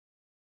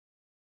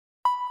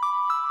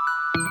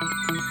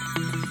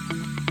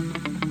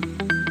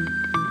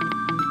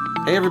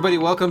Hey everybody,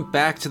 welcome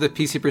back to the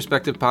PC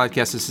Perspective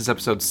Podcast. This is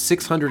episode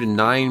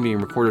 609 being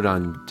recorded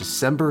on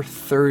December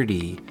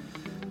 30,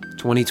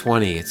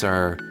 2020. It's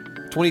our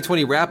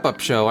 2020 wrap-up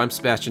show. I'm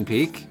Sebastian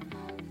Peak.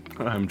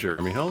 I'm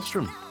Jeremy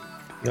Hellstrom.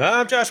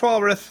 I'm Josh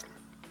Walrath.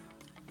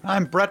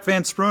 I'm Brett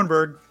Van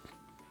Sproenberg.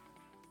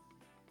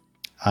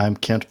 I'm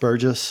Kent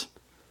Burgess.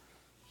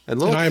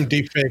 And I'm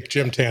Deepfake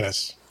Jim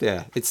Tanis.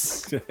 Yeah,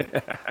 it's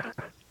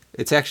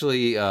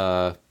actually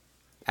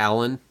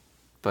Alan,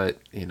 but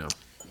you know.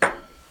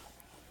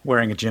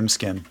 Wearing a gym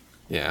skin.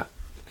 Yeah.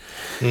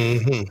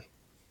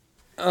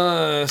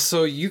 Mm-hmm.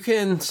 So you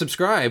can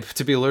subscribe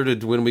to be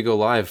alerted when we go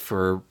live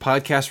for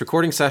podcast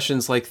recording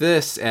sessions like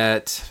this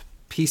at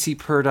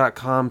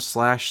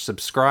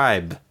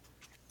pcper.com/subscribe.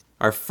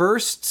 Our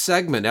first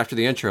segment after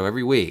the intro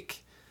every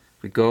week,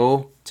 we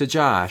go to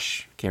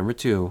Josh, camera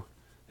 2,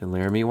 in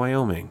Laramie,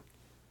 Wyoming.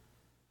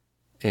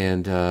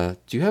 And do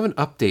you have an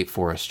update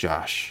for us,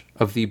 Josh,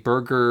 of the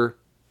burger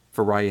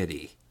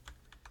variety?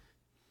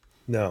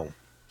 No.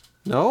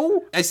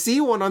 No? I see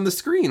one on the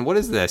screen. What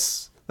is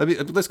this?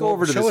 Let's go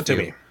over to this. Show it to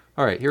me.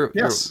 All right, here.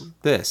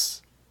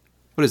 This.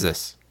 What is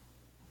this?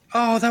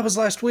 Oh, that was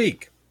last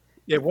week.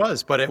 It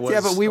was, but it was. Yeah,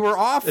 but we were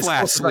off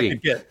last week.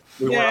 Yeah.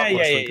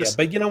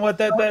 But you know what?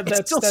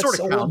 That's sort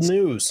of old counts.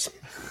 news.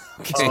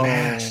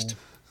 Okay.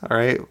 All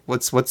right.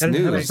 What's I didn't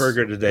have a news?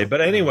 burger today,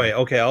 but anyway,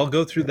 okay, I'll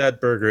go through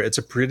that burger. It's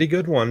a pretty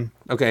good one.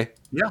 Okay.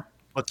 Yeah.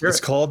 Let's hear It's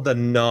it. called the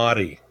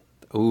Naughty.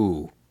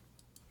 Ooh.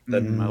 The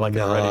I like it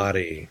already.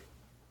 Naughty.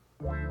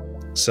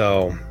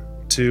 So,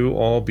 2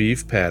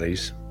 all-beef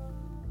patties,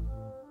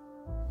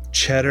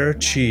 cheddar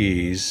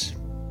cheese,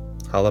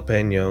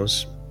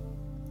 jalapenos,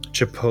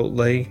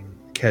 chipotle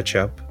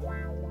ketchup,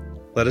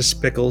 lettuce,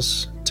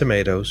 pickles,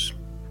 tomatoes,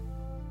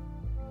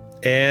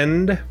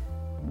 and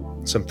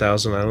some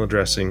Thousand Island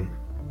dressing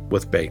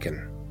with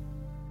bacon.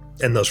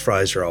 And those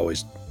fries are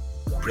always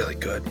really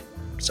good.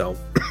 So,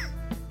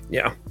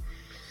 yeah.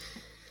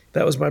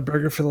 That was my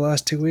burger for the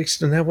last 2 weeks.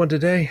 Didn't have one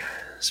today.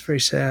 It's very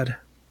sad.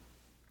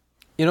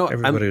 You know,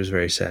 Everybody was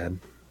very sad.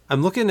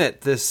 I'm looking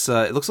at this.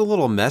 It looks a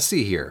little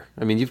messy here.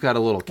 I mean, you've got a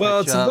little ketchup. Well,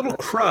 it's a little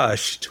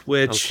crushed,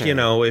 which, Okay. you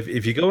know,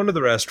 if you go into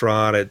the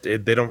restaurant, they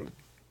don't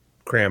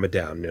cram it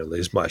down nearly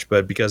as much.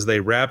 But because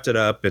they wrapped it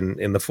up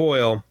in the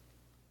foil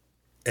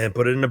and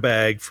put it in a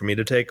bag for me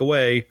to take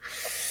away,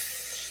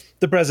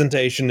 the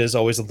presentation is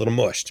always a little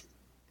mushed.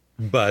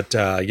 But,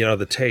 you know,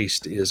 the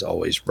taste is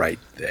always right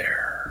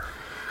there.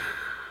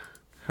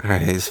 All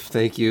right.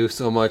 Thank you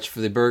so much for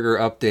the burger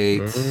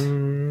update.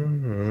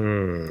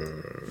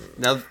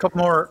 Now, A couple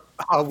more,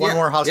 one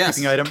more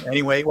housekeeping yes. item.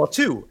 Anyway, well,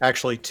 two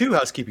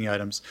housekeeping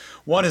items.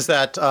 One is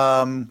that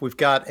we've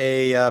got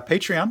a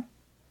Patreon.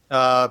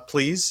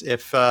 Please,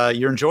 if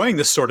you're enjoying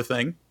this sort of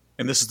thing,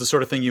 and this is the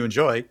sort of thing you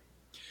enjoy,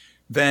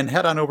 then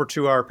head on over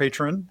to our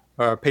Patreon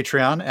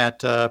at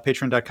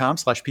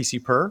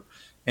patreon.com/PCPer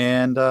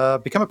and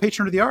become a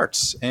patron of the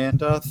arts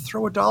and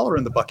throw $1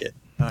 in the bucket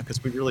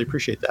because we really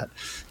appreciate that.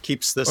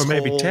 Keeps this Or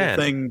maybe whole 10.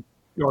 thing,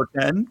 or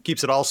 10,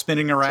 keeps it all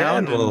spinning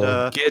around. And will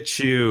And get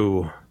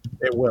you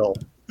it will.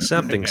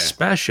 something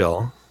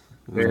special.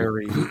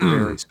 Very,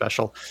 very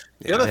special.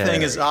 The other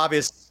thing is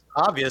obvious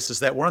is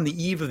that we're on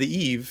the eve of the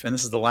eve, and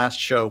this is the last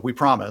show, we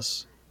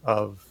promise,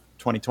 of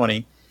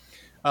 2020.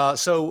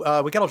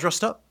 So we got all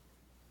dressed up,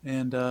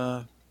 and we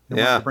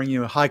wanted to bring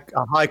you a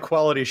high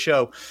quality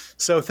show.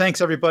 So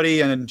thanks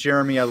everybody, and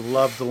Jeremy, I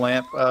love the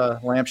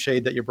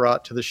lampshade that you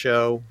brought to the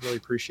show. Really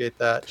appreciate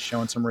that,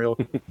 showing some real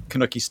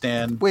Canucky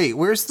stand. wait,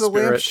 where's the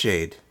Spirit.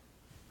 lampshade?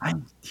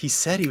 He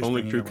said he was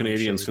Only bringing true a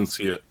Canadians lampshade.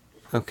 can see it.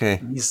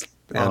 Okay.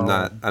 I'm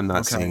not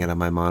okay. seeing it on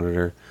my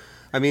monitor.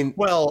 I mean,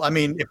 Well, I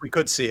mean, if we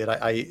could see it,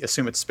 I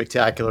assume it's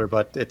spectacular,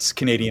 but it's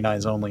Canadian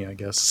eyes only, I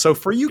guess. So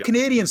for you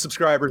Canadian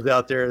subscribers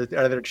out there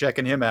that are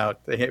checking him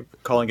out,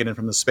 calling it in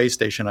from the space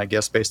station, I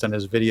guess, based on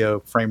his video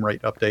frame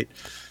rate update.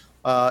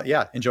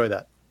 Yeah, enjoy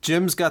that.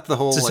 Jim's got the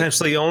whole. It's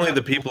essentially only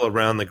the people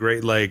around the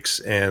Great Lakes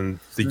and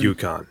the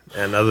Yukon.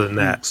 And other than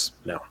that,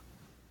 no.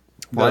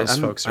 Well, Those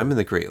folks are I'm in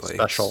the Great Lakes.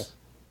 special.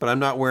 But I'm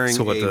not wearing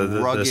So what, a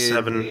the rugged.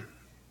 seven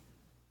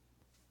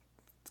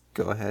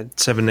Go ahead.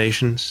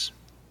 nations?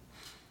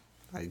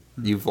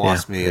 You've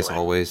lost me as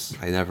always.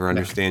 I never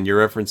understand your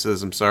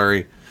references. I'm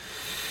sorry.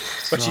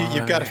 But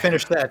you've got to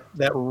finish that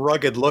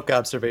rugged look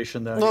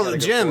observation, though. You Well, gotta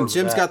go forward with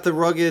Jim's that. got the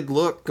rugged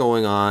look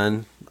going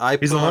on.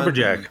 He's a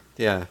lumberjack.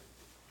 Yeah.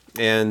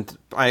 And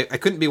I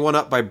couldn't be one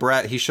up by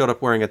Brett. He showed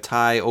up wearing a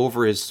tie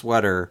over his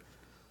sweater.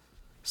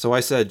 So I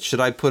said, should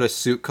I put a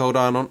suit coat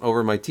on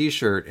over my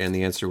t-shirt? And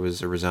the answer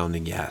was a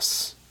resounding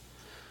yes.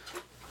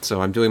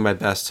 So I'm doing my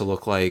best to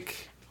look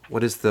like,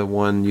 what is the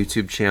one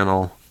YouTube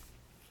channel?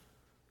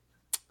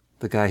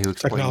 The guy who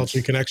explains.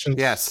 Technology Connections.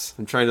 Yes,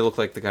 I'm trying to look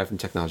like the guy from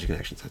Technology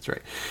Connections. That's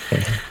right.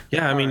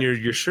 Yeah, I mean,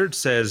 your shirt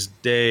says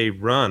 "de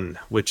run,"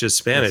 which is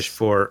Spanish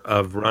for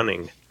of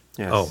running.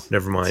 Yes. Oh,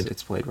 never mind.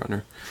 It's Blade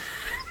Runner.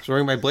 So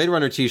wearing my Blade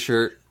Runner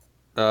t-shirt.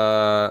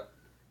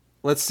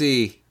 Let's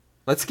see.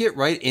 Let's get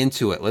right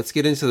into it. Let's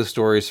get into the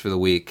stories for the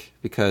week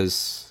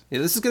because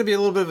this is going to be a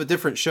little bit of a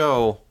different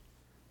show.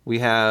 We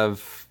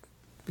have,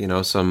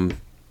 some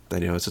I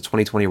know it's a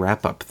 2020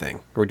 wrap up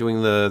thing. We're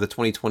doing the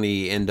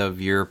 2020 end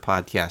of year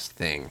podcast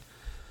thing.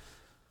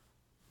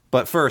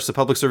 But first, a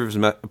public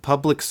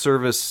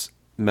service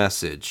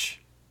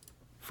message.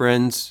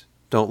 Friends,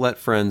 don't let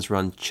friends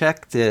run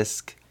check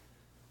disk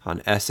on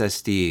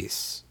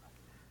SSDs.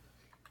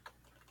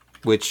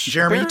 Which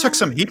Jeremy, you took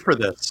some heat for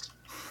this.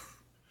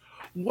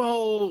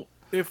 Well,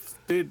 if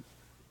they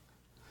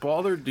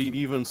bothered to be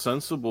even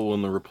sensible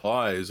in the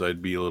replies,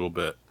 I'd be a little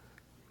bit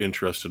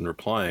interested in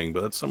replying.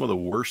 But that's some of the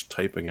worst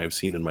typing I've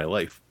seen in my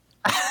life.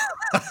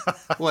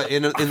 what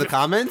in the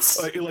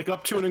comments? Like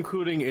up to and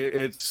including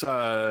it's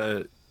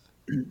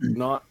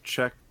not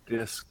check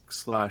disk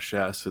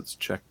 /s, it's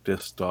check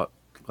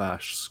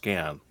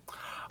disk./scan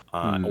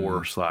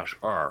or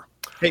 /r.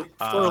 Hey,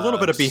 for a little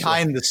bit of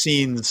behind the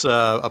scenes,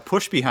 a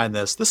push behind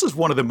this. This is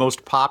one of the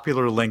most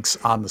popular links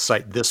on the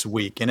site this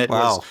week, and it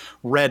was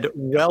read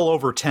well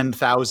over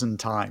 10,000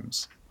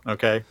 times.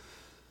 Okay,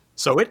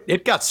 so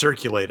it got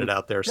circulated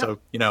out there. So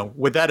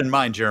with that in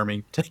mind,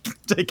 Jeremy,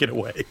 take it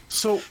away.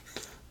 So,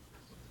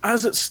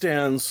 as it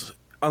stands,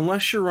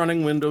 unless you're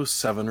running Windows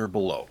 7 or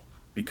below,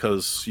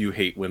 because you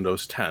hate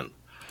Windows 10,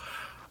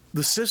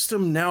 the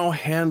system now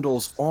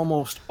handles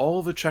almost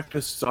all the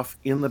checklist stuff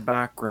in the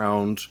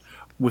background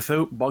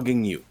without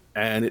bugging you,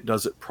 and it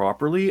does it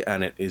properly,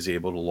 and it is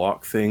able to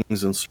lock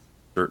things and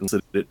certain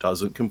that it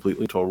doesn't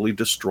completely totally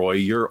destroy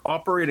your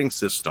operating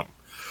system,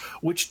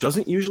 which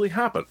doesn't usually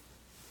happen.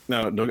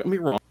 Now, don't get me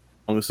wrong,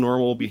 it's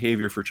normal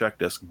behavior for check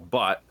disk,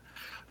 but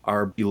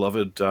our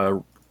beloved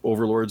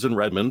overlords in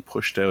Redmond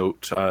pushed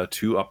out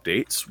 2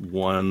 updates,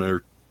 one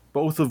or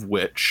both of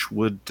which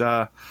would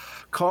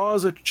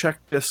cause a check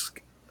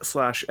disk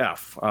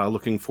 /f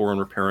looking for and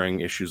repairing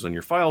issues on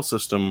your file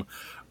system,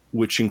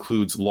 which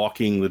includes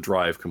locking the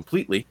drive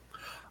completely.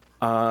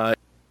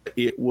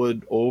 It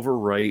would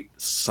overwrite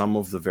some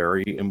of the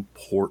very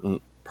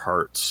important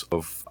parts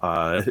of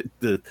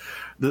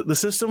the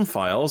system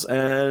files,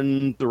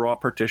 and the raw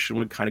partition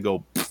would kind of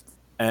go,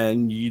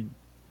 and you'd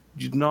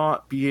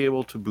not be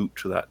able to boot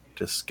to that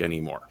disk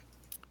anymore.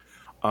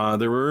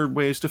 There were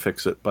ways to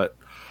fix it, but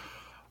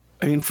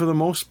I mean, for the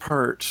most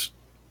part,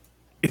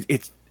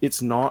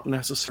 it's not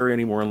necessary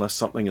anymore unless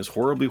something is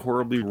horribly,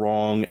 horribly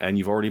wrong and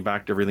you've already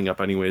backed everything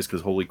up anyways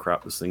because holy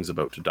crap, this thing's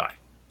about to die.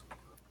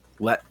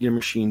 Let your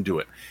machine do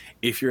it.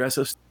 If your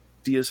SSD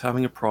is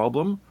having a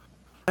problem,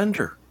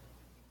 enter.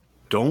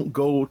 Don't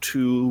go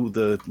to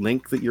the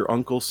link that your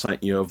uncle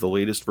sent you of the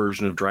latest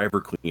version of Driver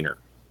Cleaner.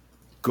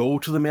 Go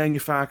to the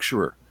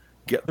manufacturer.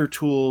 Get their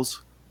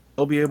tools.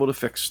 They'll be able to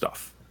fix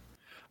stuff.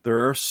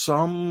 There are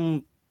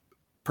some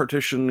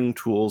partitioning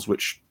tools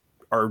which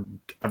are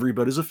every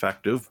bit as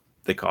effective.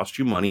 They cost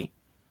you money.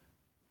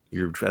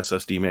 Your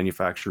SSD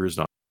manufacturer is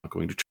not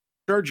going to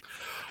charge you.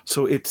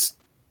 So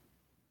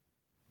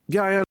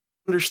I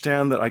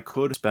understand that I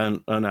could have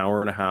spent an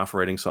hour and a half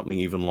writing something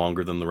even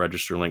longer than the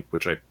register link,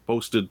 which I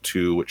posted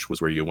to, which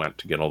was where you went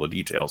to get all the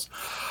details.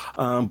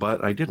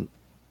 But I didn't.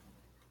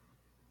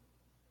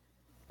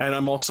 And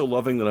I'm also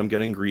loving that I'm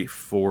getting grief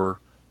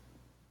for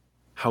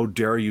how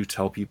dare you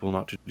tell people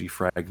not to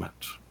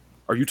defragment.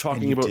 Are you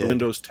talking about the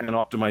Windows 10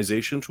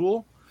 optimization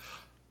tool?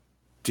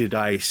 Did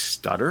I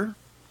stutter?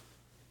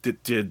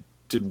 Did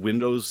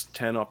Windows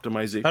 10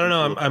 optimization? I don't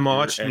know. I'm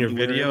watching your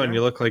video, and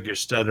you look like you're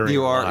stuttering.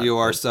 You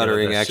are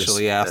stuttering.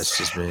 Actually, yes. That's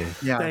just me.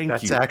 Yeah,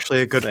 that's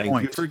actually a good point.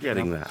 Thank you for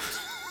getting that.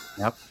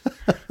 Yep.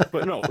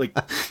 But no,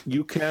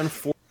 you can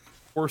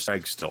force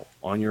drag still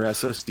on your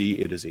SSD.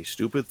 It is a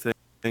stupid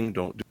thing.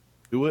 Don't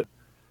do it.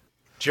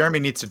 Jeremy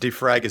needs to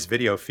defrag his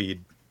video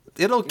feed.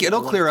 It'll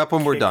clear up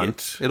when we're done.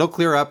 It'll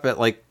clear up at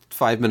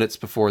 5 minutes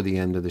before the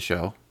end of the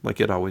show, like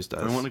it always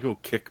does. I want to go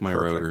kick my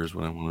routers.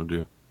 What I want to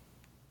do.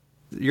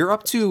 You're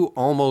up to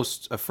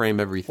almost a frame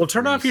every. Well,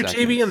 turn off your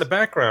TV in the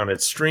background.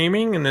 It's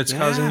streaming and it's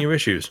causing you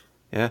issues.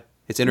 Yeah,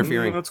 it's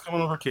interfering. That's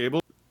coming over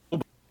cable,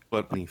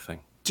 but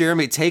anything.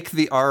 Jeremy, take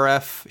the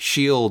RF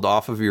shield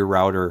off of your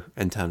router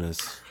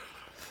antennas.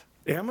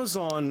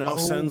 Amazon now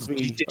sends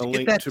me a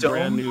link to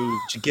brand new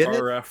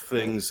RF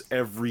things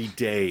every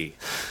day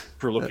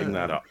for looking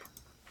that up.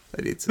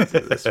 I need to do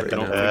this right I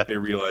don't now. think they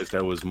realized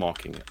I was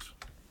mocking it.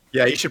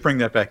 Yeah, you should bring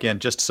that back in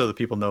just so that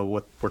people know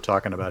what we're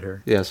talking about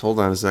here. Yes, hold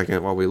on a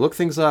second while we look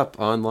things up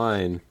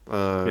online.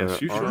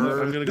 Yes, you should. I'm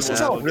going to go this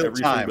is all real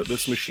everything time. but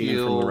this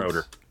machine from the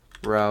router.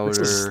 Router.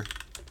 This is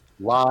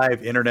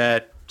live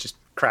internet, just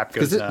crap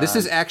goes on. This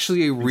is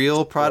actually a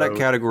real product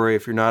category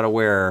if you're not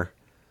aware.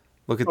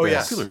 Look at this.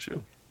 Yeah. Popular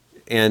too.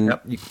 And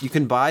you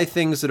can buy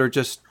things that are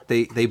just,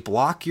 they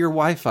block your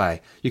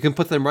Wi-Fi. You can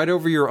put them right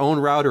over your own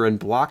router and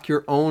block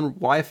your own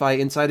Wi-Fi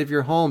inside of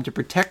your home to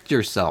protect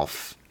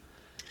yourself.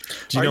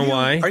 Do you know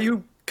why? Are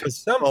you?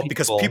 Because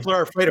because people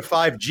are afraid of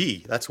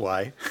 5G. That's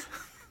why.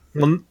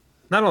 Well,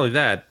 not only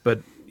that, but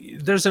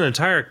there's an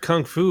entire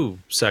kung fu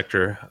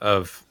sector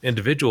of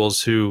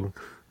individuals who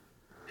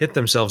hit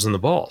themselves in the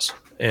balls.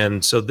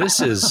 And so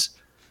this is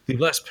the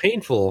less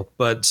painful,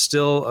 but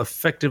still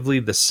effectively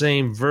the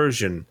same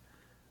version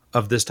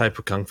of this type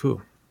of kung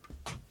fu.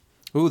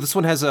 Ooh, this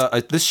one has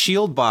this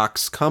shield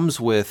box comes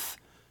with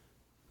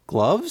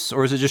gloves,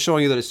 or is it just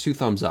showing you that it's 2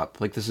 thumbs up?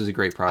 Like, this is a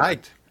great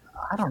product.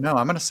 I don't know.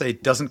 I'm going to say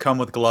doesn't come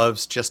with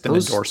gloves, just an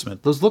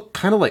endorsement. Those look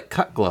kind of like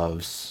cut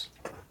gloves.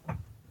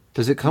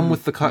 Does it come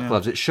with the cut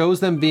gloves? It shows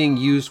them being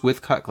used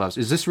with cut gloves.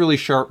 Is this really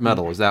sharp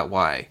metal? Is that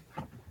why?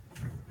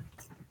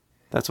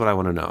 That's what I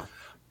want to know.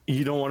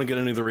 You don't want to get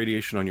any of the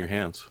radiation on your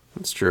hands.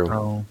 That's true.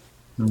 Oh.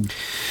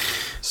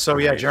 So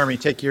yeah, Jeremy,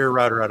 take your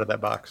router out of that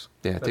box.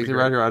 Yeah, take the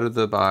router out of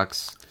the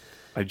box.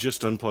 I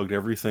just unplugged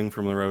everything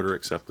from the router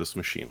except this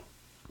machine.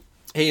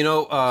 Hey,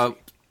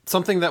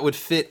 something that would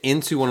fit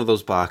into one of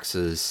those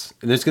boxes,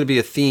 and there's going to be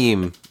a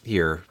theme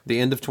here. The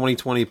end of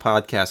 2020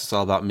 podcast is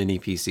all about mini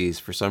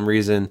PCs. For some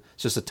reason,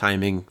 it's just a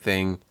timing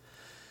thing.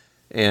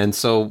 And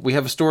so we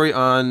have a story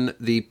on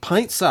the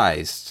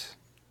pint-sized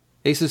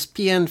Asus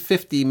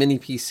PN50 mini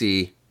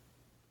PC.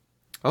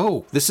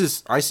 Oh,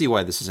 I see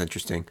why this is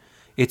interesting.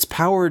 It's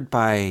powered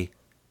by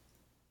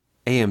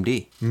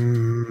AMD.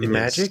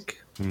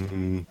 Magic?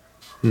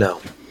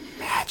 No.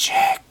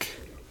 Magic.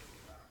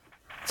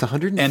 It's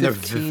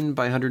 115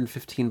 by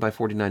 115 by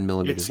 49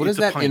 millimeters. What is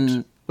that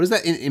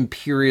in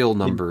imperial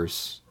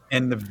numbers?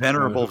 And the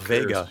venerable Who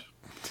cares? Vega.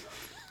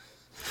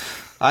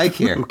 I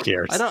care. Who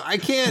cares? I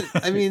can't.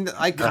 I mean,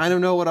 I kind of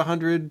know what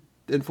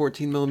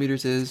 114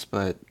 millimeters is,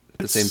 but at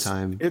the same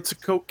time, It's a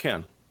Coke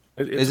can.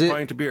 It's is it a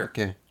pint of beer.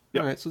 Okay.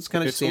 Yep. All right. So it's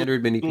kind of It's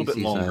standard mini a little PC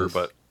bit longer, size.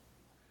 but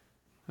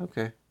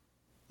Okay.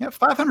 Yeah,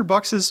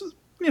 $500 is,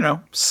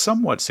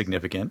 somewhat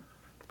significant.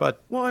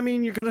 But well, I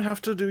mean, you're going to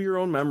have to do your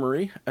own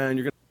memory, and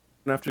you're going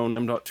to have to own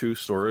M.2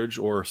 storage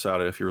or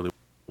SATA if you really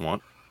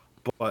want.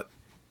 But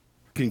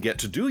you can get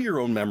to do your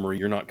own memory.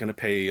 You're not going to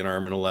pay an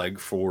arm and a leg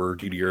for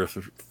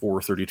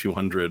DDR4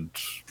 3200.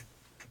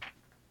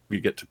 You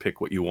get to pick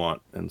what you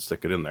want and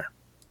stick it in there.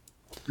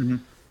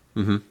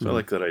 Mm-hmm. So I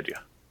like that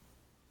idea.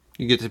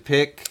 You get to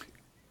pick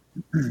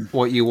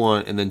what you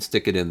want and then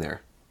stick it in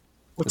there.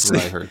 what's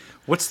That's what I heard.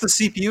 what's the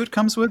CPU it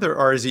comes with,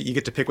 or is it you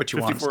get to pick what you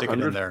want and stick it in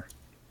 5400? there?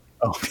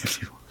 Oh,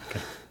 54.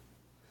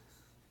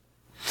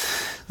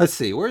 Let's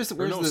see. Where's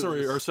Or no, the?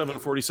 sorry, or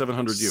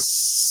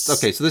 4700U.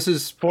 Okay, so this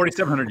is.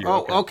 4700U.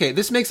 Oh, okay.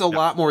 This makes a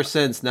lot more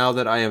sense now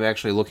that I am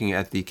actually looking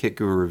at the Kit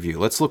Guru review.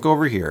 Let's look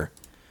over here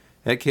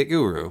at Kit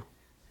Guru,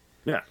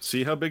 Yeah,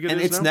 see how big it is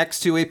and it's now? next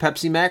to a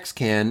Pepsi Max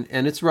can,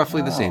 and it's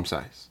roughly the same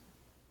size.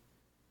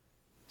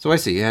 So I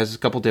see it has a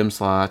couple DIMM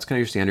slots, kind of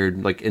your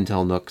standard like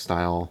Intel NUC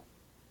style,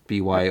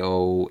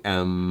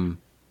 BYOM,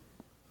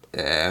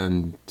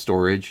 and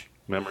storage.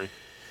 Memory.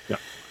 Yeah.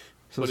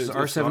 So But this is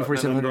it's not an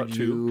R7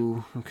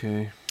 4700U.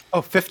 Okay.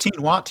 Oh, 15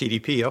 watt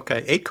TDP.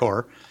 Okay, 8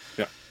 core.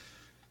 Yeah.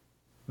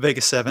 Vega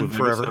 7 With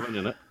forever. 7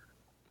 in it.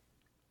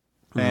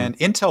 And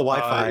Intel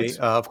Wi-Fi, it's-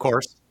 of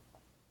course.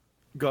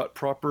 Got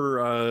proper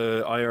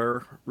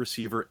IR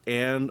receiver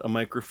and a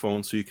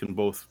microphone, so you can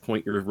both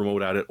point your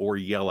remote at it or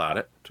yell at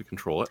it to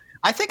control it.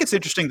 I think it's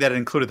interesting that it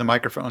included the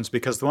microphones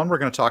because the one we're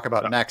going to talk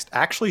about next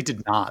actually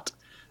did not.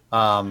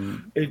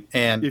 And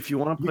If you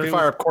want to you play can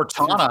fire with- up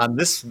Cortana on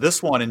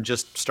this one and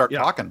just start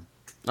talking.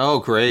 Oh,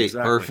 great.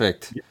 Exactly.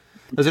 Perfect.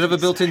 Does it have a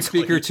built-in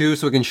speaker too,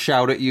 so it can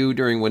shout at you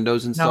during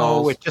Windows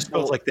installs? No, it just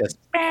goes like this.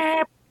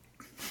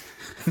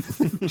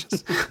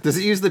 Does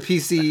it use the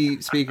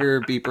PC speaker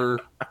beeper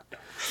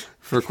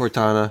for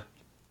Cortana?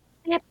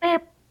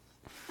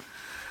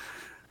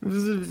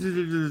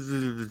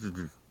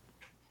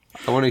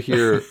 I want to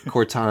hear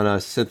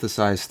Cortana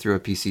synthesized through a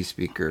PC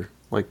speaker.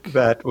 Like,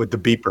 That with the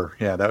beeper.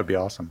 Yeah, that would be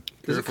awesome.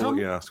 does it Careful what come?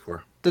 you ask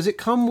for. Does it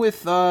come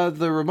with the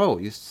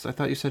remote? I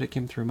thought you said it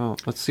came with the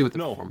remote. Let's see what the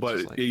No, performance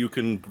is but like. you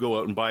can go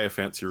out and buy a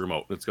fancy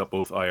remote. It's got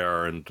both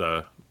IR and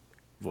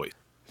voice.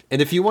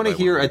 And if you want to I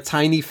hear a wonder.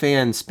 tiny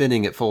fan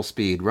spinning at full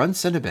speed, run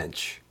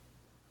Cinebench,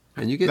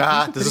 and you get.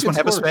 Does this one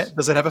have a fan?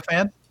 Does it have a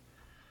fan?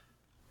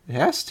 It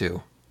has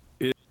to.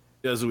 It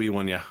has a wee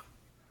one, yeah.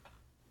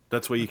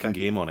 That's why you can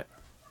game on it.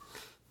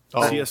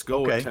 Oh,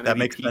 CSGO okay, at 1080p, that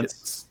makes sense.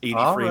 it's 80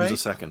 All frames a right.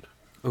 second.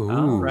 Ooh.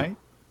 All right.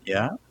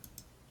 Yeah.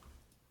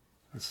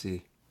 Let's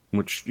see.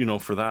 Which,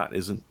 for that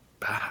isn't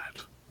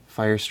bad.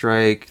 Fire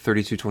Strike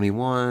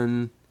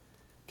 3221.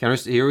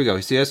 Here we go.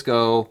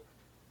 CSGO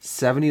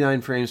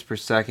 79 frames per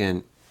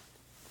second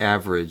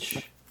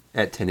average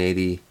at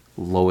 1080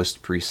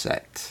 lowest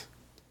preset.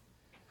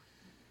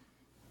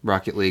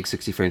 Rocket League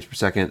 60 frames per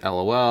second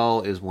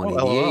LOL is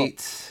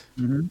 188.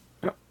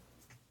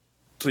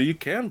 So you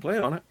can play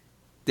on it.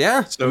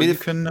 Yeah. So I mean, you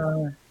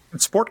can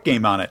sport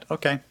game on it.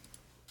 Okay.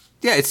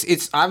 yeah,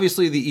 it's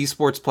obviously the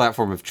esports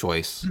platform of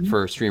choice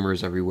for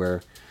streamers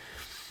everywhere.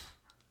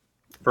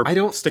 For I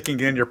don't- sticking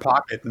it in your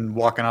pocket and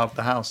walking out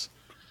the house.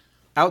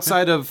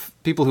 Outside of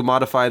people who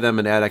modify them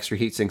and add extra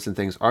heat sinks and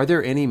things, are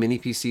there any mini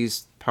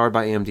PCs powered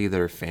by AMD that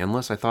are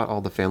fanless? I thought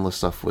all the fanless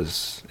stuff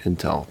was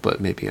Intel,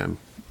 but maybe I'm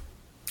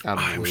out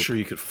of the I'm loop. sure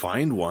you could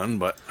find one,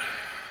 but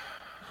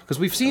Because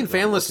we've seen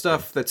fanless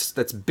stuff that's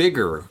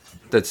bigger,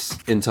 that's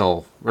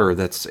Intel or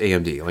that's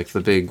AMD, like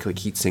the big like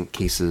heatsink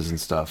cases and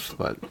stuff.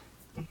 But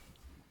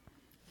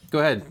go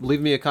ahead,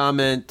 leave me a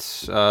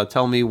comment.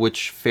 Tell me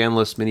which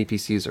fanless mini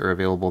PCs are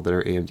available that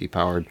are AMD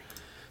powered.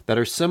 that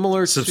are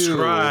similar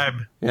Subscribe.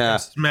 to yeah.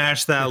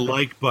 Smash that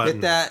like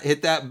button.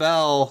 Hit that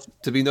bell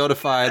to be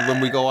notified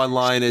when we go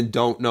online and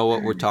don't know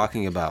what we're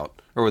talking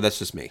about. Or that's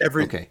just me.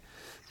 Okay.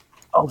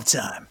 All the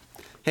time.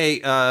 Hey,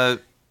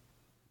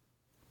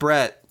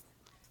 Brett.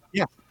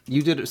 Yeah.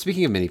 You did.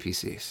 Speaking of mini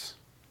PCs.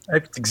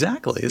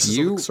 Exactly. This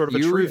is sort of a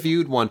you trio.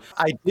 reviewed one.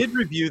 I did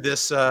review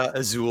this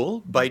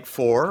Azul Byte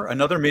 4,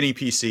 another mini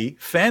PC,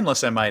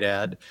 fanless, I might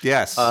add.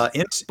 Yes.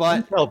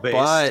 Intel based.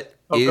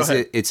 But is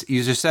it? It's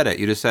you just said it.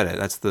 You just said it.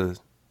 That's the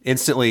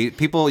instantly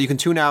people. You can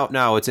tune out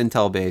now. It's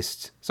Intel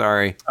based.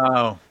 Sorry.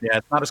 Oh yeah,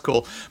 it's not as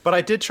cool. But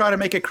I did try to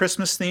make it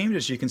Christmas themed,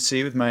 as you can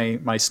see with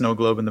my snow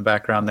globe in the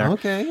background there.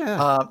 Okay.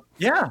 Yeah.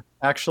 Yeah.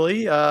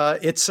 Actually,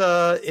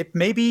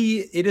 maybe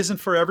it isn't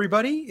for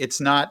everybody.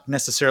 It's not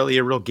necessarily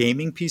a real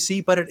gaming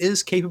PC, but it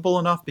is capable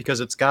enough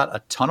because it's got a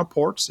ton of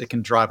ports. It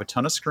can drive a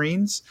ton of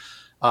screens.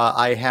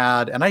 I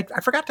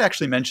forgot to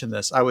actually mention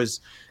this. It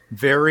was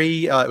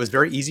very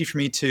easy for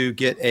me to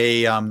get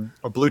a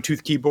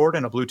Bluetooth keyboard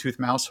and a Bluetooth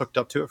mouse hooked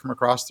up to it from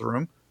across the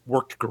room.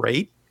 Worked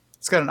great.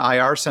 It's got an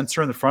IR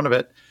sensor in the front of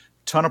it,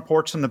 ton of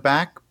ports in the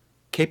back,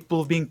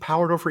 capable of being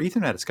powered over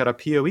Ethernet. It's got a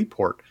PoE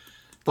port.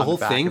 The whole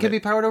thing can be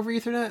powered over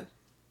Ethernet?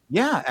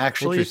 Yeah,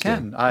 actually it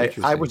can.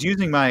 I was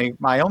using I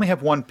only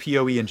have one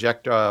PoE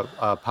injector,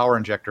 power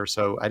injector,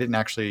 so I didn't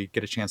actually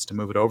get a chance to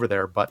move it over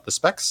there. But the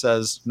spec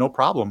says no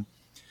problem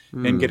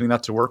in getting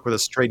that to work with a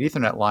straight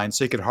Ethernet line.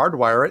 So you could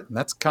hardwire it, and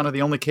that's kind of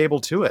the only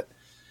cable to it.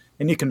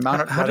 And you can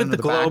mount it How right did into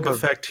the back globe of-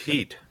 affect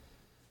heat?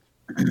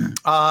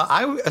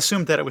 I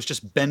assumed that it was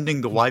just bending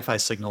the Wi-Fi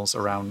signals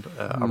around it,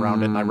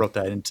 and I wrote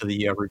that into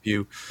the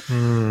review.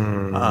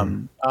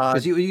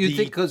 Because you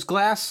think because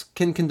glass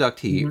can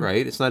conduct heat,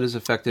 right? It's not as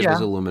effective as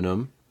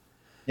aluminum.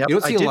 Yep, You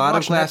don't see I a did lot of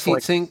watch glass heat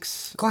Netflix.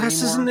 sinks.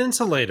 Glass is an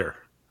insulator.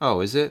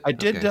 Oh, is it? I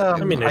did.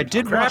 Okay. I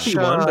did crappy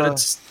watch, one, but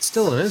it's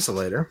still an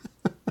insulator.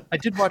 I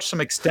did watch some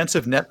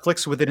extensive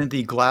Netflix with it in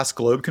the glass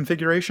globe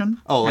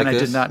configuration. Oh, like and I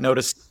this? did not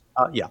notice.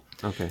 Yeah.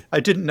 Okay. I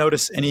didn't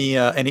notice any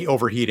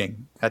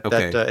overheating.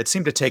 It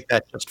seemed to take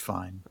that just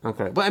fine.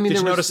 Okay. But I mean, Did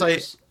you notice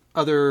there's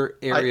other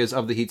areas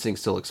of the heatsink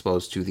still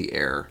exposed to the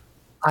air.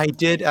 I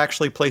did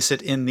actually place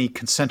it in the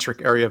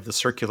concentric area of the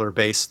circular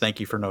base. Thank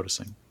you for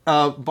noticing.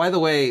 By the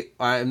way,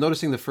 I'm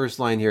noticing the first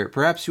line here.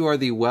 Perhaps you are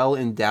the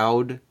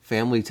well-endowed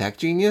family tech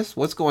genius.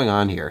 What's going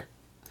on here?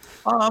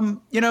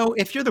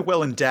 If you're the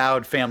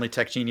well-endowed family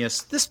tech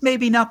genius, this may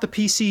be not the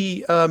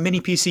PC mini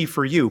PC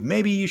for you.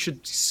 Maybe you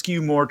should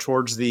skew more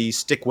towards the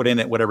stick in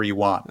it whatever you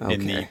want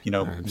in the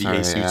the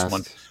Asus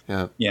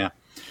one. Yeah.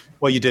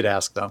 Well, you did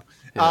ask though.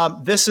 Yeah.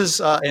 This is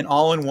an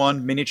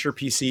all-in-one miniature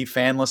PC,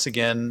 fanless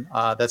again.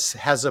 That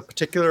has a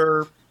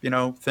particular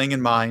thing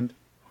in mind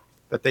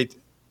that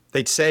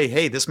they'd say,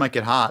 hey, this might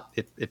get hot.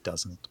 It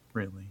doesn't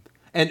really.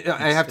 And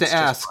I have to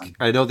ask,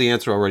 I know the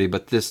answer already,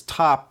 but this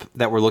top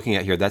that we're looking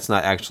at here, that's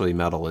not actually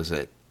metal, is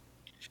it?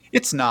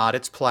 It's not.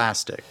 It's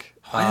plastic.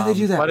 Why do they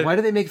do that? Why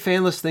do they make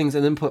fanless things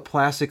and then put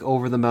plastic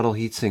over the metal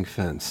heatsink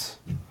fence?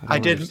 I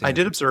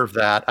did observe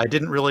that. I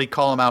didn't really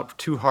call them out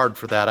too hard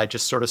for that. I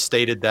just sort of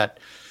stated that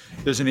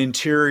there's an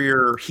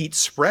interior heat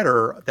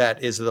spreader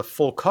that is the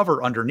full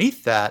cover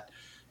underneath that.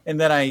 And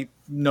then I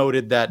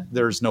noted that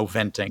there's no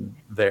venting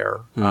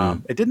there.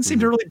 It didn't seem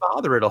to really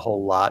bother it a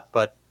whole lot,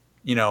 but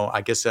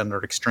I guess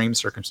under extreme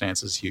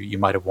circumstances, you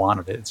might have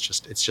wanted it.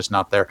 It's just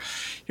not there.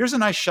 Here's a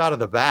nice shot of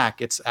the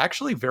back. It's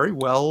actually very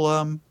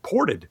well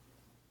ported.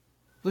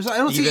 I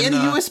don't see any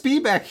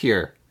USB back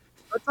here.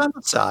 It's on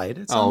the side.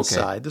 It's on the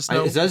side. There's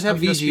no, it does have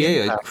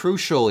VGA. impact.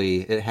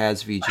 Crucially, it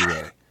has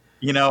VGA.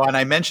 And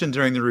I mentioned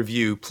during the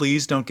review,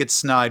 please don't get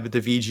snide with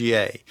the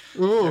VGA.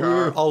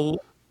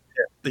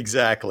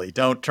 Exactly.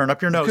 Don't turn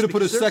up your nose. Could have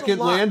put a second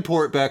LAN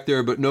port back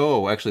there, but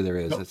no, actually there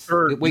is.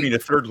 You mean a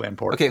third LAN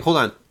port. Okay, hold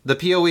on. The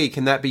PoE,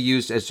 can that be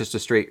used as just a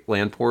straight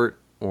LAN port?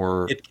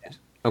 Or It can.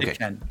 Okay. It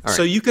can. All right.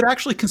 So you could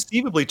actually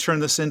conceivably turn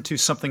this into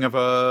something of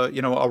a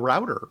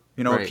router,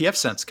 a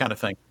PFSense kind of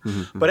thing.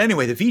 Mm-hmm. But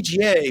anyway, the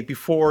VGA,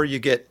 before you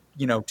get,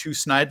 too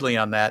snidely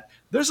on that,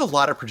 there's a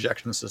lot of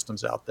projection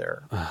systems out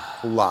there,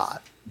 a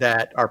lot,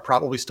 that are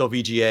probably still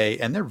VGA,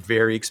 and they're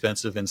very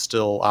expensive and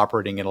still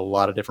operating in a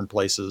lot of different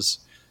places.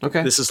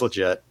 Okay. This is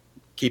legit.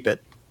 Keep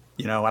it.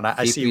 And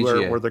I Keep see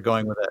VGA. where they're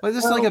going with it. Well,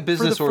 this is like a for those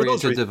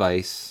business-oriented reasons.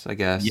 device, I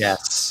guess.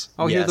 Yes.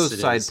 Oh, here are Yes, those it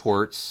side is.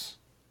 ports.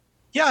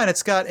 Yeah, and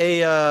it's got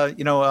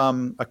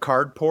a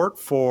card port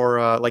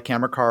for like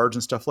camera cards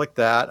and stuff like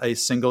that. A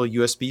single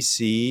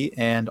USB-C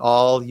and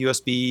all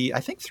USB, I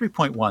think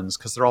 3.1s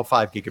because they're all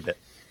 5 gigabit.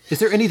 Is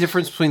there any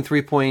difference between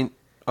 3.0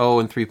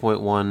 and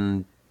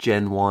 3.1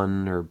 Gen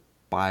 1 or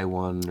Bi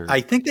 1? Or...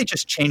 I think they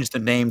just changed the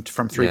name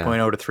from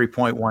 3.0 to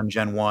 3.1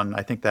 Gen 1.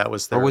 I think that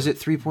was their. Or was it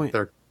 3.0?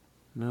 their-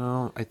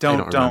 No, I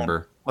Don't- don't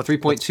remember. let's-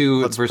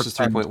 3.2 let's versus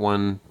pretend.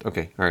 3.1.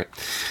 Okay, all right.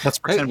 Let's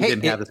pretend we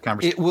didn't have this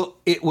conversation. Will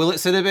it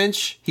sit a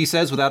bench? He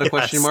says without a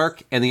question Yes.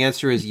 mark, and the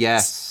answer is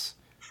yes.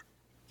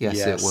 Yes, it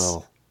Yes.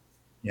 will.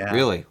 Yeah.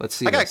 Really? Let's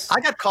see I this.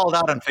 got called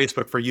out on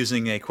Facebook for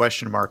using a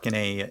question mark in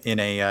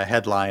a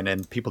headline,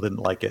 and people didn't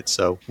like it,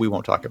 so we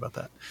won't talk about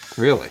that.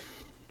 Really?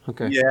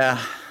 Okay.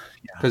 Yeah.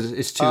 Because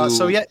it's too.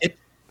 So yeah,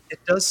 it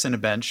does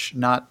Cinebench,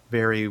 not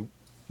very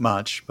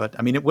much, but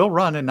I mean, it will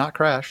run and not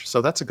crash,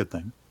 so that's a good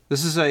thing.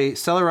 This is a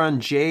Celeron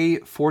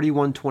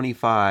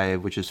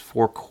J4125, which is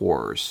 4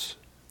 cores,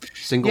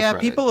 single. Yeah,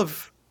 threaded.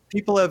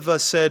 people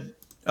have said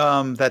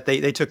that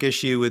they took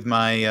issue with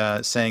my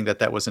saying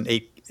that was an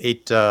eight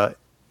or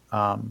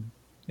an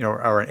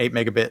 8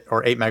 megabit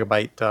or 8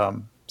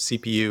 megabyte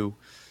CPU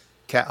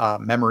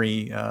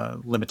memory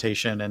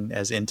limitation, and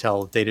as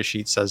Intel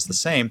datasheet says the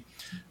same.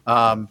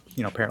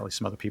 Apparently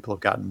some other people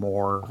have gotten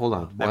more Hold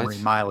on, memory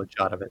what? mileage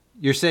out of it.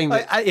 You're saying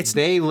that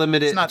they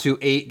limit it to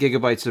 8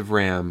 gigabytes of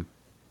RAM.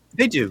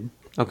 They do.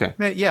 Okay.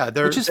 Yeah,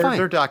 Which is fine.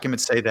 their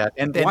documents say that,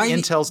 and Why-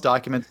 Intel's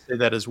documents say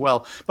that as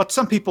well. But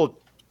some people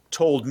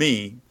told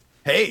me,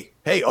 hey,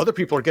 other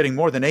people are getting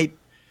more than 8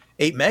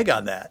 meg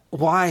on that.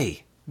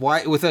 Why?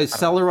 Why with a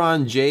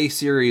Celeron J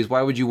series?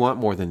 Why would you want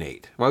more than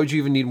 8? Why would you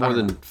even need more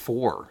than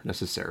 4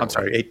 necessarily? I'm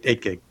sorry,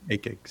 8 gig.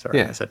 Sorry,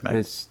 Yeah, I said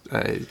meg.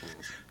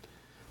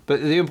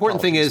 But the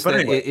important thing is But that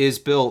anyway. it is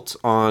built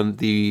on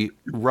the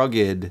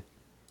rugged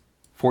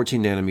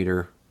 14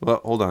 nanometer.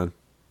 Well, hold on,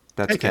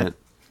 that's Hey, Ken. Kent.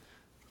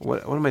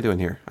 What am I doing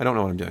here? I don't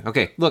know what I'm doing.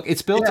 Okay, look,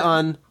 it's built Yeah.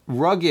 on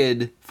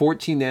rugged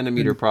 14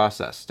 nanometer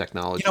process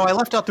technology. I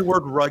left out the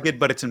word rugged,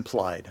 but it's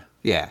implied.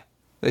 Yeah.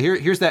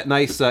 Here's that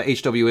nice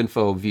HW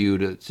Info view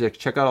to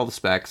check out all the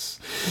specs.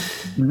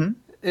 Mm-hmm.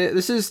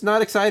 This is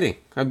not exciting.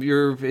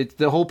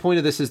 The whole point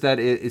of this is that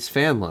it's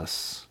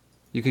fanless.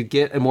 You could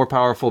get a more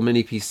powerful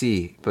mini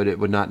PC, but it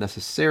would not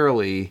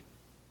necessarily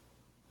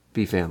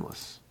be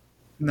fanless.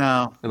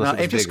 No. Unless it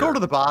was And just bigger. go to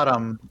the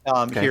bottom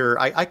here.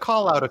 I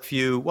call out a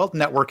few. Well,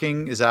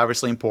 networking is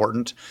obviously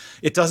important.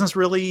 It doesn't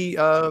really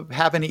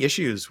have any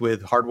issues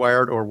with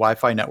hardwired or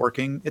Wi-Fi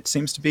networking. It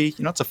seems to be,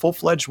 it's a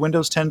full-fledged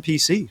Windows 10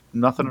 PC.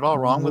 Nothing at all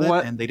wrong with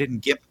What- it, and they didn't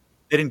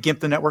gimp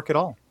the network at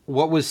all.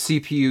 What was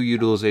CPU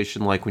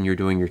utilization like when you're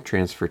doing your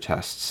transfer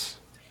tests?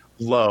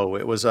 Low.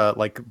 It was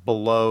like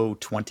below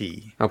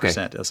 20%. Okay.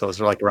 So it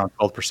was like around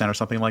 12% or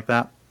something like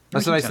that.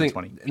 That's what I Maybe think.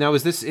 10, 20. Now,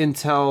 is this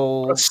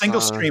Intel? A single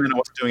stream, and I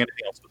wasn't doing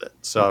anything else with it.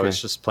 So I Okay. was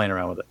just playing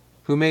around with it.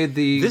 Who made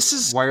the This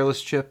is-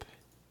 wireless chip?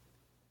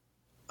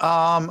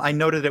 I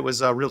noted it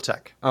was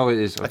Realtek. Oh, it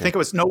is. Okay. I think it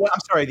was I'm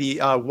sorry. The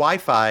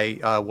Wi-Fi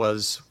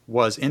was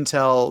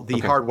Intel. The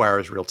Okay.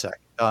 hardwire is Realtek.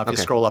 If Okay. you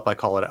scroll up, I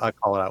call it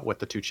out what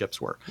the two chips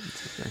were.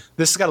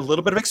 This has got a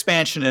little bit of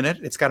expansion in it.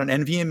 It's got an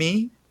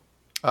NVMe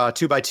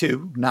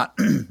 2x2, not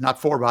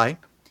 4x.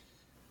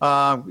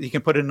 You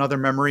can put another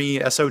memory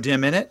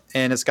SODIMM in it,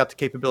 and it's got the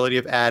capability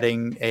of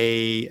adding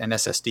an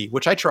SSD,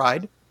 which I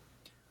tried,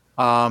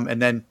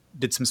 and then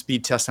did some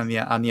speed tests on the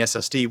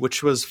SSD,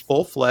 which was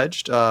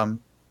full-fledged.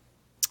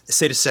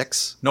 SATA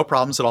 6, no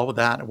problems at all with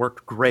that. It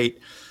worked great.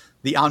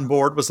 The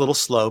onboard was a little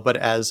slow, but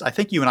as I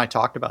think you and I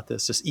talked about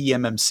this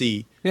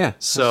eMMC. Yeah.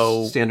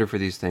 So- that's standard for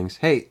these things.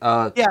 Hey,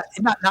 Yeah,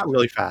 not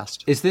really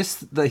fast. is this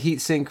the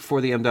heatsink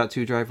for the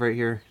M.2 drive right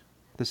here?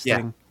 This Yeah,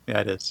 thing? yeah,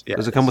 it is. Yeah,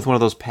 Does it come with one of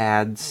those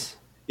pads?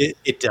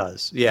 It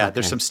does. Yeah,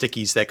 there's Okay. some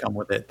stickies that come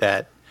with it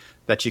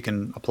that you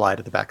can apply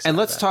to the backside. And of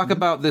let's that. talk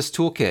about this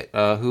toolkit.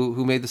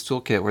 Who made this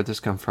toolkit? Where'd this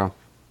come from?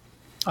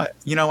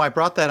 I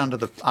brought that onto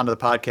the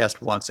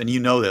podcast once, and you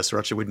know this, or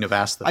else you wouldn't have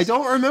asked this. I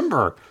don't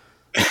remember.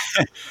 Is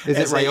it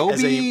As a-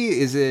 Ryobi?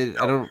 Is it?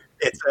 I don't.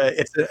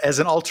 It's as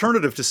an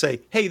alternative to say,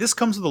 hey, this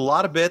comes with a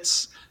lot of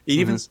bits. It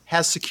even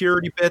has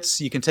security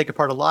bits. You can take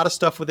apart a lot of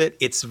stuff with it.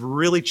 It's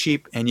really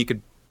cheap, and you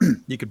could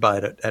buy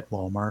it at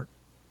Walmart.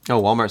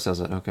 Oh, Walmart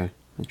sells it. Okay,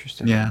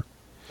 interesting.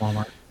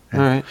 Walmart. All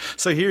right.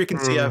 So here you can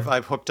see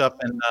I've hooked up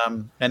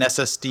an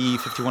SSD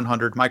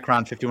 5100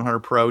 Micron 5100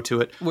 Pro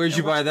to it. Where'd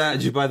you buy that?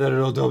 Did you buy that at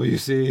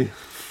OWC?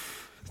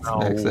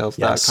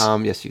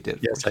 Maxsales.com. Yes, you did.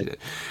 Of Yes, course you did.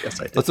 Yes,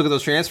 I did. Let's look at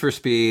those transfer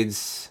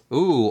speeds.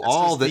 Ooh,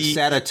 all that is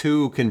the- SATA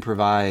 2 can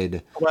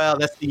provide. Well,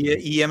 that's the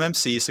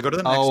eMMC. So go to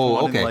the next Oh,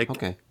 one. okay. And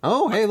okay.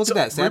 Oh, hey, look so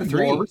at that. SATA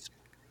 3.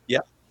 Yeah,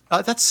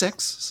 that's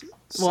 6.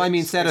 Well, I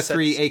mean, SATA Six.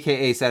 3,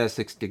 aka SATA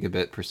 6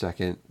 gigabit per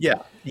second. Yeah.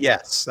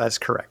 Yes, that's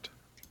correct.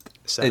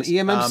 An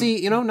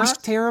eMMC,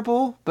 not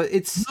terrible, but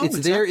it's No, it's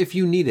there if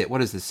you need it.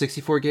 What is this?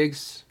 64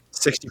 gigs?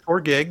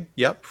 64 gig.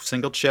 Yep,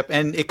 single chip,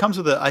 and it comes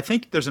with I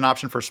think there's an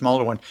option for a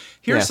smaller one.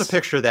 Here's Yes. a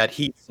picture of that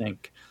heat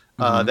sink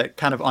that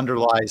kind of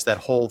underlies that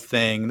whole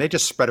thing. They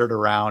just spread it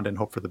around and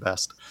hope for the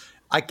best.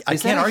 I Is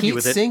can't that a argue heat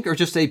with it. sink or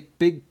just a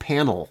big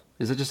panel?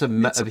 Is it just a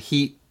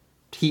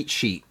heat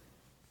sheet?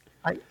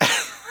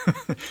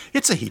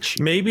 It's a heat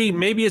sheet.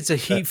 Maybe it's a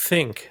heat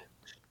think,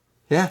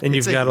 Yeah. and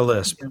you've It's a got a heat-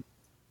 lisp.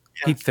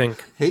 Heat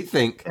think. Hate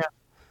think.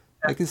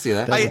 I can see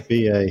that. That would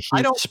be a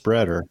heat don't-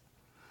 spreader.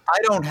 I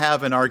don't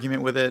have an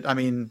argument with it. I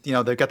mean,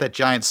 they've got that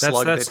giant That's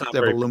slug not of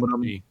very aluminum.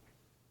 pretty.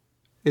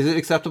 Is it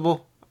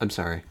acceptable? I'm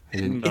sorry. I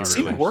didn't. It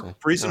seemed to work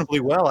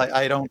reasonably well.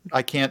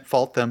 I can't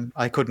fault them.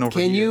 I couldn't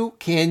overheat it.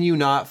 Can you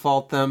not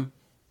fault them?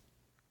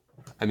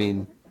 I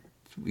mean,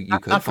 you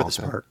could Not for fault this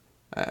them. part.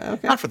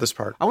 Okay. Not for this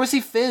part. I want to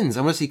see fins.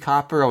 I want to see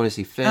copper. I want to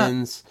see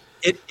fins.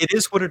 It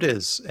is what it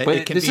is. But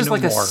it can this be is no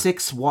like more. a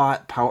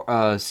 6-watt power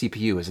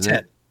CPU, isn't 10.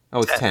 it?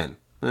 Oh, it's 10.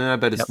 I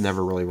bet it's Yep.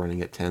 never really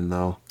running at 10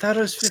 though. That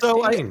was 15.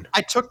 So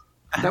I took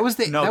That was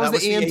the No, that was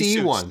that the was the AMD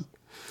Asus. one.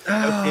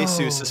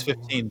 Asus is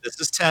 15. This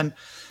is 10.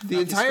 The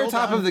entire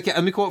top of the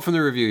let me quote from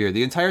the review here.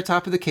 The entire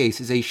top of the case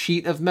is a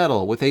sheet of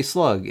metal with a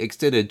slug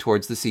extended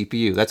towards the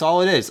CPU. That's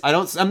all it is.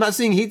 I'm not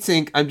seeing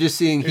heatsink. I'm just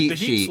seeing heat the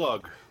sheet. heat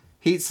slug.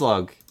 Heat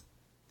slug.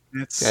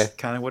 It's Okay.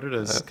 kind of what it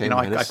is. Okay, you know,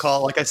 I minus-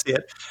 call it like I see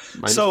it.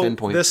 minus So 10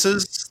 points. this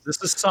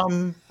is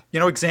some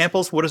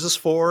examples. What is this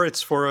for?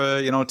 It's for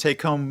a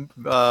take home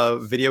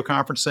video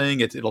conferencing.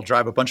 It'll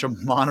drive a bunch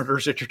of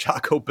monitors at your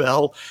Taco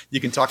Bell.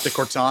 You can talk to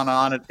Cortana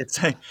on it. It's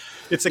a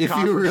If you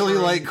conference really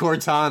room. like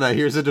Cortana,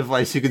 here's a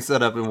device you can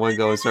set up in one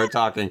go and start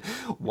talking.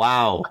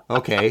 Wow.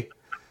 Okay.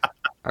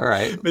 All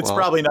right. It's well,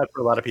 probably not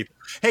for a lot of people.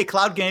 Hey,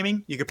 cloud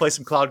gaming. You could play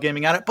some cloud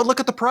gaming on it, but look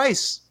at the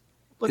price.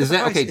 Look Is at the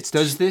that price. okay? It's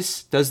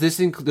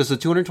Does the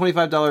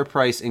 $225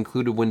 price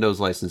include a Windows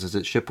license? Does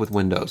it ship with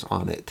Windows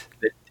on it?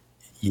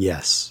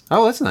 yes,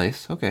 Oh, that's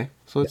nice. Okay,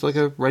 so it's like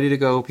a ready to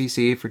go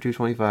PC for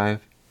 $225.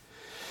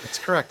 that's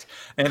correct.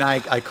 And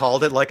I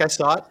called it like I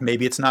saw it.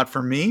 Maybe it's not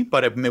for me,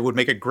 but it would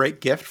make a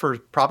great gift for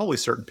probably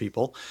certain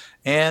people.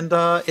 And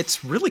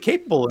it's really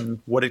capable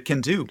in what it can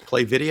do.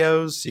 Play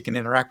videos. You can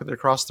interact with it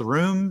across the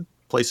room.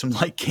 Play some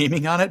light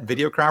gaming on it.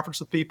 Video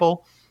conference with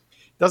people.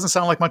 Doesn't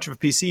sound like much of a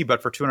PC,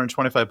 but for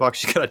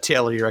 $225, you got to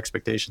tailor your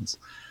expectations.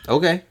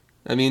 Okay,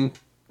 I mean,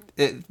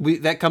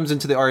 that comes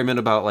into the argument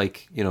about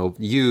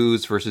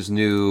used versus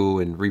new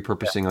and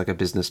repurposing like a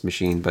business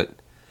machine. But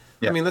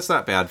Yeah. I mean, that's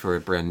not bad for a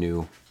brand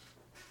new.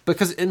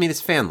 Because I mean,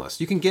 it's fanless.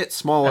 You can get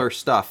smaller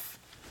stuff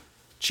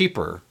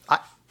cheaper.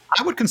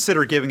 I would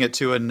consider giving it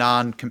to a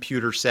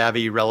non-computer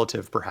savvy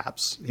relative,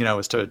 perhaps,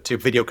 as to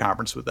video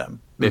conference with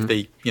them if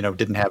they,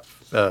 didn't have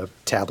a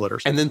tablet or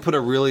something. And then put a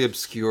really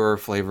obscure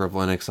flavor of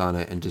Linux on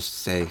it and just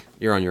say,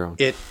 you're on your own.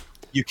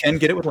 You can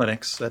get it with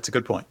Linux. That's a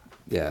good point.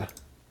 Yeah.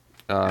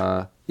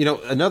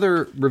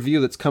 Another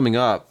review that's coming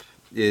up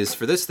is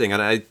for this thing.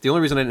 And the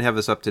only reason I didn't have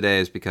this up today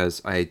is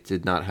because I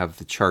did not have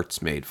the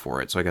charts made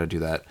for it. So I got to do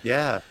that.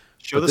 Yeah.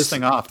 Show But this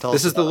thing off. Tell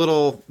us about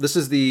it. This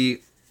is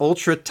the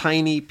ultra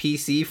tiny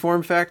PC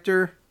form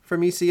factor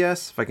from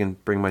ECS. If I can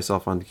bring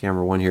myself onto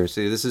camera one here.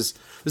 See, this is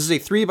a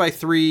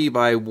 3x3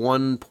 by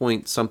 1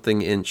 point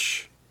something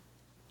inch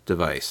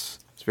device.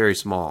 It's very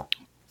small.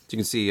 As you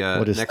can see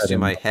next to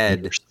my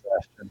head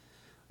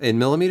in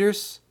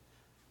millimeters.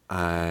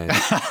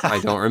 I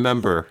don't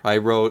remember. I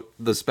wrote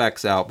the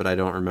specs out, but I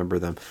don't remember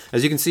them.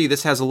 As you can see,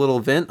 this has a little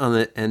vent on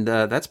it, and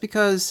that's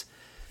because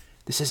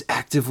this is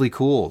actively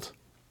cooled.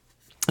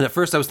 And at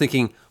first I was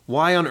thinking,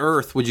 why on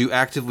earth would you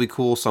actively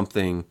cool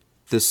something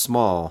this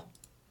small?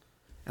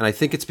 And I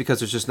think it's because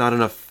there's just not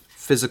enough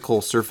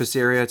physical surface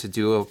area to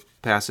do a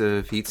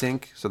passive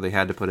heatsink, so they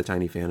had to put a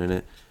tiny fan in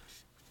it.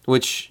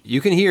 Which you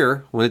can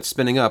hear when it's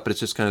spinning up, but it's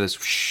just kind of this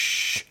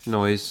whoosh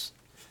noise.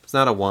 It's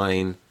not a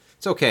whine.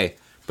 It's okay.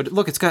 But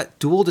look, it's got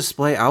dual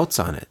display outs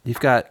on it. You've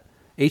got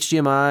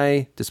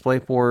HDMI,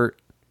 DisplayPort,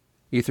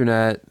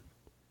 Ethernet,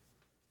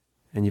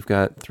 and you've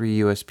got 3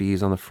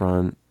 USBs on the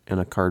front and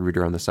a card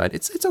reader on the side.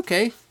 It's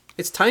okay.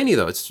 It's tiny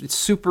though. It's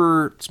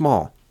super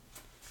small.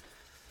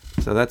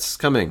 So that's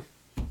coming.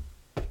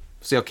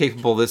 See how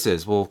capable this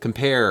is. We'll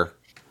compare.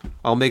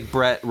 I'll make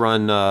Brett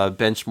run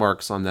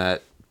benchmarks on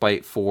that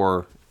Byte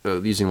 4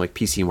 using like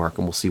PC Mark,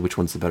 and we'll see which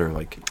one's the better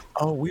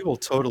Oh, we will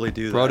totally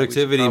do that.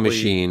 productivity We should probably-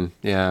 machine.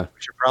 Yeah.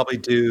 We should probably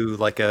do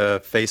like a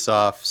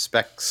face-off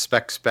spec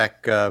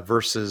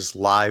versus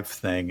live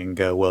thing and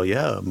go, well,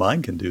 yeah,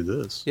 mine can do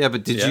this. Yeah,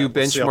 but did you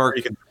let's see how far benchmark?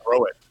 you can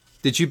throw it.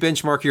 Did you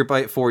benchmark your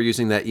Byte 4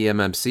 using that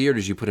eMMC, or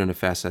did you put in a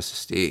fast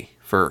SSD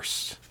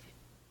first?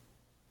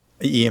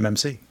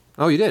 eMMC.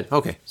 Oh, you did.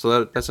 Okay,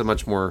 so that's a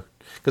much more,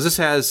 because this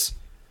has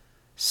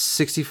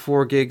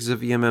 64 gigs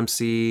of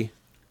eMMC,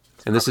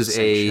 and this is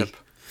Same a chip.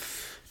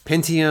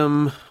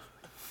 Pentium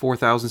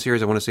 4000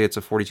 series. I want to say it's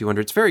a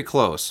 4200. It's very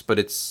close, but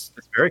it's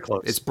It's very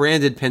close.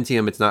 branded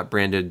Pentium. It's not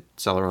branded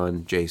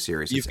Celeron J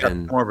series. You've It's got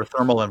N. more of a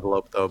thermal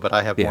envelope, though, but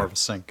I have Yeah. more of a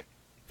sync.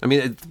 I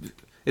mean,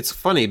 it's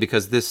funny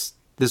because this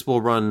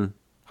will run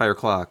higher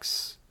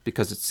clocks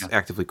because it's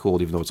actively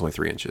cooled, even though it's only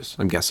 3 inches.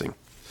 I'm guessing.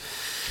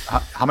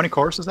 How many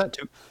cores is that?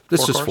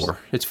 This is just cores? 4.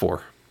 It's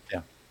 4.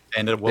 Yeah.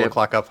 And will it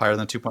clock up higher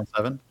than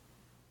 2.7?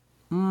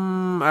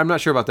 I'm not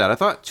sure about that. I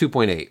thought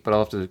 2.8, but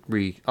I'll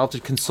have to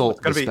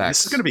consult the specs.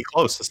 This is going to be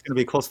close. This is going to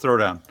be a close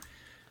throwdown.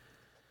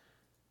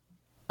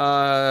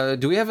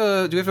 Do we have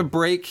a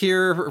break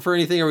here for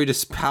anything? Or are we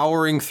just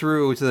powering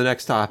through to the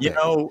next topic?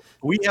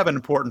 We have an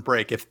important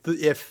break.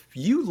 If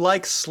you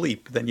like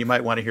sleep, then you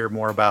might want to hear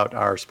more about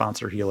our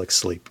sponsor, Helix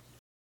Sleep.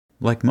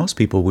 Like most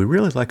people, we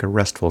really like a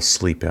restful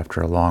sleep after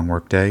a long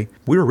workday.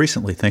 We were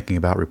recently thinking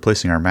about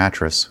replacing our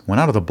mattress when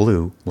out of the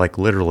blue, like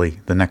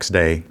literally the next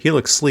day,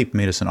 Helix Sleep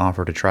made us an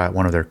offer to try out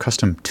one of their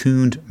custom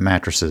tuned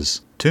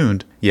mattresses.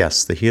 Tuned?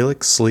 Yes, the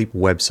Helix Sleep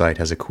website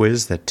has a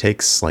quiz that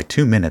takes like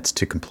 2 minutes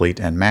to complete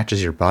and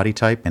matches your body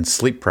type and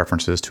sleep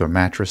preferences to a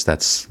mattress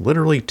that's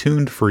literally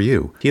tuned for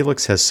you.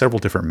 Helix has several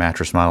different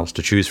mattress models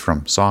to choose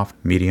from: soft,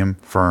 medium,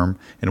 firm,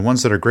 and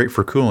ones that are great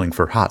for cooling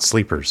for hot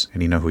sleepers,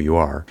 and you know who you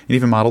are, and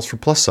even models for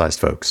plus-sized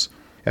folks.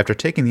 After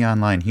taking the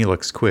online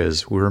Helix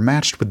quiz, we were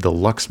matched with the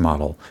Luxe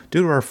model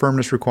due to our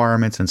firmness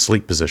requirements and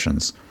sleep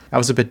positions. I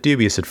was a bit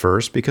dubious at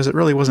first because it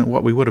really wasn't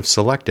what we would have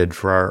selected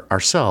for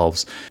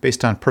ourselves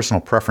based on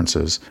personal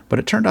preferences, but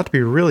it turned out to be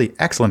a really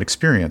excellent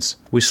experience.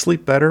 We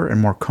sleep better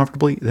and more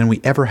comfortably than we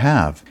ever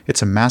have.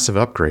 It's a massive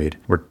upgrade.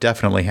 We're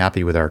definitely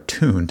happy with our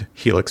tuned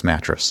Helix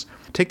mattress.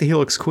 Take the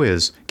Helix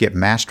quiz, get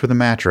matched with a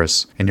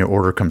mattress, and your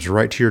order comes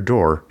right to your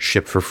door,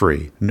 shipped for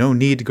free. No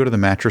need to go to the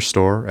mattress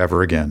store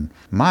ever again.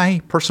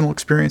 My personal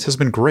experience has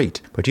been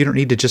great, but you don't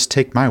need to just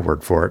take my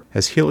word for it,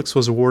 as Helix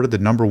was awarded the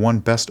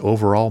 #1 best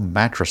overall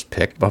mattress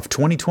pick of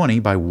 2020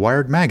 by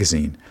Wired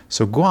Magazine.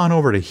 So go on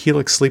over to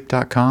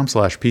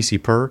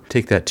helixsleep.com/PCPer,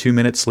 take that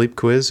 2-minute sleep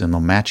quiz, and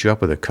they'll match you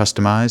up with a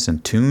customized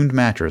and tuned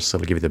mattress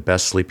that'll give you the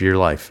best sleep of your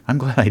life. I'm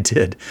glad I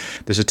did.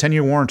 There's a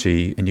 10-year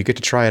warranty, and you get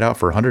to try it out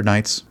for 100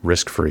 nights,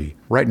 risk-free.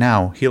 Right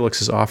now,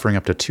 Helix is offering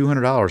up to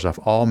 $200 off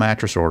all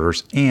mattress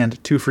orders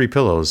and 2 free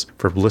pillows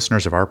for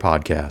listeners of our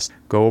podcast.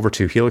 Go over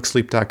to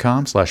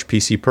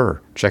helixsleep.com/PCPer.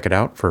 Check it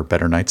out for a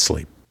better night's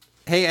sleep.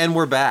 Hey, and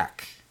we're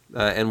back.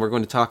 And we're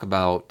going to talk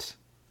about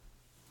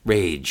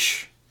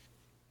Rage.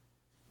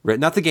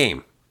 Not the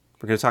game.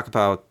 We're going to talk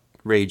about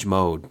Rage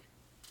mode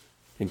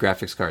and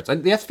graphics cards.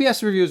 The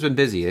FPS review has been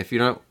busy. If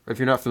you're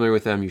not familiar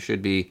with them, you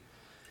should be.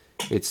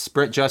 It's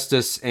Brett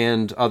Justice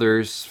and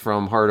others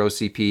from Hard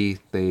OCP.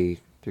 They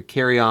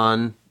carry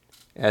on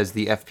as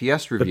the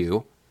FPS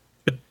review.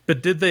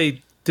 But did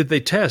they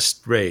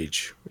test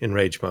Rage in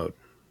Rage mode?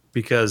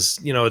 Because,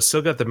 it's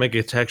still got the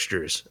mega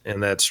textures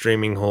and that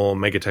streaming whole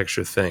mega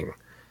texture thing.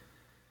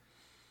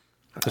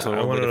 So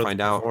I want to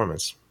find out.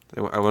 Performance.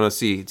 I want to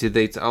see. Did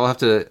they? I'll have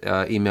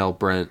to email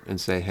Brent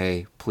and say,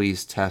 "Hey,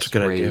 please test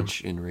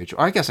Rage in Rage."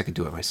 I guess I could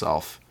do it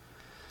myself.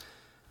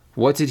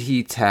 What did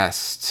he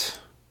test?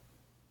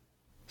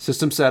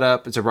 System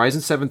setup. It's a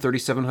Ryzen 7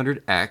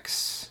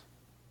 3700X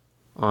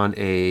on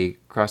a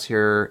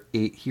Crosshair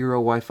 8 Hero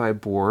Wi-Fi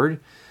board.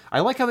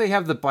 I like how they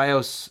have the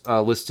BIOS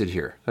listed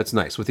here. That's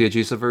nice with the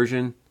AGESA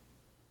version.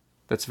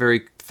 That's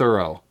very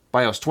thorough.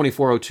 BIOS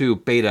 2402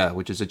 Beta,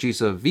 which is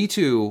AGESA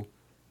V2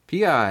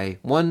 PI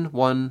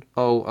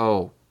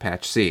 1100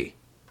 patch C.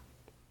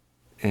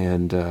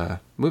 And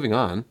moving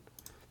on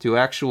to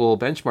actual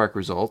benchmark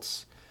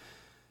results.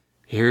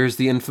 Here's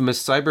the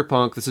infamous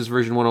Cyberpunk. This is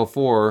version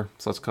 104,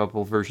 so that's a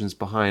couple versions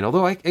behind.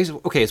 Although, it's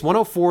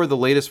 104 the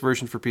latest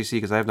version for PC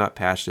because I have not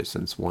patched it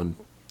since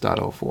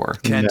 1.04.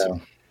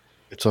 No,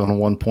 it's on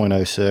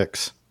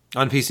 1.06.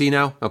 On PC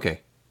now?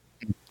 Okay.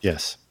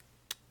 Yes.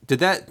 Did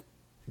that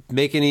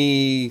make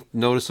any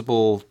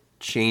noticeable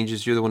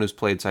changes? You're the one who's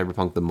played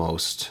Cyberpunk the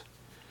most.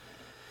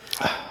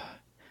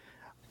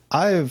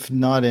 I've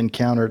not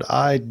encountered.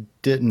 I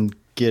didn't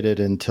get it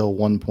until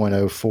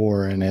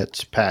 1.04, and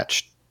it's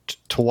patched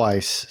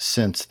twice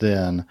since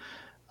then.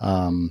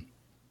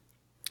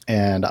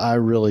 And I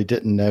really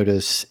didn't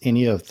notice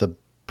any of the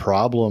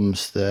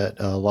problems that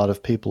a lot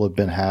of people have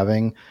been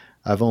having.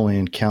 I've only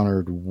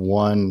encountered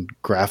one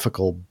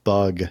graphical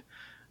bug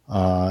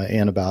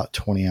in about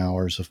 20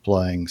 hours of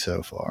playing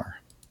so far.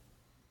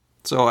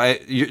 So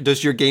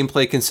does your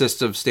gameplay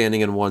consist of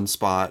standing in one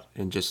spot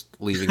and just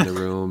leaving the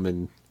room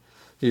and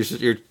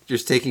you're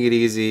just taking it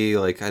easy?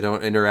 Like, I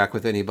don't interact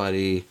with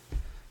anybody.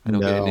 I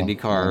don't get in any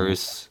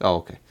cars. Oh,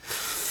 okay.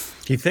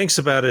 He thinks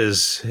about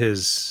his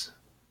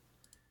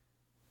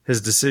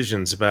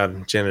decisions about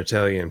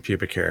genitalia and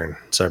pubic hair in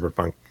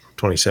Cyberpunk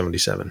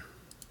 2077.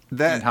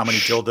 And how many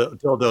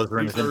dildos are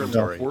in his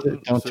inventory.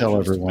 Don't tell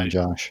everyone,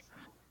 Josh.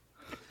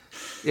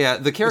 Yeah,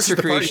 the character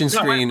creation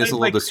screen is a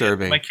little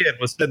disturbing. My kid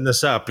was setting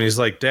this up, and he's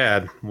like,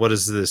 "Dad, what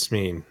does this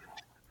mean?"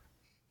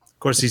 Of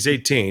course, he's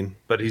 18,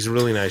 but he's a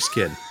really nice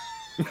kid.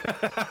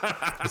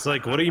 It's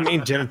like, what do you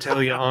mean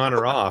genitalia on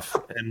or off?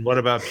 And what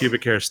about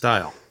pubic hair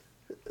style?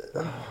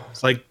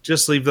 It's like,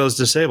 just leave those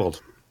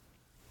disabled.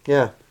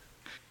 Yeah.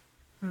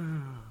 You're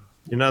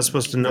not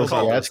supposed to know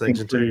about those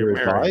things until you're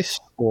married. Advice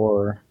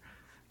or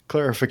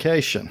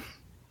clarification?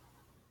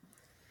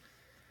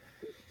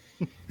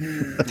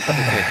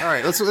 Okay. All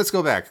right. Let's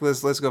go back.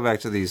 Let's go back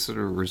to these sort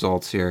of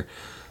results here.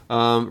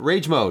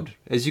 Rage mode,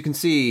 as you can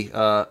see,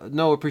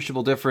 no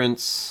appreciable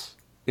difference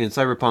in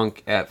Cyberpunk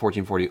at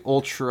 1440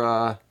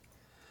 Ultra.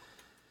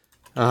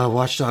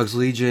 Watch Dogs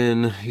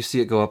Legion, you see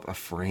it go up a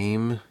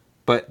frame,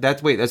 but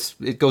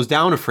it goes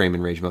down a frame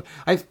in Rage mode.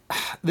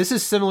 This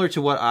is similar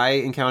to what I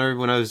encountered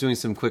when I was doing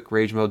some quick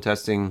Rage mode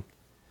testing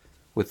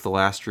with the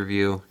last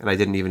review, and I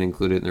didn't even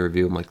include it in the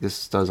review. I'm like,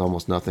 this does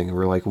almost nothing.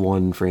 We're like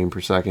 1 frame per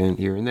second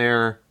here and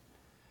there.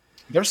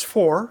 There's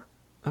 4.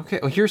 Okay,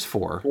 here's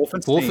 4.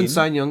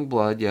 Wolfenstein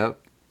Youngblood, yep.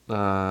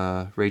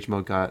 Rage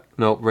mode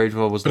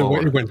was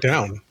lower. It went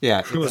down. Yeah.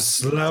 It was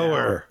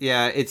slower.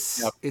 Yeah,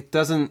 it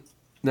doesn't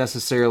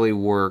necessarily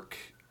work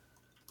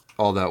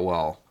all that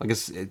well. I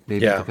guess it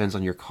depends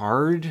on your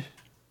card.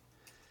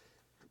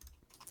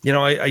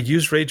 I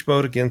used Rage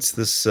mode against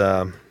this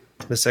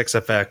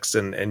XFX,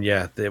 and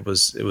yeah, it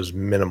was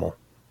minimal.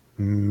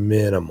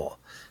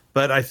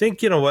 But I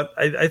think,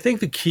 I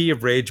think the key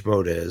of Rage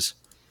mode is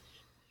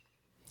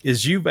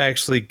you've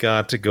actually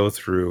got to go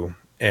through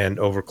and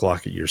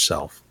overclock it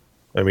yourself.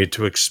 I mean,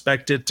 to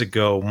expect it to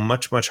go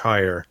much, much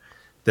higher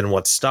than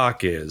what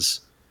stock is,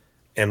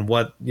 and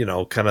what,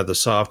 kind of the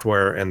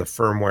software and the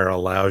firmware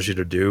allows you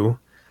to do,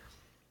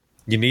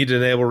 you need to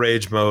enable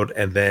rage mode,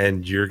 and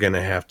then you're going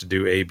to have to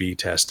do A/B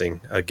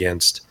testing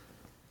against,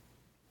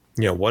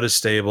 what is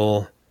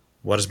stable,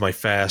 what is my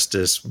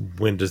fastest,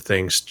 when do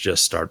things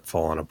just start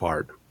falling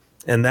apart.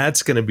 And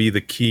that's going to be the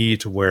key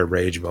to where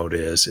rage mode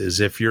is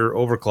if you're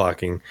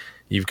overclocking,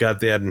 you've got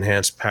that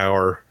enhanced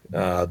power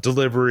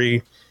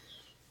delivery.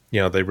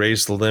 They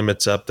raise the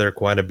limits up there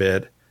quite a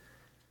bit.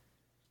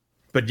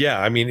 But yeah,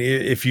 I mean,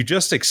 if you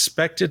just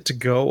expect it to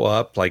go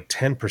up like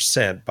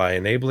 10% by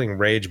enabling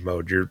rage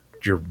mode,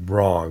 you're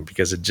wrong,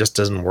 because it just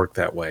doesn't work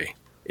that way.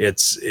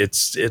 It's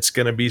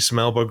going to be some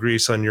elbow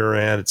grease on your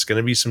end. It's going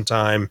to be some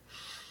time.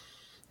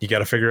 You got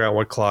to figure out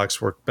what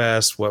clocks work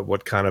best,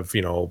 what kind of,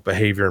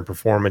 behavior and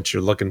performance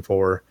you're looking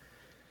for.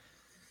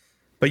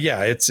 But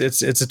yeah, it's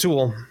a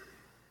tool,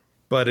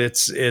 but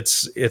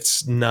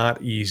it's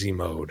not easy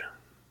mode.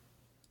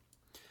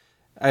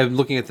 I'm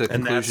looking at the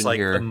And conclusion that's like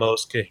here. the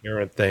most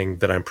coherent thing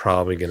that I'm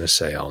probably going to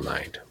say all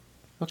night.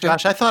 Okay.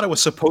 Gosh, I thought it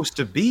was supposed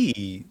to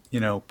be,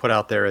 put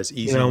out there as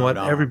easy. You know what?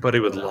 mode on. Everybody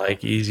would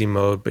like easy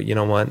mode, but you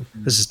know what?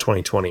 This is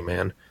 2020,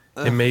 man.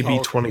 It may be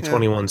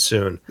 2021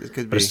 soon, It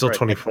could but it's be. still Right.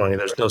 2020.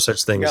 There's no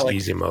such thing We got as like-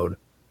 easy mode.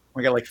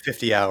 We got like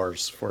 50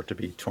 hours for it to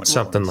be 20.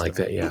 Something like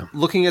that, yeah.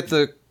 Looking at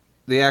the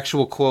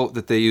actual quote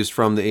that they used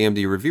from the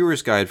AMD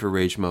Reviewer's Guide for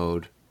Rage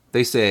Mode,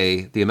 they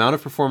say the amount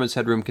of performance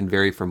headroom can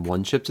vary from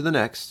one chip to the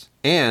next,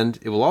 and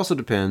it will also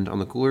depend on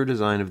the cooler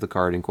design of the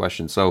card in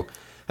question. So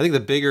I think the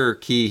bigger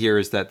key here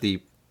is that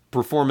the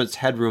performance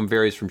headroom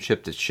varies from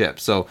chip to chip.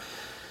 So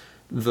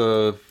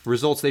the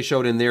results they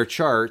showed in their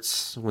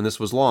charts when this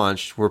was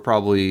launched were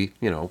probably,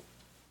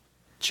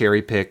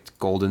 cherry-picked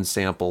golden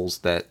samples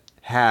that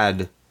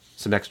had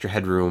some extra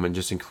headroom, and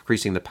just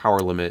increasing the power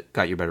limit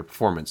got you better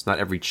performance. Not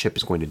every chip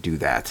is going to do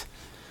that,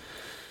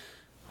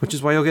 which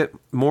is why you'll get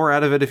more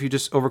out of it if you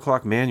just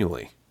overclock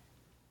manually.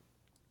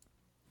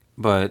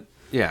 But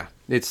yeah,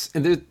 this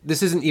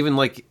isn't even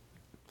like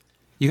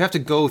you have to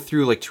go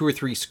through like 2 or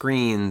 3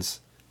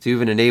 screens to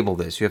even enable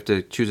this. You have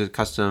to choose a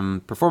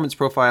custom performance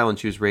profile and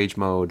choose rage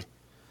mode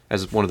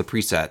as one of the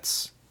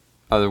presets.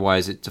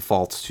 Otherwise, it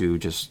defaults to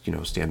just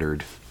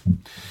standard.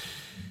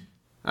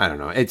 I don't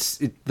know.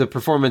 The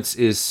performance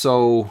is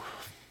so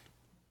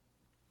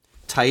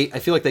tight. I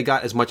feel like they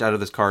got as much out of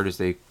this card as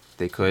they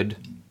could,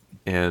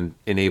 and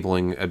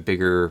enabling a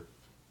bigger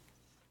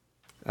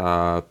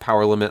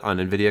power limit on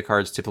NVIDIA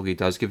cards typically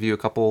does give you a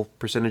couple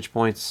percentage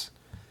points.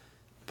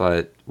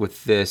 But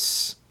with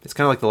this, it's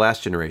kind of like the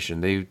last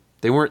generation.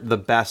 They weren't the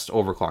best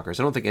overclockers.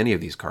 I don't think any of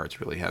these cards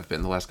really have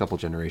been the last couple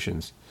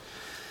generations.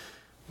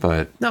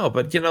 But No,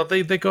 but they go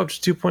up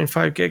to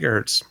 2.5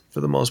 gigahertz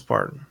for the most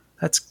part.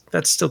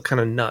 That's still kind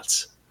of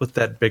nuts with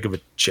that big of a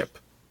chip.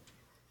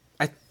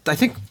 I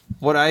think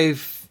what I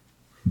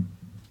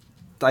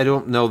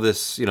don't know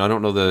this, I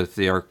don't know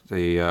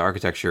the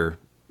architecture,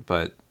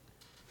 but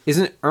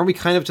aren't we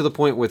kind of to the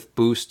point with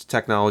boost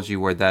technology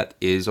where that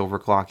is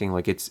overclocking?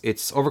 Like it's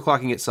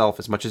overclocking itself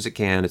as much as it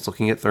can. It's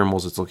looking at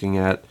thermals, it's looking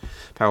at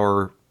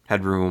power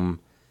headroom,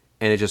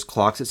 and it just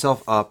clocks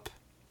itself up.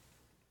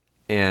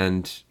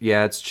 And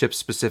yeah, it's chip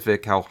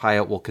specific how high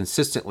it will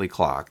consistently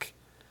clock,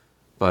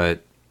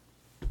 but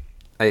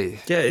I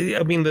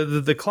mean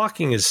the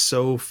clocking is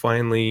so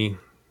finely,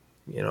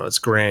 it's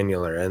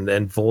granular, and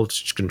then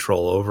voltage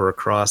control over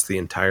across the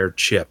entire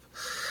chip,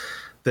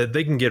 that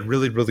they can get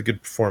really, really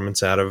good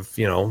performance out of,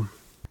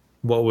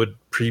 what would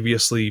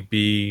previously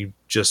be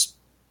just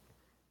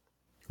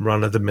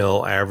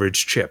run-of-the-mill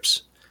average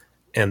chips.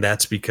 And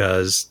that's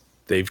because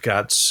they've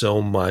got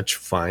so much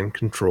fine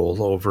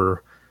control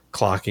over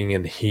clocking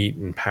and heat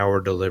and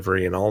power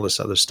delivery and all this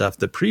other stuff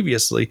that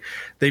previously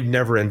they've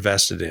never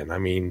invested in. I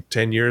mean,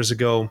 10 years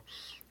ago,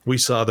 we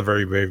saw the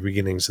very, very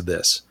beginnings of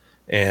this.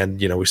 And,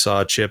 we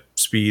saw chip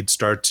speed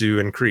start to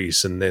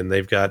increase, and then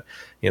they've got,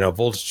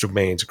 voltage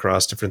domains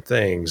across different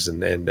things,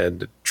 and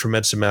a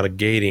tremendous amount of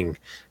gating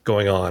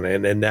going on.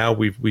 And now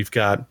we've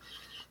got,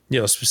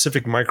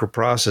 specific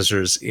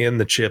microprocessors in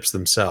the chips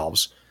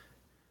themselves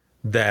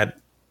that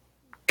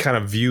kind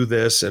of view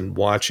this and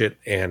watch it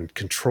and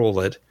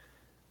control it.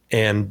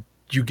 And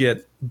you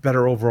get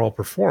better overall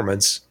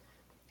performance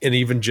in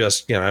even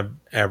just,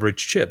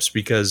 average chips,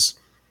 because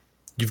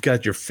you've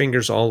got your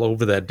fingers all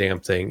over that damn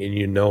thing, and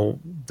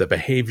the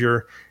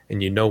behavior,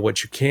 and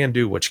what you can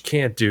do, what you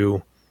can't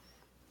do.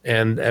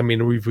 And I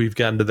mean, we've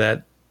gotten to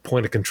that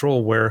point of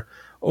control where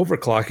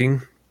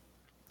overclocking,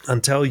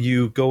 until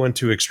you go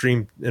into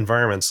extreme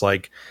environments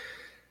like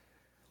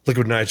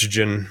liquid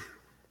nitrogen,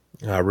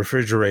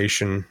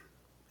 refrigeration,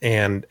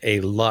 and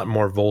a lot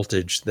more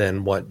voltage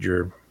than what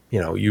you're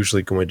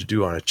usually going to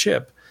do on a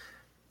chip,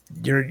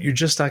 you're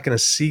just not going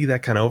to see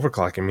that kind of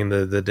overclock. I mean,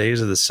 the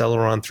days of the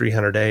Celeron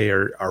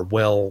 300A are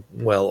well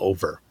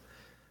over,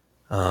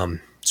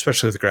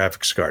 especially with the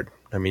graphics card.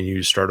 I mean,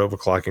 you start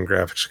overclocking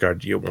graphics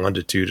card, you get 1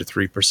 to 2 to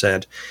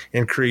 3%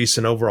 increase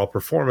in overall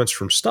performance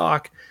from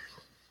stock.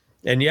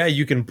 And yeah,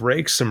 you can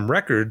break some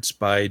records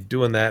by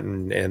doing that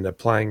and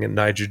applying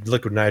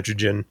liquid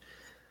nitrogen,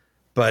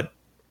 but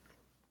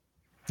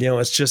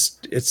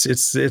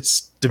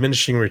it's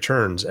diminishing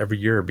returns every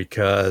year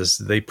because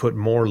they put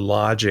more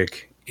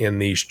logic in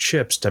these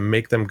chips to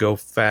make them go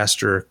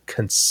faster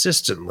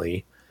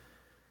consistently,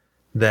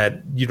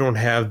 that you don't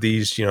have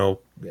these, I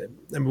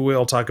mean, we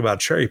all talk about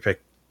cherry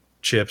pick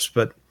chips,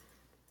 but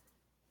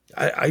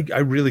I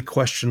really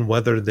question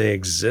whether they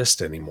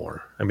exist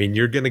anymore. I mean,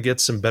 you're going to get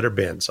some better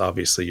bins,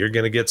 obviously. You're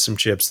going to get some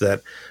chips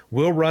that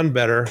will run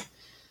better,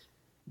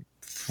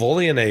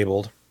 fully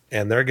enabled,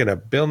 and they're going to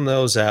build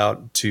those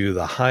out to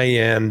the high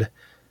end,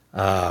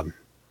 not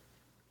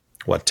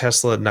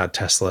Tesla,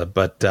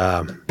 but,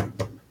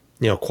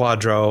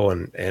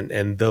 Quadro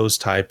and those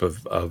type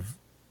of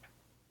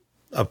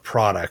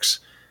products.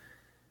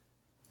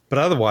 But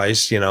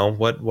otherwise,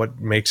 what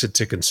makes it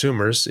to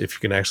consumers, if you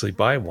can actually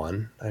buy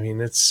one, I mean,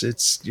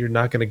 it's you're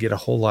not going to get a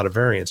whole lot of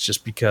variance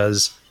just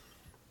because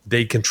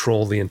they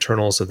control the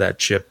internals of that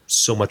chip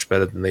so much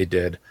better than they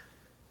did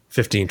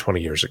 15,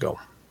 20 years ago.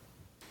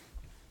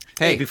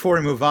 Hey, before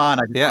we move on,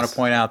 I just want to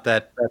point out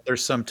that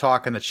there's some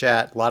talk in the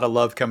chat. A lot of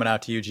love coming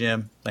out to you,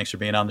 Jim. Thanks for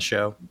being on the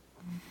show.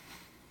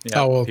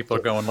 Yeah, people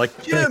are going like,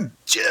 Jim,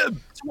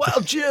 it's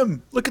wild,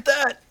 Jim. Look at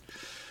that.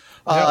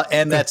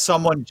 And that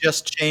someone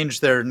just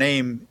changed their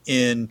name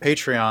in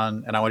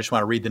Patreon, and I just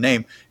want to read the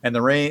name. And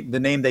the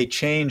name they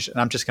changed, and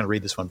I'm just going to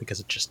read this one because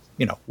it just,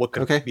 what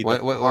could be the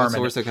harm? What's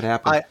the worst that could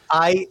happen?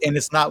 And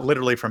it's not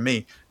literally from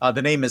me.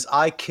 The name is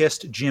I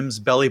Kissed Jim's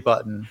Belly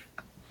Button.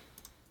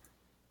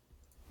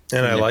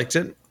 And I liked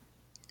it.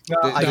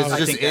 I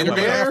think you're going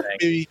to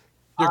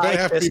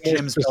have to be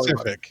more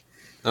specific.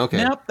 Okay.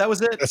 Yep, that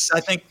was it. I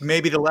think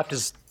maybe the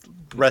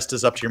rest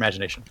is up to your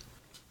imagination.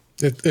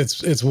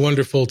 It's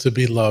wonderful to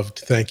be loved.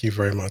 Thank you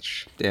very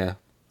much. Yeah.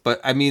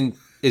 But I mean,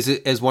 is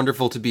it as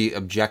wonderful to be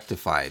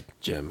objectified,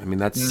 Jim? I mean,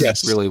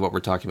 that's really what we're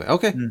talking about.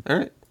 Okay. All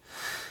right.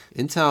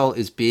 Intel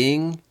is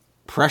being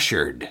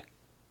pressured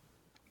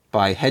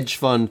by hedge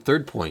fund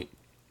Third Point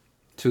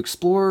to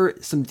explore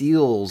some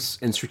deals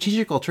and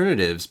strategic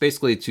alternatives,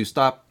 basically to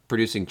stop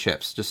producing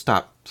chips. Just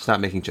stop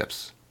making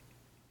chips.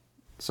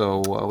 So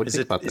what do you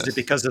think about this? Is it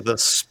because of the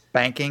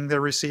spanking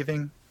they're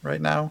receiving right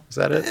now? Is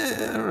that it?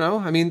 I don't know.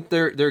 I mean,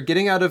 they're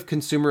getting out of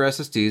consumer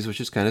SSDs, which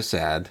is kind of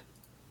sad.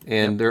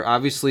 And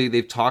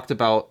they've talked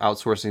about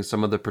outsourcing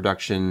some of the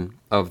production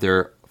of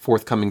their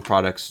forthcoming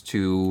products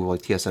to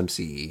like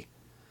TSMC.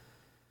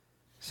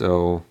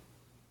 So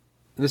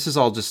this is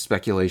all just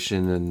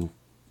speculation, and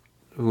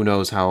who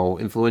knows how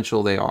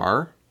influential they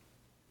are.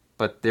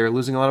 But they're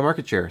losing a lot of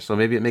market share. So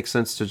maybe it makes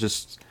sense to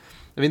just...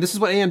 I mean, this is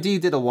what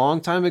AMD did a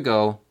long time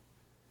ago.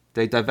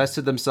 They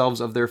divested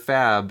themselves of their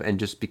fab and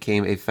just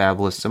became a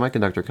fabless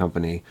semiconductor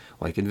company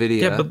like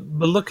NVIDIA. Yeah,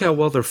 but look how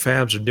well their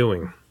fabs are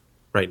doing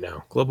right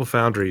now. Global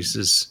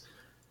Foundries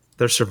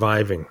they're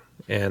surviving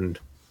and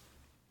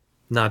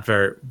not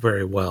very,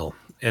 very well.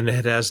 And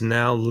it has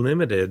now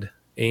limited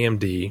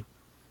AMD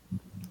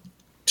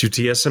to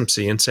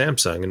TSMC and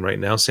Samsung. And right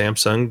now,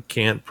 Samsung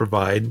can't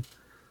provide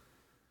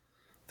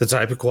the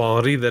type of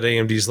quality that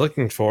AMD is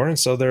looking for, and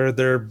so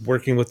they're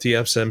working with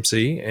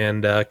TSMC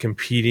and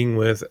competing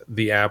with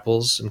the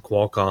Apples and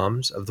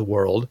Qualcomms of the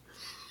world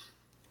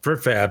for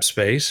fab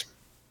space.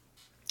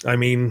 I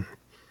mean,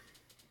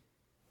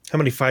 how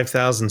many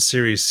 5000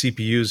 series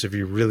CPUs have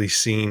you really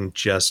seen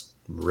just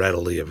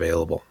readily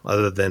available,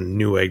 other than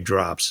Newegg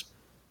drops?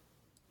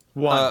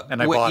 One,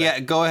 and I bought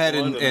it. Go ahead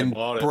and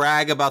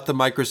brag about the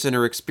Micro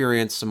Center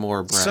experience some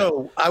more, Brad.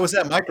 So I was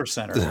at Micro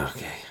Center.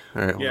 Okay.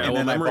 All right. Yeah, And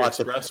then Memory I bought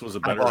Express was a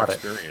better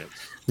experience.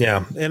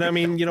 Yeah, and I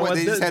mean, you know what?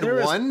 They just had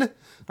one?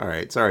 All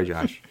right. Sorry,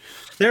 Josh.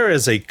 There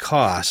is a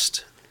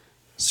cost,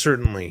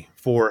 certainly,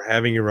 for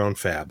having your own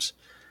fabs.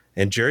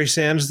 And Jerry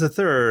Sanders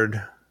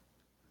III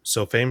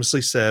so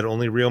famously said,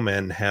 only real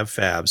men have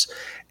fabs.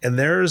 And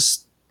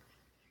there's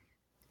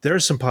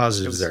some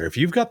positives there. If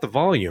you've got the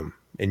volume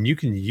and you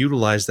can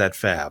utilize that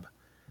fab,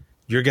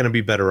 you're going to be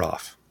better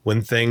off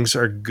when things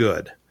are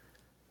good.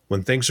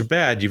 When things are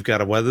bad, you've got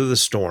to weather the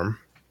storm.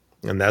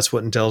 And that's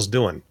what Intel's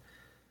doing.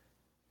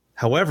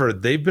 However,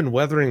 they've been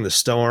weathering the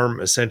storm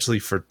essentially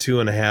for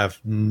 2.5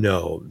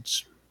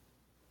 nodes.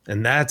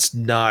 And that's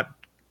not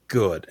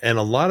good. And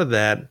a lot of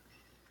that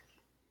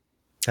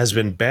has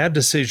been bad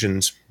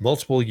decisions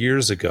multiple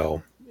years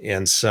ago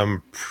and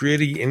some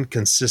pretty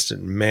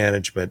inconsistent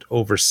management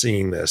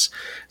overseeing this.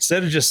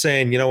 Instead of just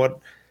saying, you know what,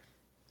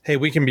 hey,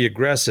 we can be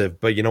aggressive,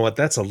 but you know what,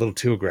 that's a little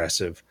too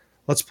aggressive.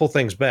 Let's pull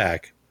things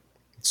back.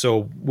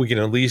 So we can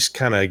at least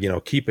kind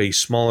of, keep a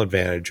small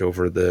advantage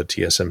over the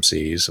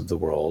TSMCs of the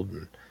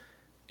world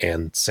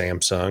and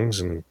Samsungs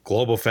and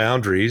Global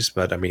Foundries.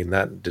 But I mean,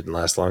 that didn't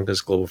last long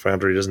because Global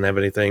Foundry doesn't have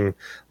anything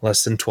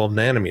less than 12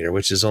 nanometer,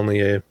 which is only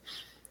a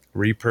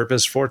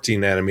repurposed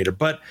 14 nanometer.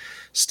 But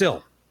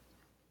still,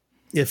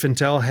 if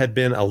Intel had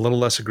been a little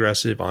less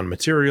aggressive on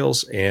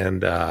materials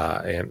and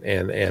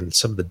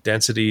some of the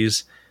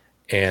densities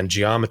and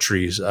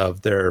geometries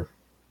of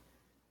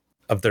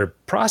their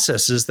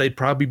processes, they'd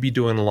probably be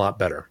doing a lot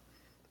better.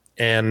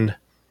 And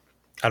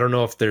I don't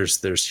know if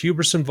there's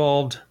hubris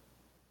involved.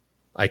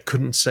 I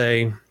couldn't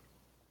say.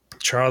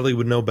 Charlie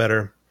would know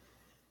better.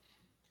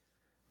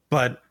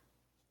 But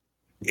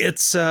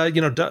it's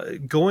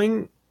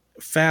going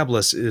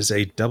fabless is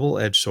a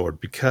double-edged sword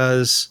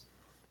because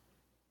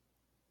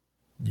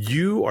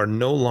you are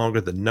no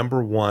longer the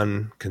number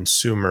one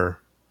consumer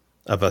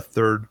of a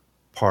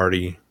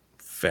third-party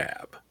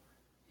fab.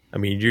 I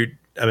mean,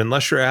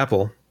 unless you're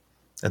Apple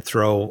and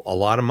throw a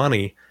lot of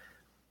money,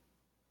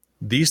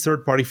 these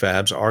third-party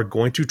fabs are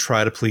going to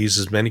try to please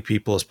as many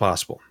people as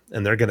possible,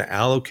 and they're going to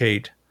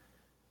allocate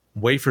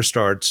wafer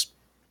starts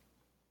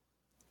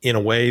in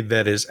a way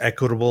that is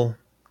equitable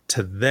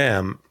to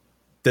them,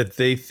 that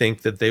they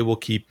think that they will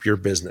keep your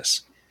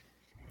business.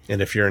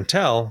 And if you're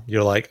Intel,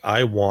 you're like,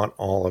 I want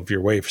all of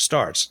your wafer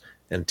starts.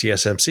 And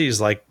TSMC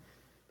is like,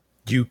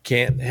 you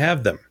can't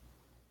have them.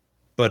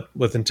 But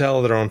with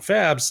Intel, their own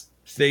fabs,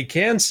 they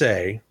can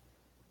say,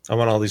 I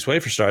want all these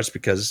wafer starts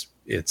because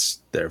it's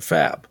their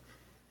fab.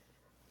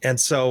 And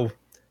so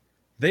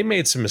they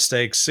made some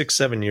mistakes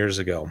 6-7 years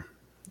ago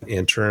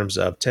in terms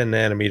of 10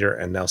 nanometer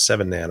and now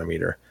 7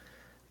 nanometer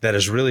that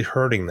is really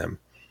hurting them.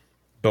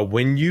 But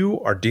when you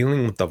are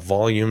dealing with the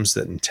volumes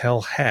that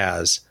Intel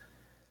has,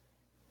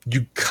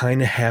 you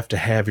kind of have to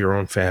have your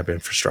own fab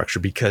infrastructure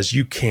because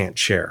you can't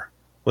share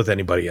with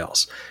anybody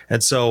else.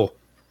 And so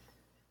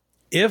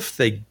if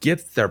they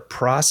get their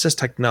process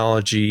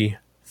technology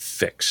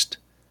fixed,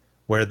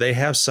 where they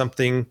have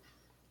something,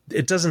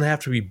 it doesn't have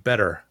to be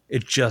better.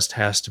 It just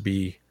has to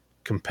be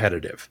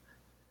competitive.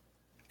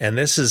 And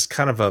this is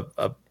kind of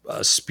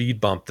a speed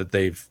bump that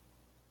they've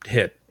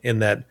hit, in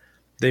that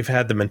they've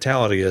had the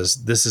mentality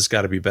is this has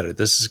got to be better.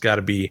 This has got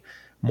to be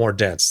more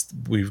dense.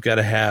 We've got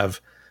to have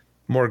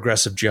more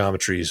aggressive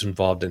geometries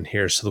involved in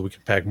here so that we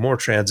can pack more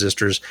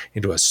transistors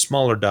into a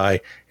smaller die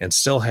and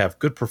still have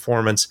good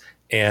performance.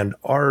 And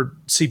our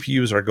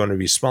CPUs are going to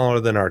be smaller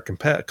than our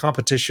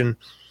competition.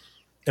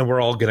 And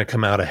we're all going to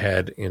come out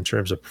ahead in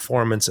terms of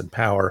performance and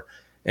power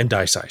and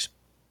die size.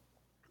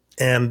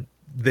 And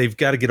they've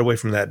got to get away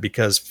from that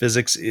because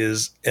physics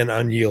is an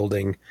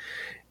unyielding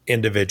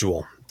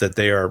individual that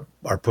they are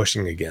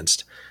pushing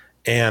against.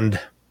 And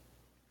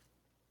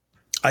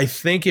I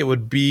think it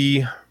would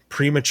be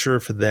premature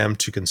for them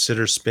to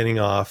consider spinning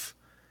off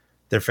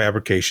their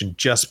fabrication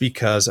just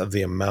because of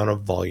the amount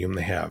of volume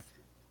they have.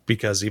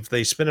 Because if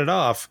they spin it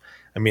off,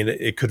 I mean,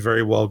 it could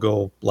very well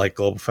go like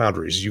Global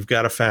Foundries. You've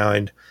got to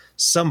find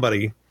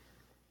somebody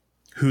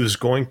who's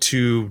going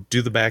to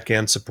do the back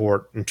end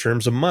support in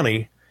terms of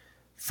money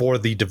for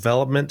the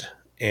development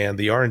and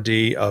the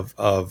R&D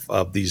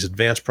of these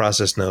advanced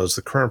process nodes,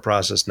 the current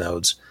process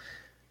nodes,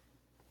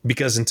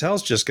 because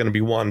Intel's just going to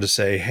be wanting to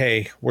say,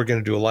 hey, we're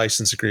going to do a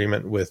license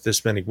agreement with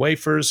this many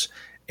wafers,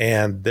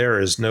 and there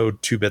is no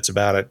two bits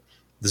about it.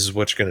 This is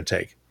what you're going to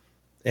take.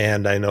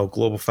 And I know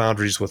Global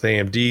Foundries with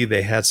AMD,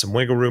 they had some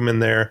wiggle room in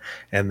there,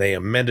 and they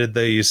amended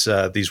these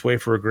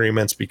wafer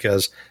agreements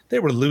because they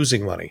were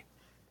losing money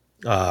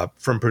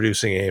from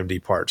producing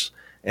AMD parts,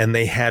 and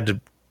they had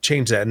to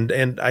change that.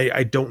 And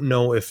I don't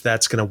know if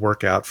that's going to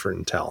work out for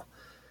Intel.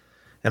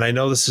 And I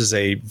know this is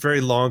a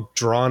very long,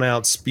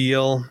 drawn-out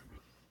spiel,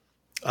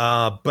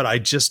 but I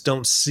just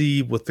don't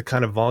see, with the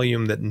kind of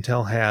volume that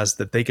Intel has,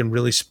 that they can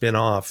really spin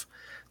off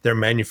their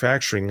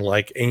manufacturing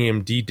like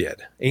AMD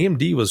did.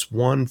 AMD was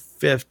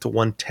 1/5 to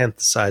 1/10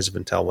 the size of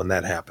Intel when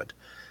that happened.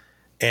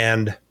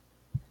 And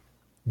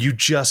you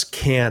just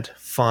can't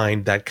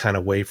find that kind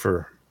of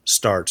wafer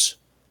starts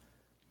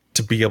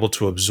to be able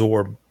to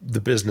absorb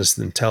the business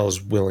that Intel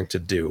is willing to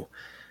do.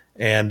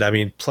 And I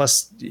mean,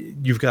 plus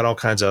you've got all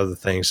kinds of other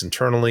things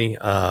internally.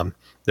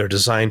 Their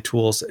design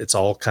tools, it's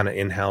all kind of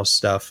in-house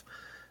stuff.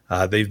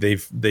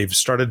 They've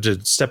started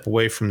to step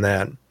away from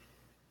that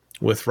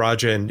with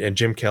Raja and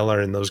Jim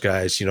Keller and those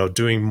guys,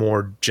 doing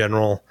more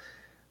general,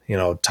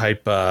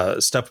 type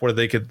stuff where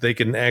they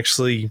can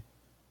actually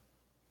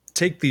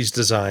take these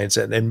designs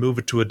and move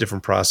it to a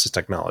different process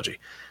technology.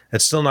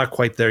 It's still not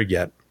quite there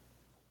yet,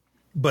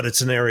 but it's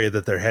an area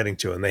that they're heading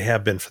to, and they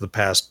have been for the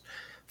past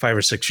 5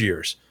 or 6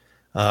 years,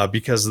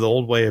 because the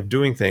old way of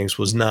doing things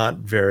was not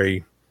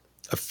very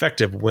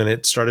effective when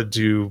it started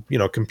to,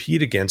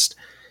 compete against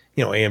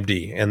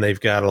AMD, and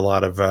they've got a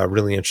lot of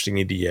really interesting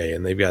EDA,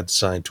 and they've got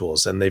design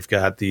tools, and they've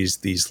got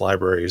these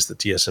libraries that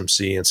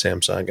TSMC and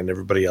Samsung and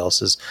everybody else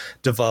has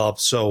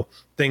developed. So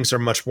things are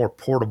much more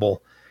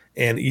portable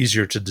and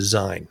easier to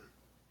design.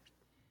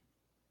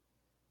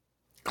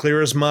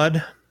 Clear as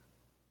mud?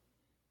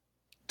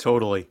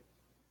 Totally.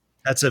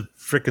 That's a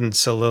freaking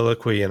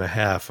soliloquy and a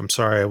half. I'm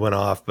sorry I went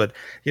off, but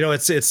it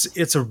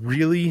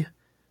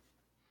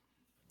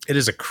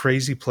is a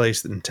crazy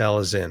place that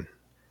Intel is in.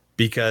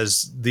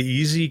 Because the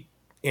easy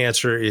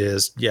answer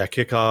is,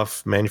 kick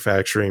off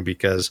manufacturing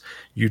because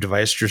you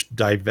divest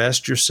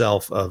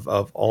yourself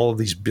of all of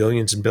these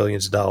billions and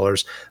billions of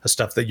dollars of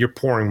stuff that you're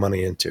pouring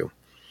money into.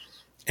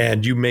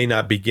 And you may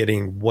not be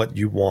getting what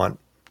you want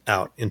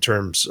out in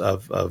terms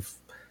of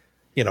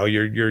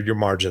your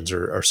margins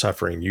are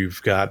suffering.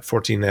 You've got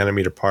 14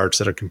 nanometer parts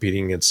that are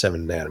competing against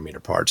 7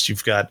 nanometer parts.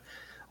 You've got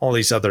all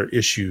these other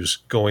issues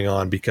going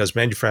on because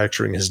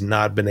manufacturing has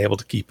not been able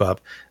to keep up.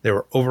 They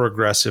were over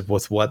aggressive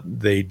with what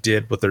they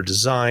did with their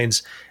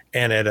designs,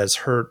 and it has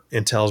hurt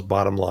Intel's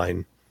bottom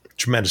line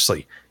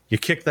tremendously. You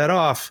kick that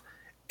off,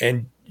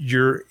 and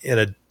you're in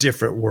a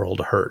different world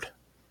of hurt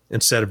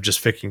instead of just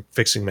fixing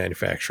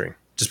manufacturing.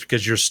 Just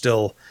because you're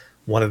still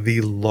one of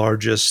the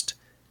largest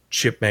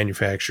chip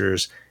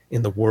manufacturers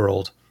in the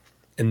world,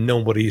 and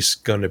nobody's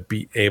going to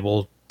be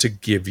able to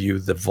give you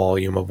the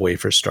volume of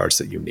wafer starts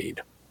that you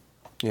need.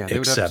 Yeah, they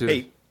would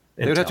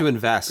have to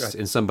invest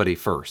in somebody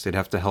first. They'd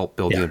have to help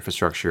build the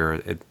infrastructure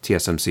at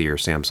TSMC or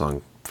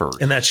Samsung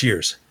first. And that's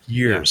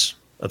years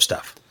of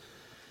stuff.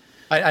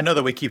 I know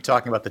that we keep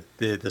talking about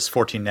this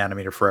 14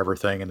 nanometer forever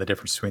thing and the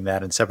difference between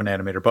that and 7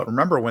 nanometer, but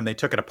remember when they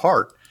took it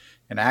apart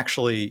and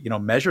actually,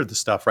 measured the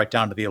stuff right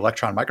down to the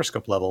electron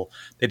microscope level,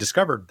 they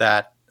discovered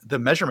that the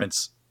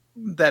measurements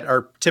that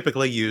are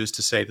typically used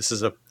to say this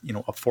is a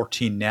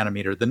 14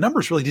 nanometer, the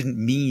numbers really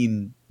didn't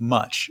mean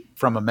much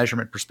from a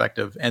measurement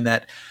perspective, and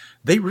that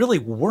they really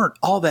weren't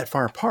all that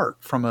far apart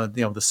from a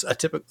 7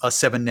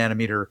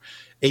 nanometer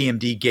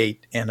AMD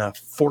gate and a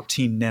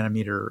 14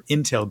 nanometer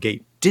Intel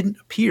gate didn't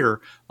appear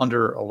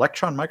under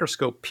electron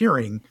microscope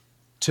peering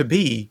to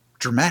be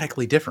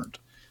dramatically different.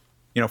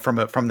 From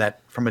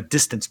a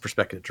distance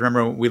perspective. Do you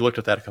remember we looked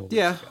at that a couple of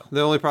weeks ago?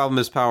 The only problem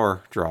is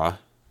power draw.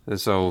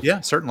 So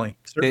yeah, certainly.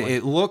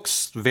 It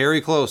looks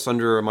very close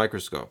under a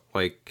microscope.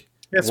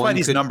 That's why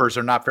these numbers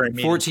are not very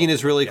meaningful. 14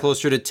 is really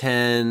closer to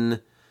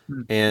 10,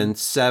 and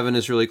 7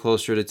 is really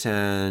closer to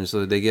 10,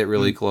 so they get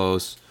really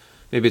close.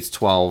 Maybe it's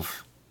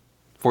 12.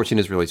 14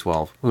 is really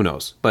 12. Who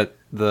knows? But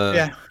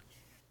the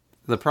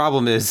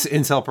problem is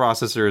Intel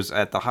processors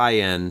at the high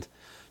end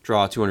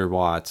draw 200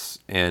 watts,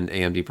 and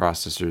AMD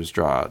processors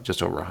draw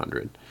just over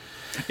 100.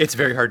 It's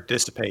very hard to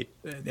dissipate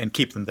and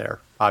keep them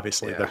there.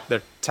 Obviously,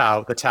 the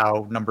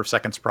tau number of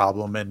seconds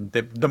problem, and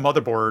the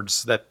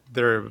motherboards that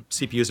their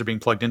CPUs are being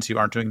plugged into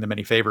aren't doing them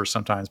any favors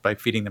sometimes by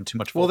feeding them too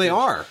much voltage. Well, they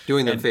are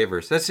doing them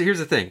favors. Here's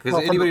the thing, because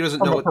anybody who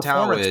doesn't know what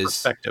tau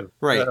is,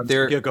 right?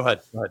 Go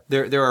ahead.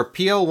 There are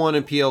PL1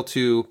 and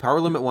PL2, power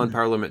limit 1,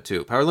 power limit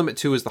 2. Power limit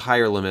 2 is the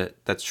higher limit,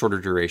 that's shorter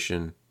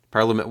duration.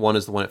 Power limit 1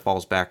 is the one it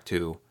falls back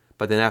to.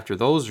 But then after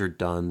those are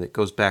done, it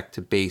goes back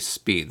to base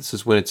speed. This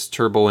is when it's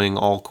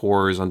turboing all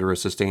cores under a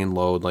sustained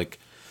load, like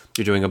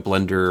you're doing a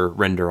Blender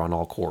render on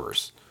all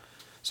cores.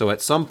 So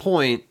at some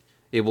point,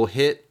 it will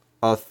hit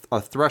a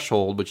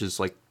threshold, which is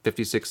like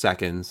 56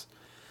 seconds,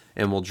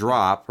 and will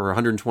drop, or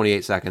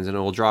 128 seconds, and it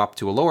will drop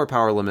to a lower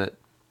power limit.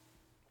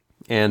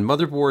 And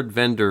motherboard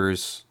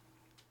vendors,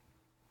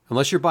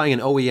 unless you're buying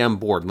an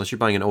OEM board, unless you're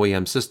buying an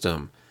OEM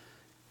system,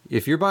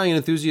 if you're buying an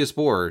enthusiast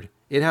board,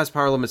 it has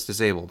power limits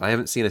disabled. I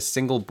haven't seen a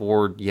single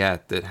board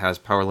yet that has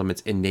power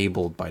limits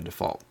enabled by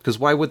default. Because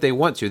why would they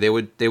want to?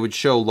 They would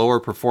show lower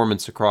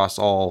performance across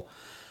all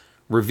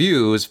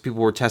reviews if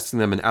people were testing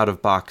them in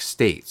out-of-box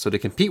state. So to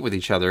compete with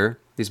each other,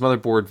 these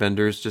motherboard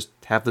vendors just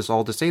have this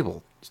all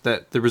disabled. So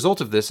that the result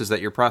of this is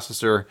that your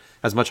processor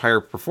has much higher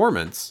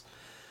performance,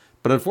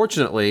 but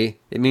unfortunately,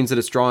 it means that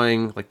it's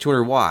drawing like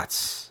 200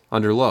 watts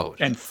under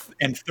load. And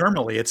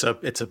thermally, it's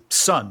a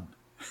sun.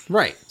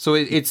 Right. So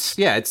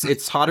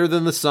it's hotter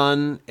than the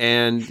sun,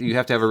 and you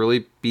have to have a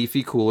really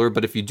beefy cooler.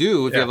 But if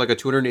you have like a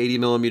 280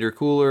 millimeter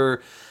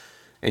cooler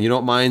and you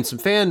don't mind some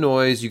fan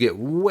noise, you get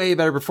way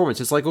better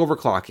performance. It's like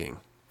overclocking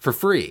for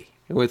free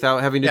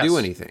without having to do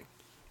anything.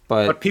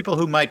 But people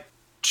who might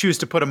choose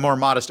to put a more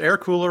modest air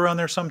cooler on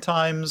there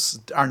sometimes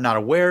are not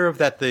aware of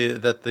that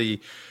the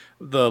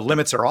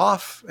limits are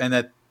off, and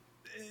that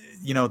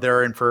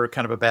they're in for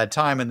kind of a bad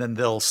time, and then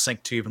they'll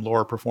sink to even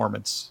lower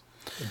performance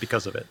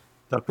because of it.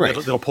 Right.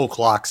 It'll pull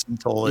clocks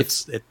until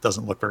it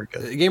doesn't look very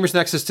good. Gamers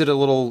Nexus did a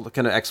little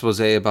kind of expose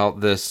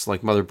about this,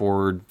 like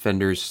motherboard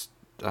vendors'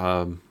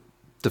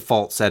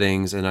 default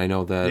settings, and I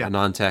know that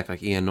AnandTech,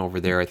 like Ian over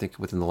there, I think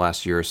within the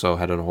last year or so,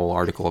 had a whole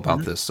article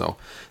about this. So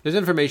there's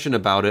information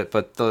about it,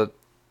 but the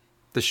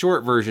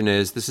short version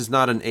is this is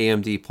not an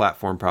AMD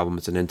platform problem;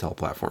 it's an Intel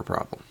platform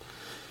problem,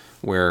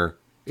 where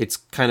it's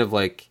kind of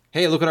like,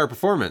 hey, look at our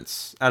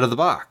performance out of the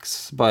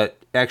box, but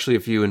actually,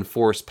 if you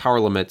enforce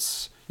power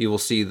limits, you will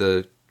see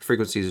the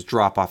frequencies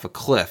drop off a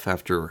cliff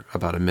after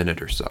about a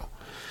minute or so.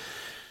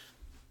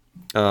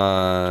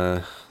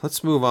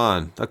 Let's move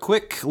on. A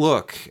quick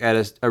look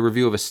at a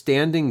review of a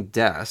standing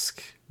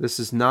desk.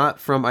 This is not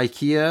from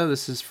IKEA.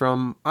 This is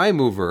from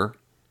iMover.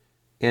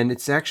 And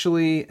it's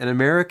actually an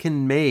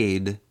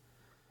American-made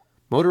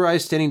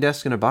motorized standing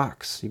desk in a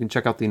box. You can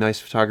check out the nice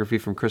photography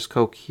from Chris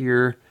Koch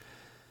here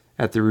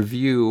at the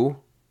review.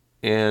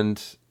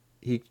 And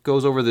he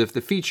goes over the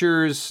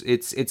features.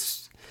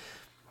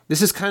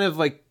 This is kind of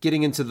like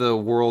getting into the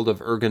world of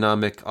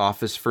ergonomic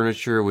office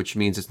furniture, which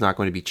means it's not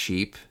going to be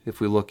cheap. If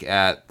we look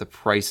at the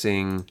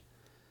pricing,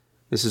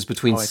 this is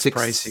between between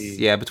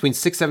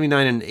 $679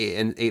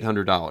 and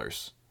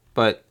 $800.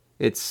 But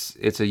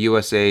it's a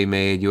USA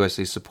made,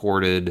 USA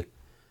supported,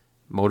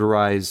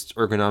 motorized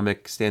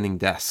ergonomic standing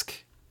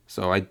desk.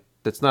 So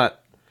that's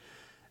not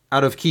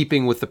out of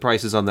keeping with the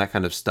prices on that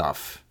kind of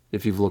stuff,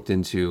 if you've looked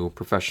into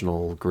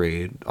professional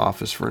grade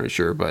office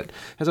furniture, but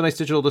has a nice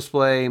digital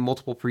display,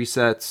 multiple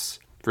presets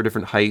for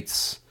different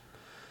heights.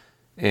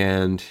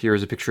 And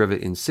here's a picture of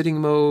it in sitting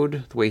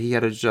mode, the way he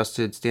had it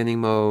adjusted, standing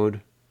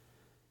mode.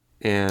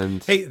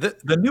 And Hey,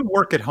 the new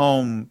work at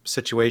home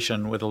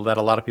situation that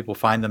a lot of people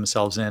find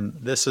themselves in,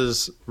 this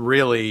is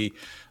really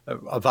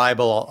a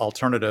viable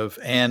alternative.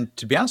 And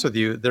to be honest with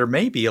you, there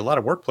may be a lot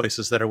of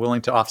workplaces that are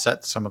willing to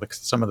offset some of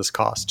this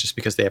cost just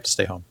because they have to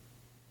stay home.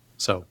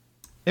 So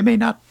it may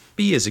not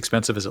be as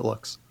expensive as it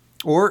looks.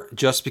 or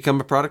just become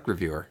a product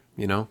reviewer.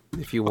 You know,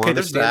 if you want to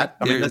there's that.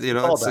 I mean, that's you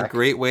the know, it's a fallback.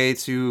 great way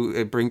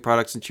to bring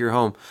products into your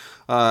home.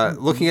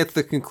 Looking at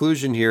the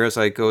conclusion here, as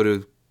I go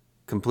to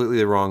completely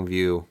the wrong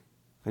view,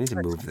 I need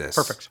to move this.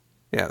 Perfect.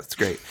 Yeah, that's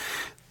great.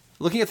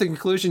 Looking at the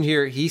conclusion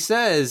here, he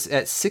says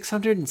at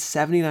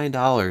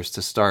 $679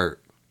 to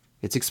start.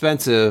 It's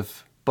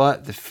expensive,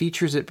 but the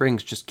features it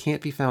brings just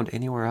can't be found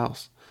anywhere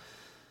else.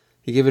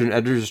 He gave it an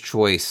Editor's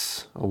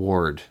Choice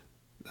Award.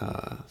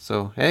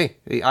 So, hey,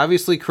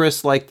 obviously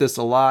Chris liked this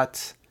a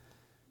lot.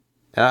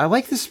 I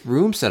like this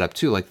room setup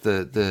too, like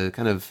the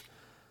kind of,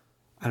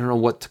 I don't know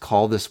what to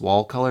call this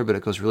wall color, but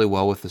it goes really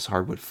well with this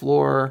hardwood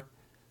floor.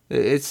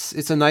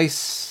 It's a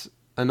nice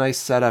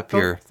setup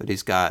here that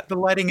he's got. The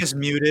lighting is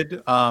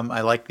muted.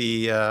 I like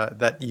the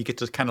that you get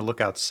to kind of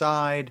look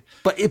outside.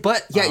 But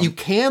yeah, you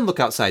can look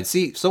outside.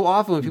 See, so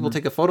often when people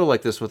take a photo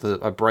like this with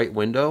a bright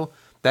window,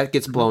 that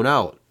gets blown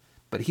out.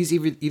 But he's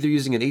either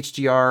using an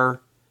HDR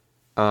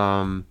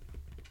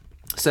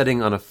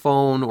setting on a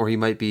phone, or he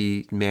might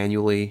be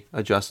manually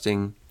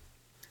adjusting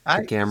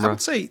the camera. I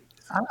would say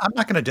I'm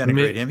not going to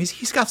denigrate him.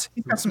 He's got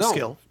some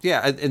skill.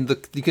 Yeah, and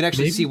you can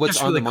actually see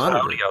what's on the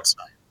monitor.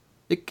 Outside.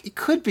 It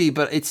could be,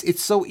 but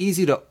it's so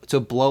easy to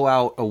blow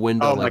out a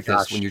window like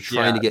this when you're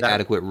trying to get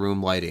adequate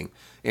room lighting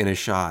in a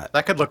shot.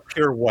 That could look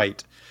pure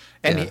white,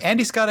 and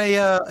he's got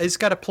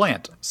a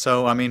plant.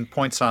 So I mean,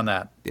 points on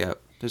that. Yeah,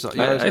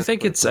 I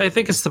think it's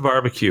the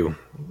barbecue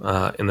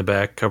in the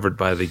back, covered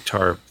by the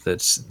tarp,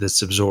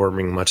 that's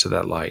absorbing much of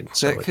that light.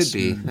 So that could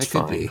be. That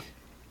could be.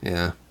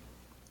 Yeah.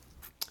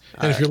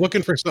 And if you're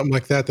looking for something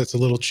like that that's a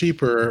little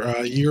cheaper,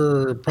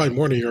 probably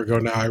more than a year ago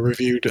now, I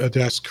reviewed a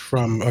desk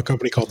from a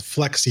company called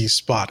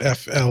FlexiSpot,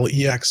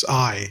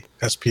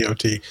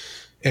 FLEXISPOT,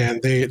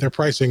 and their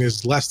pricing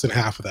is less than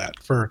half of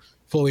that for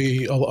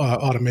fully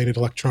automated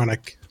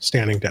electronic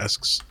standing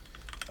desks.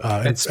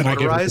 It's and I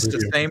gave it a motorized, the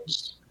review.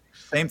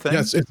 same thing.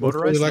 Yes, it's fully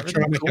motorized.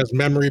 electronic, has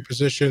memory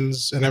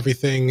positions and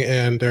everything,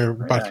 and they're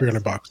about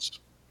 $300.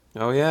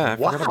 Oh yeah, I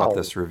forgot about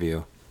this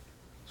review.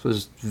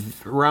 This was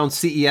around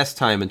CES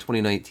time in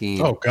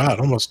 2019. Oh God,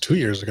 almost 2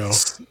 years ago.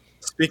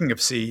 Speaking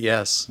of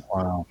CES,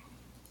 Wow.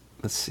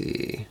 Let's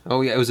see.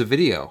 Oh yeah, it was a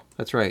video.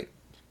 That's right.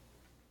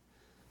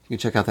 You can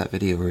check out that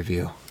video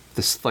review.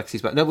 This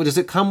FlexiSpot. No, does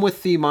it come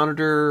with the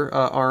monitor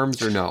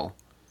arms or no?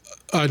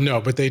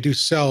 No, but they do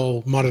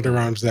sell monitor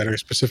arms that are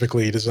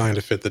specifically designed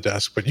to fit the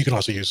desk, but you can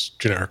also use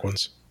generic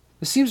ones.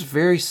 It seems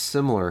very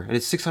similar, and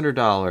it's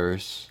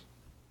 $600.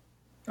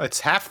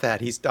 it's half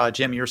that. He's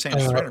Jim. You were saying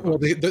it's $300. Well,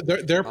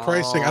 their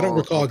pricing, I don't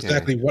recall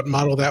exactly what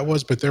model that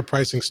was, but their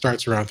pricing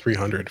starts around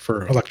 $300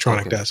 for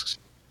electronic desks.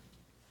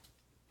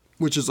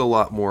 Which is a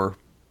lot more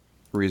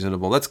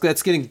reasonable. That's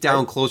getting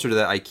down closer to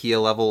that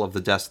IKEA level of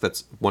the desk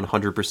that's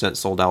 100%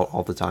 sold out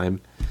all the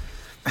time.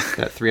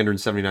 That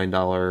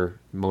 $379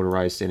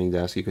 motorized standing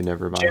desk you can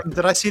never buy. Jim,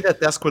 did I see that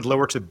desk would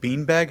lower to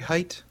beanbag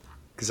height?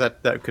 Because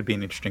that could be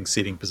an interesting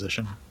seating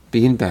position.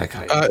 Beanbag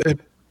height. It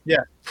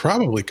Yeah,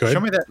 probably could. show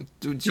me that.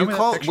 Do show you me that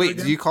call picture do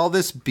again. you call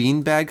this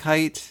beanbag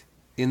height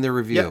in the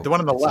review? Yeah, the one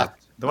on the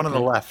left. The one on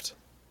the left.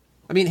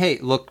 I mean, hey,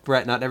 look,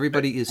 Brett. Not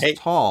everybody is Hey.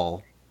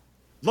 tall.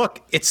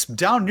 Look, it's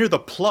down near the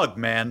plug,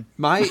 man.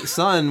 My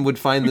son would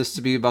find this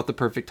to be about the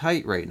perfect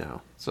height right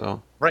now.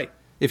 So Right.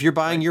 if you're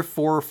buying your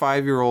 4 or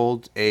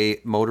 5-year-old a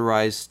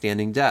motorized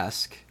standing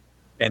desk,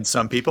 And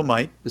some people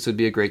might. this would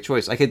be a great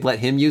choice. I could let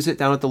him use it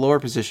down at the lower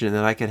position, and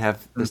then I could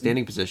have the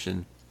standing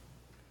position.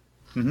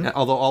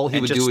 Although all he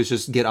And would do is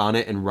just get on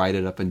it and ride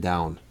it up and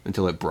down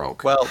until it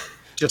broke. Well,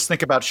 just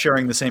think about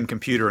sharing the same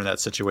computer in that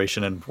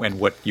situation and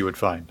what you would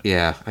find.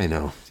 Yeah, I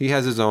know. He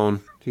has his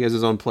own. He has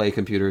his own Play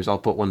computers. I'll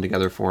put one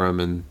together for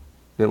him, and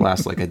it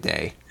lasts like a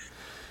day.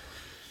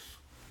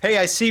 Hey,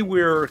 I see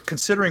we're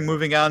considering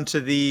moving on to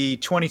the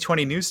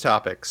 2020 news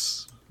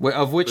topics.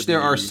 Of which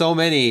there are so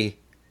many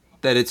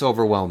that it's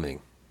overwhelming.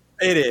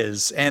 It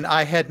is, and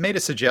I had made a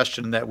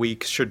suggestion that we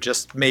should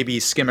just maybe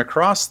skim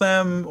across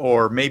them,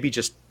 or maybe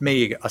just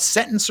maybe a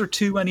sentence or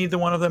two on either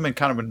one of them, and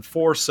kind of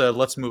enforce.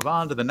 Let's move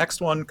on to the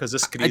next one because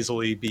this could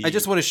easily be. I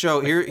just want to show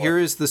here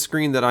is the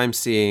screen that I'm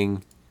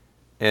seeing,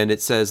 and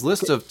it says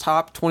list of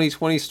top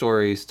 2020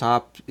 stories,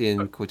 top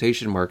in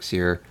quotation marks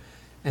here,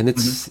 and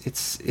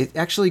it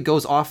actually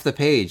goes off the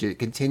page. It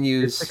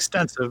continues It's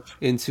extensive.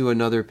 into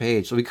another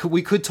page. So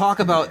we could talk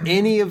about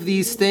any of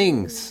these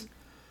things.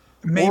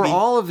 Maybe. Or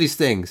all of these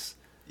things.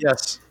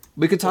 Yes.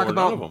 We could talk Or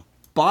none of about them.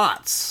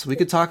 bots. We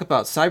could talk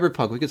about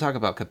Cyberpunk. We could talk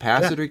about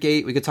Capacitor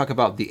Gate. We could talk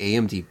about the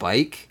AMD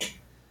bike.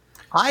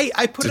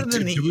 I put it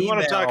in the Do we email.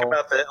 want to talk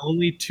about the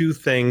only two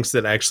things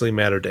that actually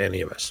matter to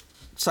any of us?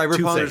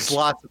 Cyberpunk. There's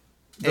lots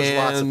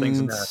of things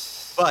in there.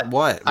 But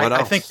what? What I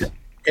else? think that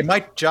it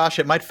might, Josh,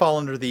 it might fall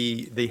under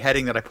the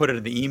heading that I put it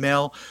in the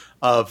email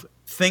of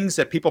things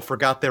that people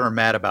forgot they were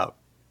mad about.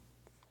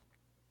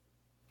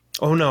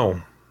 Oh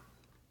no,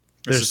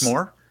 There's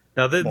more.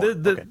 Now More,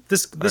 okay.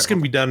 this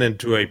can be done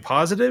into a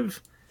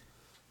positive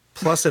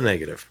plus a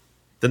negative.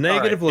 The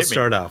negative right, we'll hit me.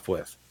 start off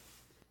with.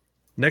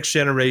 Next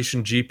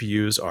generation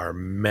GPUs are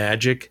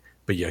magic,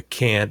 but you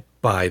can't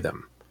buy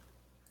them.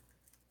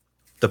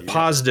 The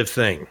positive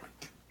thing,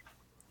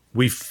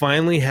 we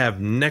finally have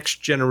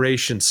next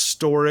generation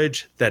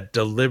storage that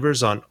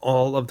delivers on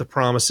all of the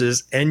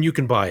promises, and you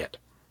can buy it.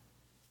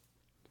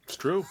 It's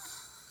true.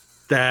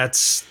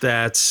 That's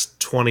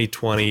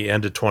 2020,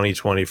 end of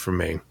 2020 for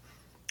me.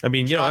 I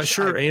mean, Josh,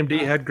 sure, AMD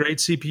had great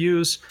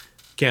CPUs,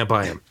 can't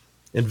buy them.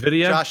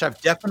 NVIDIA, Josh,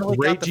 I've definitely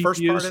great got the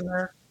first part GPUs. in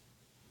there,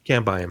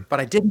 can't buy them. but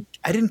I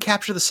didn't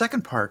capture the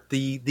second part.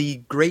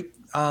 The great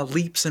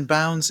leaps and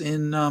bounds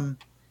in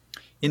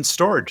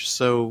storage.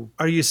 So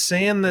Are you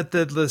saying that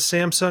the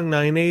Samsung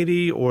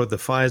 980 or the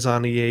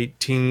Phison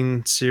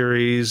E18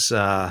 series,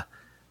 the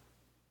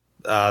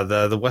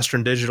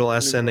Western Digital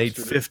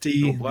SN850,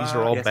 these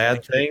are all Yes,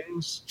 bad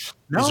things?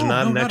 no, These are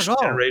not no, next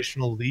not at all.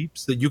 generational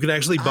leaps that you can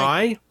actually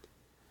buy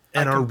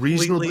and I are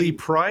reasonably completely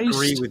priced?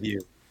 Agree with you.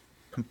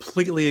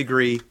 Completely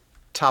agree.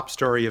 Top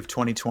story of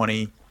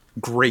 2020.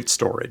 Great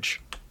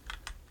storage.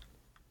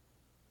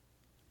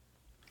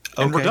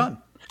 And we're Okay. done.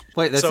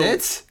 Wait, that's So-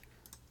 it?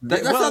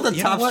 That's Well, not the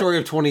you know top what? story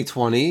of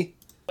 2020.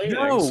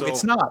 No, So-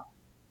 it's not.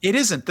 It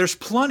isn't. There's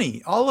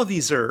plenty. All of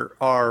these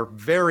are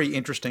very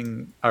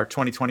interesting. Our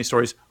 2020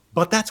 stories,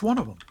 but that's one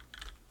of them.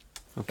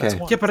 Okay.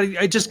 Yeah, but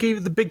I just gave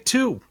you the big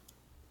two.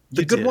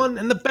 The You good did. one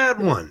and the bad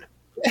one.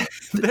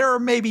 There are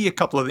maybe a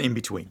couple of in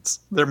betweens.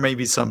 There may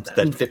be some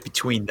that fit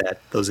between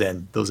those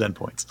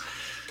endpoints.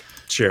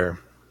 Sure.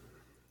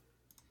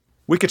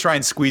 We could try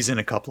and squeeze in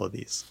a couple of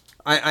these.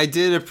 I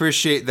did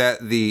appreciate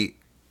that the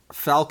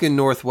Falcon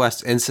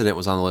Northwest incident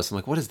was on the list. I'm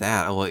like, what is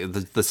that? Oh,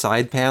 like, the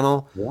side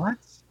panel? What?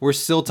 We're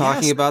still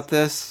talking Yes. about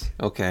this?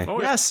 Okay.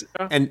 Oh, Yes.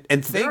 And There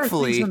are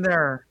thankfully, things in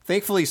there.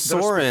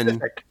 Soren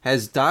specific.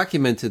 has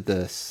documented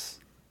this.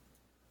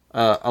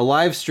 A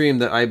live stream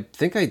that I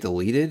think I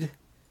deleted.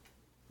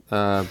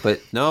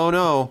 But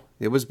no,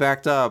 it was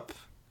backed up.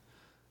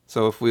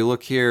 So if we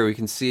look here, we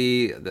can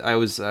see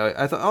I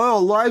thought, oh,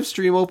 live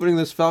stream opening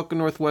this Falcon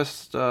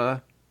Northwest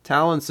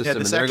Talon system.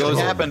 this and there actually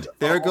goes happened.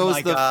 There Oh goes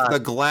my God. the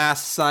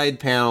glass side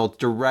panel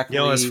directly.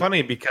 You know, it's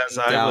funny because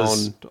I down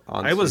was onto-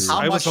 I was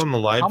How much- on the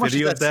live how much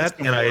video is of that that,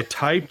 system and I worth?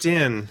 typed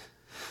in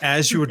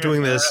as you were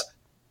doing this,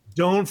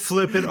 "Don't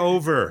flip it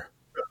over."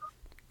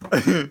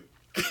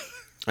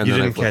 And You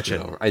then I didn't flipped catch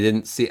it. over. I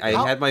didn't see.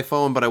 I had my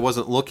phone, but I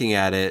wasn't looking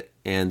at it,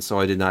 and so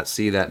I did not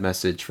see that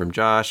message from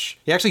Josh.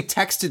 He actually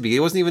texted me. He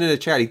wasn't even in a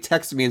chat. He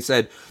texted me and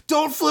said,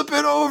 "Don't flip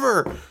it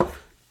over."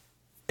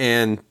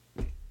 And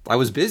I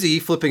was busy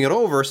flipping it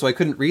over, so I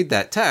couldn't read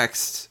that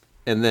text.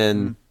 And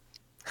then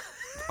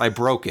I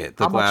broke it.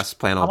 The glass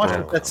panel How much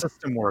broke. is that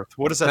system worth?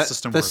 What is that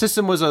system The worth?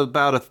 system was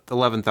about a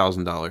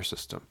 $11,000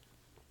 system.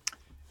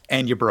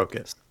 And you broke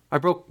it. I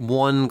broke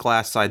one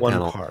glass side One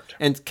panel. part.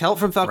 And Kelt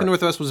from Falcon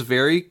Northwest was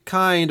very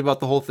kind about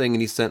the whole thing,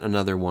 and he sent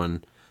another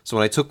one. So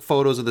when I took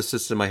photos of the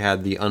system, I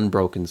had the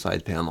unbroken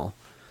side panel.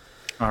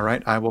 All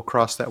right, I will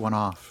cross that one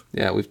off.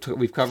 Yeah,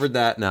 we've covered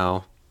that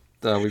now.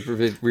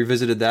 We've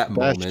revisited that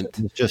moment.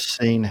 That's just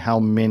seeing how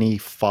many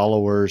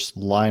followers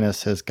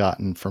Linus has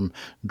gotten from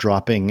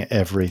dropping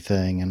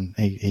everything, and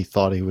he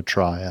thought he would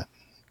try it.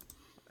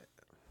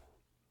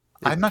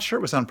 I'm not sure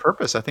it was on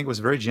purpose. I think it was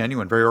very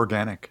genuine, very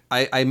organic.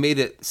 I made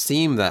it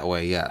seem that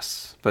way,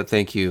 yes. But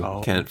thank you,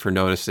 Oh. Kent, for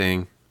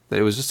noticing that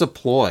it was just a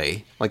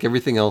ploy, like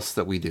everything else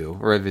that we do,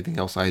 or everything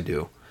else I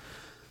do,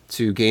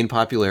 to gain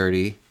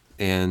popularity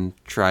and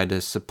try to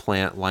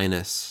supplant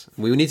Linus.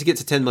 We need to get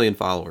to 10 million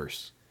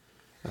followers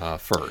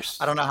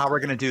first. I don't know how we're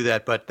going to do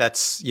that, but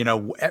that's,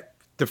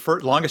 the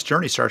longest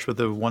journey starts with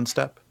the one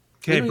step.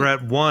 Okay,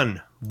 Brett.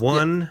 One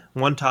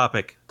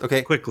topic.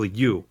 Okay. quickly.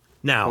 You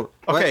now.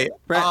 Okay,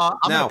 Brett, I'm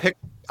now.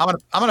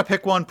 gonna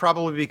pick one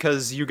probably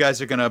because you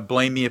guys are gonna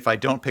blame me if I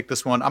don't pick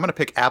this one. I'm gonna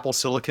pick Apple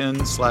Silicon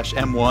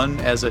 /M1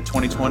 as a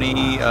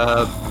 2020.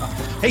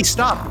 Hey,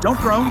 stop! Don't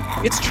groan.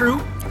 It's true.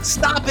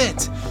 Stop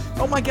it!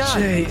 Oh my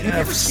God! Have you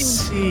ever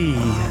seen-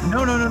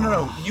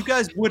 No. You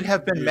guys would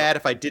have been mad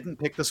if I didn't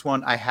pick this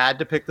one. I had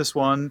to pick this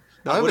one.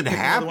 I would have been would've picked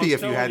another happy one. if you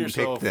telling hadn't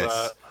yourself picked this.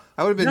 that.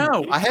 I would have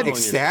been No, I had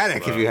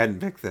ecstatic if you hadn't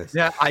picked this.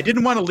 Yeah, I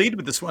didn't want to lead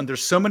with this one.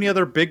 There's so many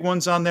other big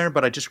ones on there,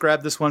 but I just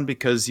grabbed this one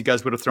because you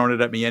guys would have thrown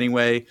it at me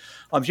anyway.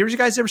 Have you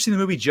guys ever seen the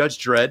movie Judge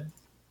Dredd,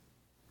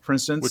 for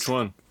instance? Which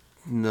one?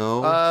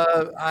 No.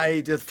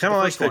 I did Kind of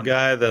like the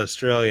guy, the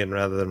Australian,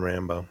 rather than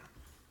Rambo.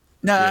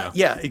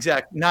 Yeah,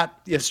 exactly.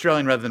 Not the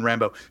Australian rather than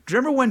Rambo. Do you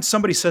remember when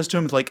somebody says to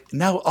him, like,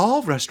 now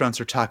all restaurants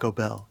are Taco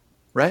Bell,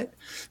 right?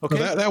 Okay.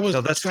 No, that was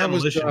No, that's that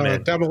was, Demolition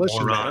Man.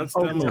 Demolition Man. Moron. That's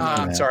Demolition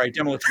I'm sorry,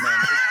 Demolition Man.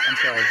 I'm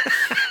sorry.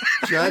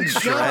 Judge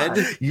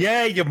Dredd.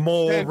 Yeah, you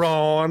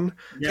moron.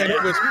 And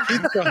it was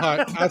Pizza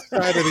Hut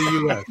outside of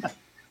the U.S.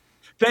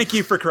 Thank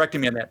you for correcting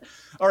me on that.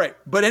 All right,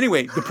 but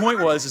anyway, the point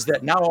is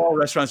that now all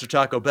restaurants are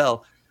Taco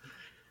Bell.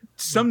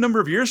 Some number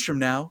of years from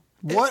now,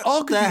 What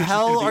all the computers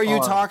hell gonna are be you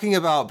ARM. talking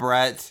about,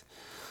 Brett?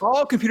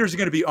 All computers are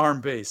going to be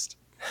ARM based.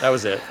 That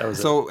was it.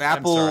 So I'm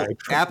Apple,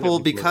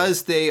 sorry.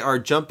 because they are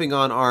jumping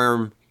on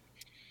ARM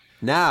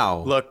now,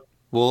 Look,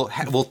 will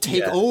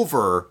take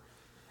over,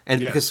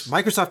 and Yes. because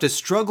Microsoft has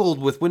struggled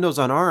with Windows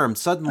on ARM,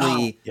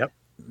 suddenly, yep.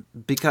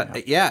 because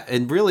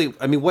and really,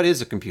 I mean, what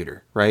is a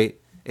computer, right?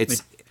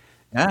 It's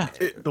Yeah.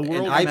 The world And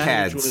will change when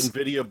iPads.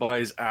 Nvidia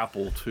buys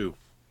Apple too.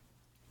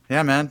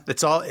 Yeah, man.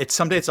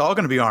 Someday it's all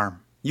going to be ARM.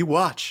 You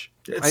watch.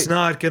 It's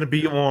not going to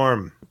be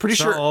ARM. Pretty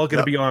It's sure- not all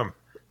going to be ARM.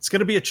 It's going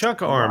to be a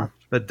chunk of ARM,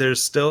 but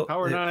there's still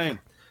Power 9.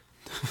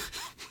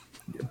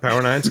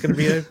 Power 9's going to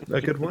be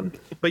a good one.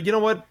 But you know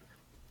what?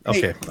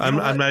 Okay, I'm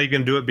not even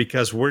going to do it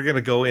because we're going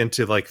to go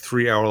into like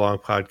 3-hour-long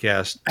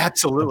podcast.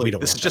 Absolutely. We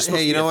don't This want is just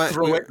hey, you know what?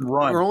 throw it and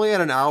run. We're only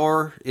at an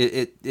hour.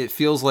 It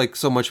feels like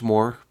so much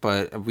more,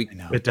 but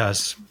It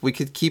does. we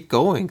could keep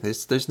going.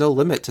 There's no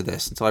limit to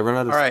this until I run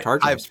out of All right,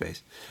 hard drive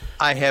space.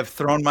 I have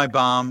thrown my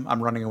bomb.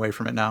 I'm running away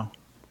from it now.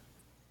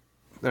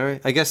 All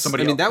right. I guess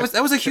Somebody that else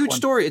was a pick huge one.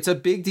 story. It's a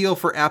big deal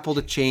for Apple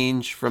to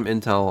change from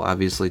Intel,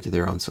 obviously, to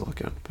their own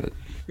silicon. But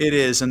It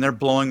is, and they're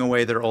blowing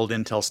away their old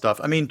Intel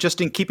stuff. I mean, just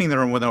in keeping their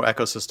own Windows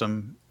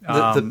ecosystem,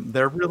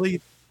 they're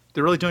really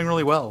doing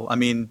really well. I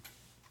mean,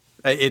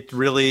 it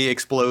really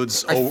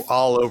explodes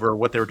all over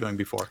what they were doing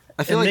before.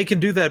 I feel And they like can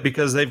do that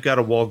because they've got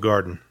a walled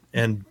garden,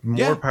 and more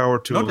Yeah, power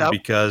to no them doubt.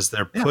 because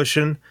they're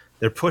pushing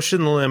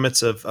the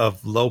limits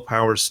of low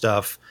power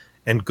stuff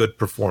and good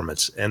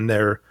performance, and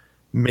they're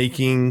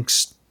making.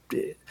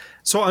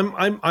 So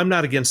I'm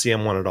not against the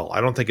M1 at all.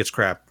 I don't think it's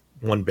crap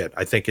one bit.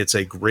 I think it's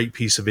a great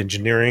piece of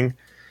engineering.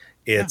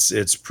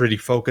 It's pretty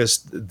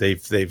focused.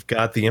 They've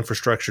got the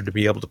infrastructure to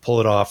be able to pull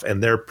it off,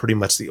 and they're pretty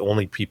much the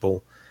only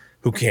people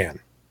who can.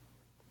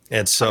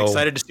 And so I'm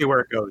excited to see where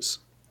it goes.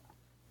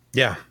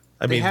 yeah.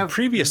 I mean,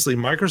 previously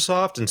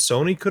Microsoft and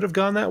Sony could have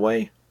gone that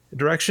way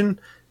direction,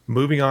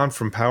 moving on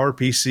from Power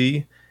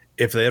PC.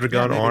 If they had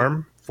gone maybe.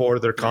 ARM for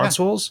their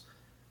consoles,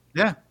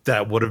 Yeah.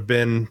 that would have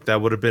been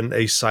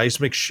a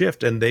seismic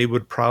shift, and they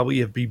would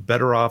probably be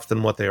better off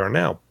than what they are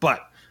now.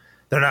 But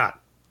they're not.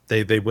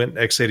 They went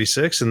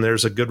x86, and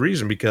there's a good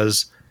reason,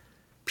 because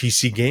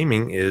PC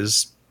gaming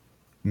is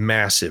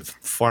massive,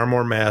 far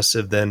more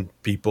massive than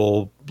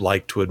people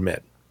like to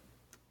admit.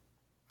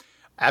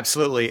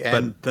 Absolutely.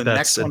 And But the that's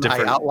next a one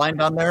different- I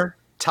outlined on there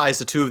ties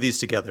the two of these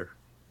together.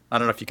 I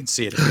don't know if you can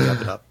see it if you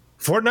have it up.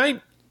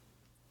 Fortnite?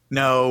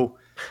 No,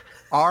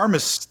 ARM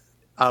is.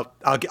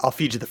 I'll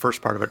feed you the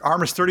first part of it.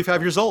 ARM is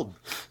 35 years old.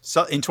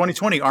 So in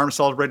 2020, ARM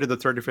celebrated the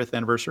 35th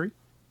anniversary,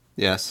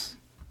 yes,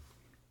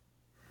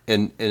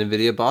 and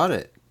Nvidia bought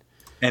it.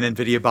 and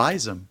NVIDIA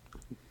buys them.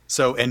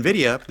 So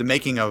NVIDIA, the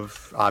making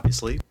of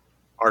obviously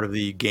part of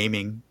the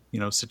gaming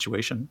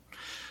situation,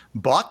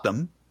 bought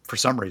them for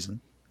some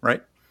reason,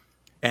 right?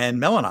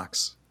 And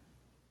Mellanox.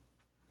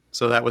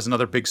 So that was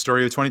another big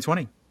story of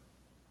 2020.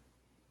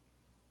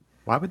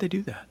 Why would they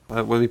do that?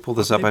 Let me pull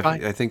this up. They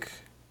buy- I think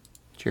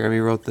Jeremy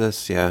wrote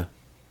this. Yeah,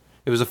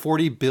 it was a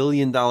 $40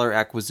 billion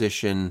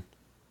acquisition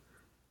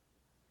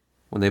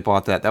when they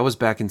bought that. That was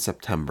back in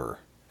September.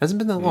 Hasn't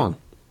been that long.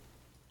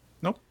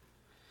 Nope.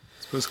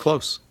 It was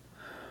close.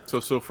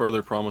 So far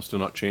their promise to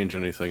not change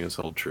anything has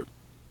held true.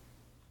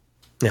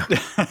 Yeah.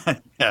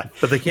 Yeah.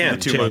 But they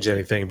can't 2 change months.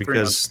 anything 3 because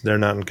months. they're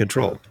not in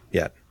control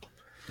yet.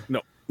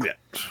 No. Yeah.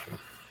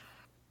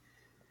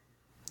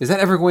 Is that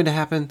ever going to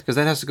happen? Because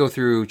that has to go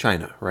through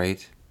China,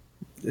 right?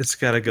 It's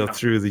got to go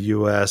through the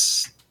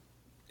U.S.,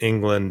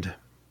 England,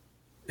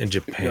 and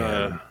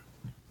Japan.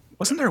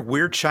 Wasn't there a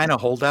weird China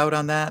holdout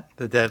on that?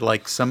 That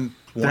like some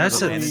one of That's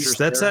the it. managers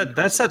That's there-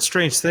 that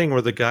strange thing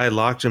where the guy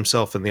locked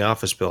himself in the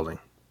office building,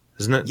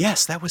 isn't it?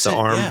 Yes, that was The it.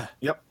 ARM Yeah.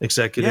 Yep.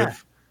 executive. Yeah.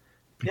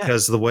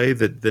 Because the way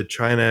that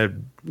China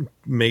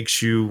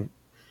makes you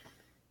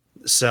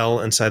sell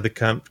inside the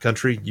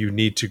country, you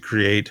need to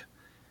create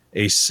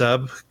a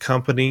sub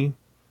company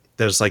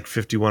that's like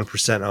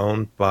 51%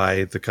 owned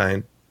by the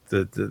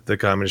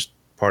Communist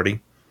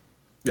Party,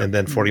 and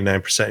then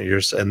 49%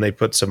 yours. And they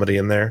put somebody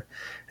in there,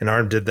 and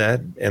ARM did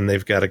that, and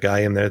they've got a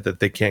guy in there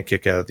that they can't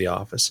kick out of the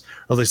office.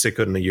 Or at least they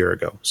couldn't a year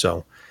ago.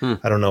 So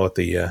I don't know what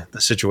the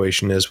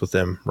situation is with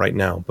them right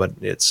now, but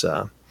it's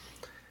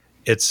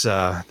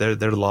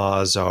their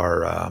laws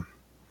are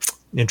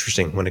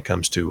interesting when it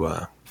comes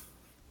to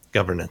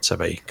governance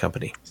of a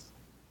company.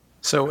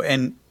 So,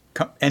 and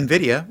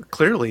NVIDIA,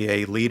 clearly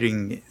a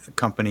leading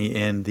company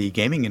in the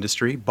gaming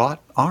industry,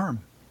 bought ARM.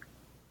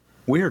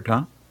 Weird,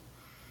 huh?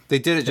 They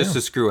did it just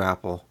to screw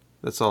Apple.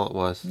 That's all it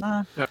was.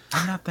 Nah,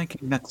 I'm not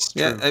thinking that's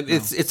true. Yeah, no.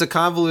 it's a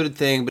convoluted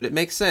thing, but it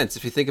makes sense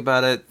if you think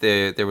about it.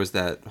 There was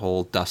that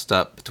whole dust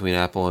up between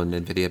Apple and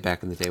Nvidia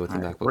back in the day with the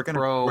MacBook We're gonna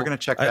Pro.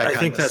 check back. I on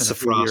think this that's in the a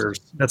few frosting. years.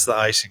 That's the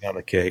icing on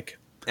the cake.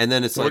 And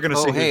then it's We're like, gonna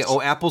oh see hey,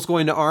 who's- Apple's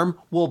going to ARM.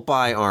 We'll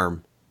buy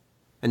ARM,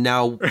 and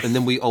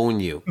then we own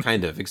you,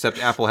 kind of. Except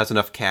Apple has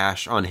enough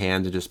cash on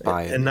hand to just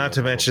buy it. And not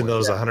to mention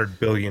those 100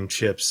 billion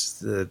chips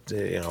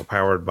that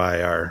powered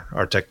by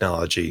our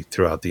technology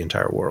throughout the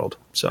entire world.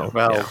 So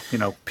Well,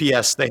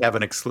 PS, they have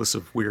an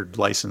exclusive weird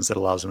license that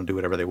allows them to do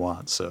whatever they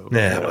want. So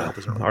yeah, that well,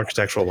 doesn't really-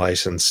 architectural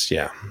license,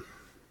 yeah.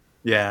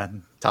 yeah,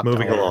 top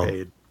Moving dollar along.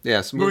 paid.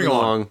 Yes, moving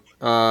along.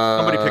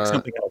 Somebody pick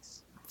something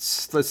else.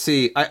 Let's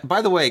see.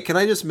 By the way, can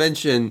I just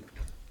mention?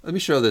 Let me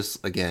show this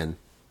again,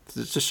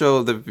 just to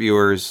show the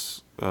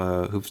viewers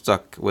who've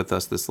stuck with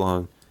us this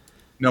long.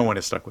 No one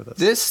is stuck with us.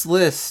 This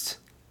list,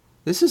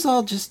 this is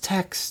all just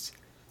text.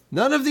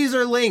 None of these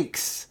are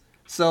links.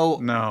 So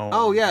No.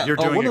 Oh yeah. You're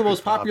doing one a of the good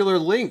most job. popular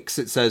links.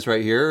 It says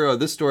right here.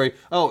 This story.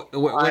 Oh,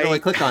 where do I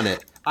click on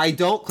it? I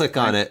don't click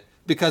on it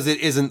because it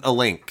isn't a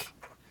link.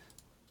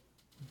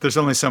 There's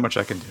only so much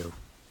I can do.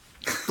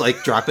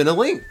 Like drop in a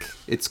link.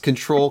 It's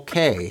Control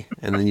K,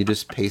 and then you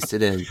just paste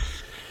it in.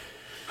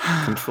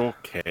 Control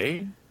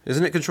K?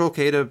 Isn't it Control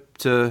K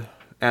to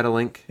add a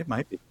link? It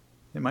might be.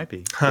 It might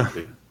be. Could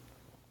be.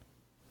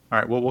 All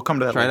right. Well, we'll come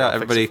to that. Try it later. out, I'll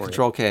fix everybody. for you.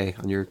 Control K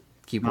on your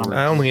keyboard.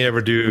 I only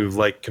ever do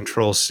like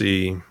Control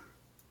C,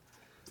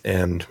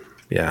 and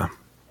yeah.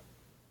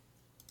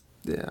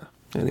 Yeah.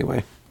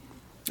 Anyway,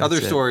 other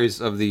it.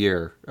 stories of the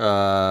year.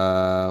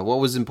 What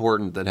was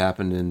important that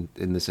happened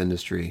in this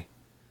industry?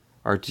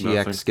 RTX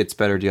Nothing. gets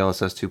better.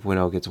 DLSS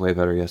 2.0 gets way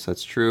better. Yes,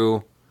 that's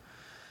true.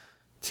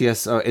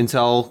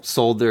 Intel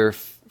sold their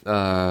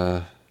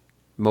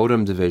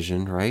modem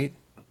division, right?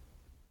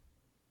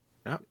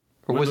 Yeah.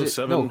 Or was Windows it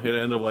 7 no? hit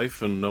end of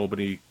life and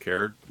nobody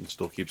cared and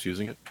still keeps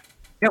using it.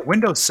 Yeah.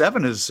 Windows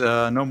 7 is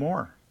no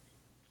more.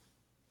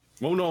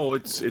 Oh no,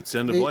 it's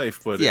end of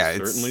life, but yeah,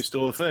 it's certainly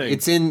still a thing.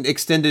 It's in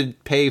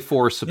extended pay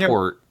for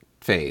support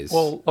phase.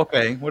 Well,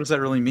 okay. What does that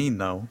really mean,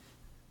 though?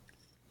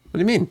 What do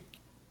you mean?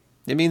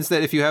 It means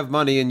that if you have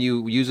money and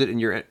you use it in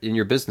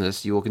your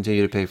business, you will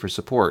continue to pay for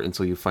support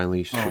until you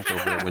finally switch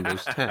over to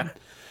Windows 10.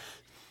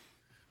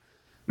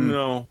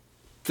 No.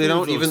 They Two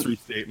don't of those even. three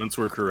statements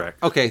were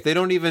correct. Okay, they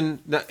don't even.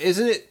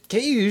 Isn't it?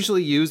 Can't you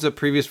usually use a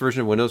previous version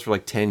of Windows for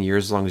like 10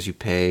 years as long as you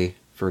pay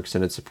for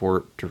extended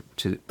support to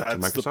That's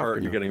Microsoft? the part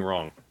or you're no? getting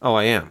wrong. Oh,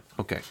 I am.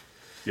 Okay.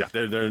 Yeah,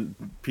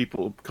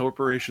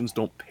 corporations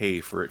don't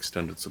pay for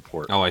extended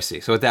support. Oh, I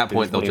see. So at that They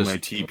point, they'll blame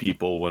just. IT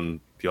people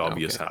when the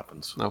obvious Okay.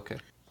 happens. Okay.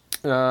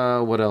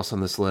 What else on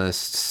this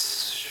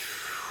list?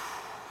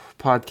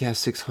 Podcast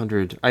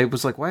 600. I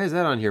was like, why is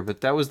that on here?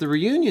 But that was the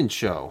reunion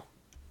show.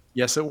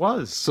 Yes, it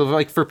was. So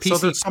like for So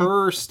PC there's some-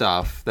 per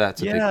stuff,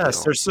 that's a big Yes,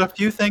 deal. there's a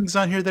few things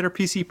on here that are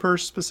PC per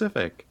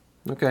specific.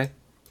 Okay.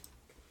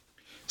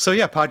 So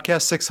yeah,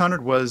 Podcast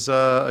 600 was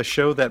a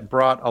show that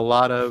brought a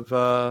lot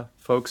of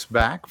folks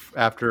back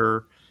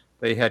after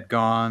they had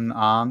gone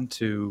on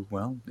to,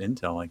 well,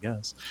 Intel, I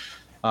guess.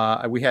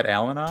 We had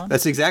Alan on.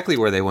 That's exactly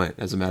where they went,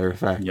 as a matter of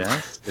fact.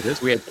 Yes, it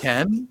is. We had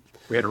Ken.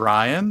 We had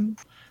Ryan.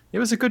 It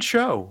was a good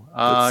show.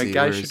 Let's see,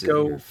 Guys where should is it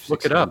go here?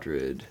 look it up.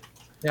 600.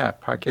 Yeah,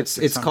 Podcast It's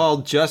 600.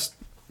 called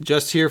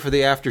just here for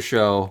the after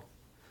show,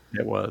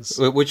 It was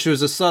which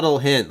was a subtle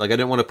hint. Like I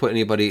didn't want to put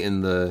anybody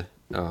in the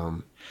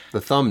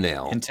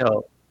thumbnail,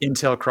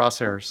 Intel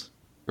crosshairs.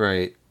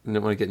 right? I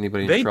didn't want to get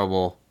anybody in They-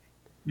 trouble.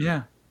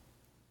 Yeah.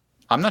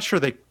 I'm not sure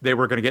they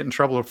were going to get in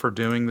trouble for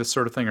doing this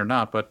sort of thing or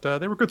not, but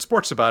they were good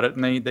sports about it,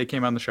 and they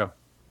came on the show.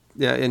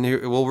 Yeah, and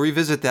here we'll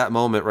revisit that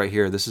moment right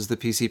here. This is the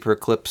PC per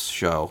Clips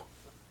show,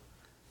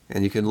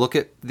 and you can look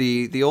at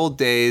the old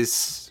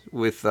days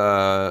with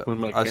When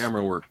my us-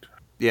 camera worked.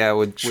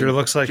 Yeah, Sure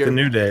looks like the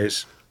new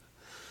days.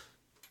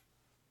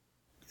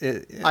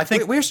 I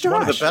think where's Josh?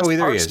 one of the best there he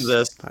parts is. of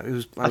this.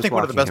 I I think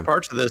one of the walking best him.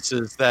 parts of this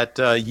is that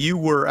you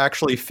were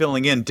actually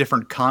filling in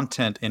different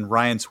content in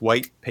Ryan's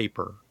white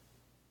paper.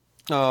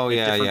 Oh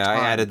yeah, different yeah. I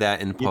time. added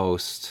that in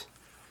post.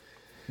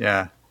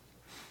 Yeah.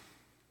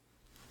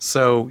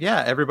 So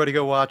yeah, everybody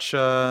go watch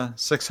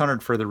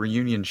 600 for the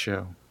reunion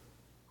show.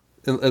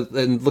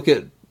 And look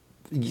at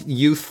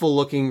youthful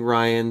looking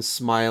Ryan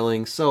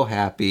smiling, so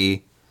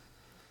happy.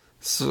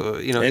 So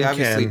And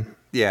obviously, Ken.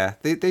 yeah,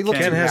 they look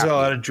Ken too has happy. a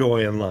lot of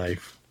joy in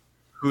life.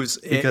 Because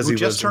Who he just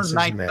lives in turned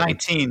Cincinnati.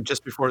 19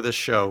 just before this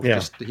show.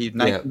 Yeah. He's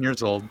 19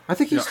 years old. I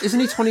think isn't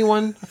he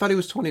 21? I thought he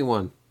was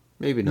 21.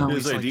 Maybe not. No,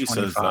 His he's like ID says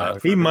 25.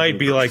 that. He might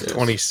be like Yes.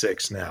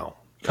 26 now.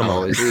 Come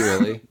on, is he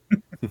really?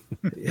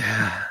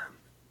 Yeah.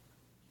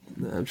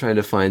 I'm trying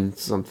to find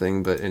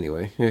something, but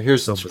anyway,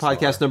 here's So bizarre.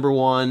 podcast number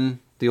 1,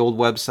 the old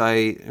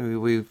website.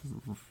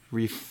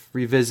 We've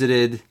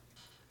revisited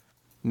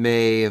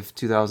May of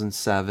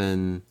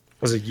 2007.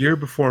 Was a year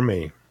before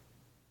me.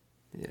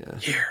 Yeah,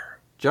 Year.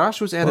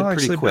 Josh was added Well,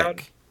 pretty actually,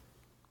 quick.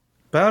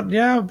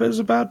 It was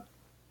about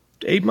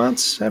 8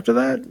 months after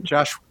that.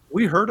 Josh,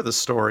 we heard of the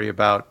story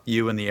about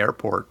you in the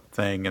airport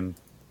thing, and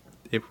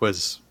it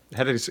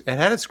had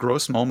its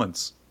gross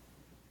moments.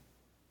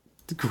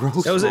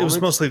 Gross. It was moments?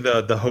 mostly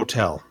the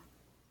hotel.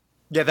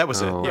 Yeah, that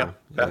was Oh, it. Yeah,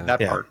 yeah.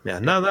 that Yeah, part. yeah.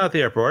 No, not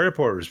the airport.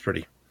 Airport was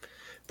pretty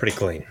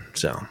clean.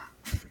 So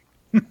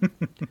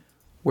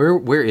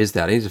Where is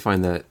that? I need to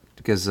find that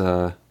because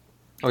oh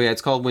yeah,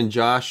 it's called When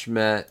Josh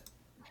Met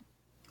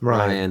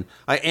Ryan.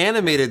 I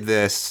animated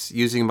this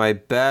using my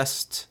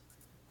best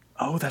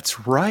Oh,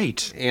 that's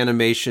right.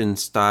 animation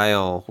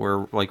style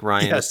where like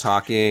Ryan Yes. is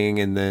talking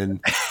and then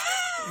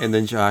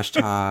Josh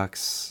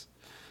talks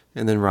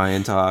and then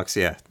Ryan talks.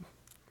 Yeah.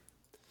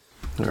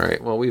 All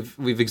right. Well,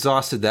 we've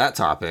exhausted that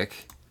topic.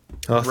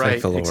 Oh, thank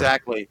Right, the Lord.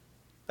 exactly.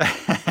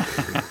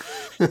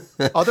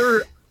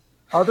 other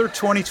Other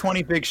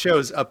 2020 big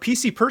shows, a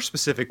PC Per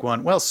specific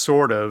one. Well,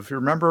 sort of.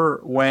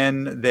 Remember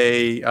when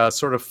they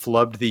sort of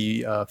flubbed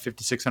the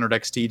 5600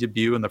 XT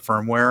debut in the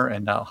firmware,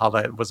 and how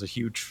that was a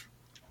huge,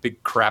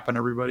 big crap on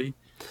everybody?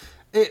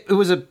 It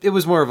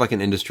was more of like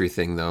an industry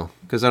thing though,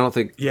 because I don't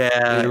think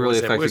it really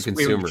affected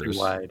consumers.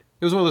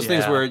 It was one of those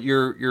things where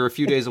you're a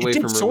few days away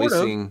from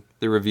releasing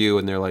the review,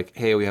 and they're like,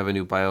 "Hey, we have a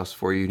new BIOS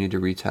for you. You need to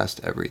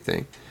retest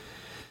everything."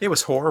 It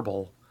was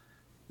horrible.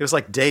 It was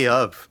like day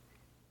of.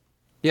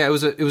 Yeah, it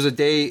was a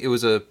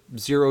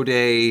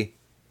 0-day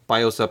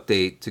BIOS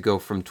update to go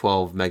from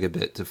 12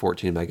 megabit to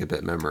 14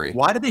 megabit memory.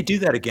 Why did they do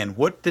that again?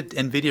 What did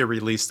NVIDIA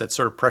release that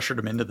sort of pressured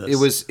them into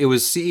this? It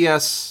was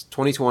CES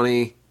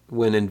 2020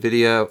 when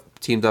NVIDIA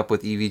teamed up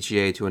with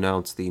EVGA to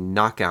announce the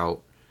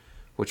Knockout,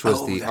 which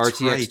was the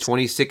RTX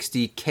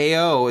 2060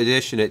 KO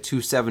edition at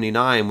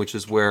 $279, which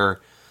is where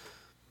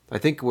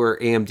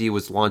AMD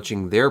was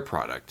launching their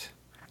product.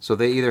 So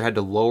they either had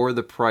to lower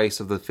the price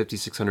of the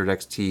 5600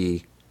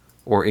 XT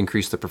or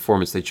increase the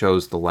performance. They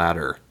chose the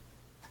latter.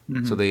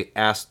 Mm-hmm. So they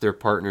asked their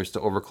partners to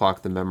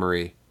overclock the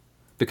memory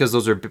because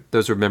those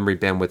are memory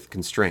bandwidth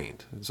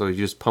constrained. So you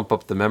just pump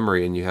up the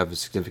memory and you have a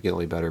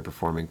significantly better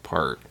performing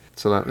part.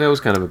 So that was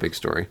kind of a big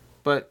story.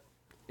 But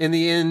in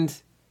the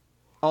end,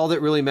 all that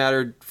really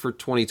mattered for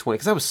 2020,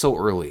 because that was so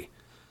early.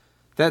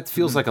 That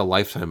feels like a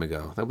lifetime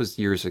ago. That was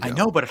years ago. I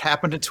know, but it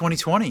happened in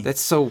 2020.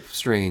 That's so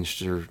strange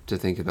to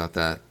think about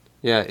that.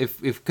 Yeah,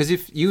 because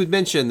if you had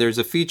mentioned there's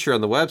a feature on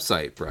the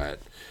website,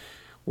 Brett,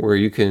 where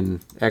you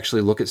can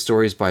actually look at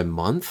stories by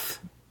month.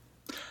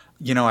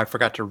 You know, I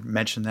forgot to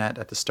mention that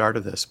at the start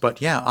of this,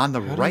 but yeah, on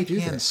the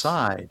right-hand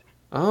side.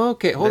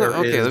 Okay, hold on.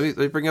 Okay, let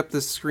me bring up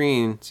this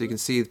screen so you can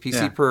see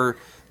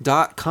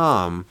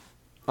PCPer.com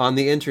on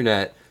the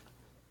internet.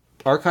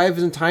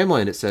 Archives and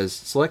timeline, it says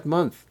select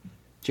month,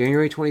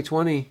 January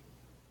 2020.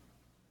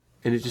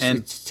 And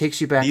it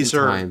takes you back in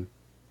time.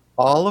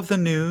 All of the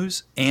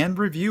news and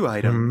review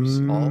items.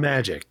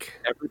 Magic.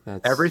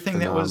 Everything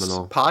phenomenal. That was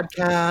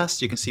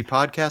podcasts. You can see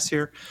podcasts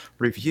here,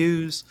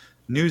 reviews,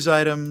 news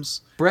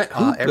items. Brett,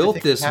 who built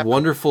this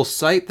wonderful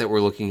site that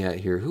we're looking at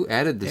here? Who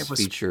added this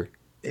feature?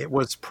 It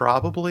was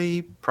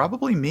probably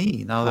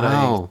me. Now that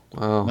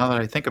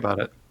I think about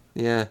it.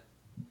 Yeah.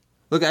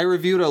 Look, I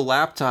reviewed a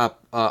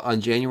laptop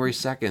on January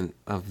 2nd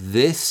of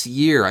this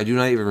year. I do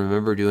not even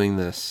remember doing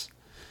this.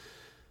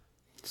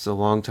 It's a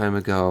long time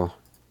ago.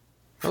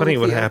 Funny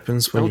what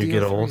happens when you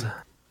get old.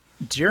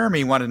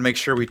 Jeremy wanted to make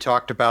sure we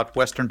talked about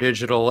Western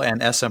Digital and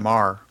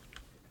SMR.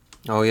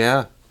 Oh,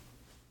 yeah.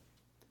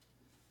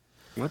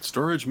 What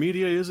storage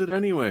media is it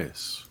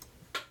anyways?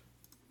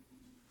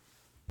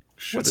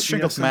 What's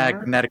Shingles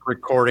magnetic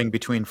recording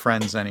between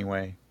friends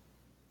anyway?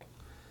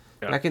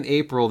 Back in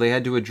April, they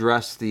had to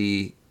address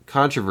the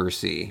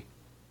controversy.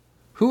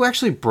 Who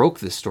actually broke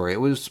this story?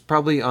 It was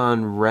probably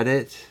on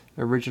Reddit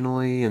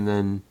originally, and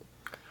then...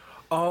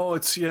 Oh,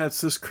 it's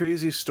this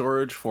crazy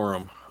storage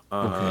forum.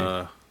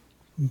 Data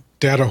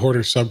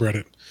Hoarder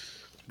subreddit.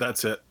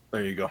 That's it.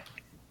 There you go.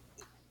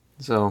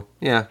 So,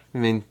 yeah, I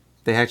mean,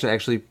 they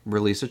actually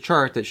released a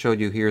chart that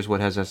showed you here's what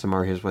has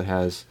SMR, here's what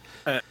has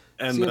and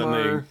CMR. Then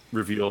they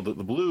revealed that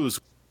the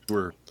blues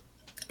were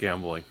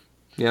gambling.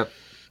 Yep.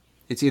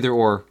 It's either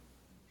or.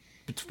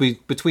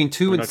 Between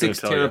 2 and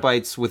 6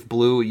 terabytes with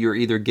blue, you're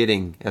either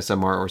getting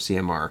SMR or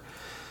CMR.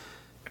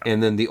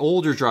 And then the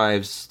older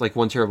drives, like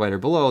 1 terabyte or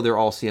below, they're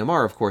all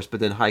CMR, of course. But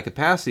then high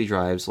capacity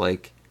drives,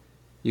 like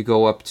you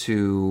go up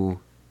to,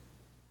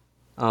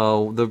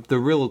 the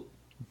real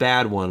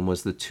bad one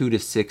was the 2 to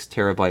 6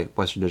 terabyte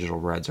Western Digital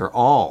Reds are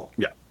all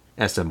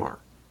SMR.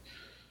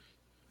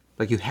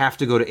 Like you have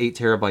to go to 8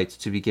 terabytes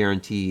to be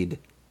guaranteed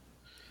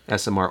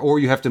SMR, or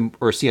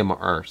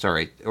CMR,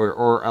 sorry,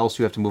 or else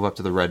you have to move up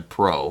to the Red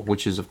Pro,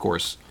 which is of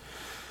course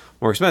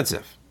more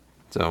expensive.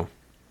 So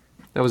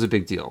that was a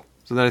big deal.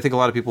 So then I think a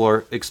lot of people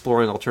are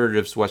exploring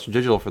alternatives to Western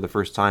Digital for the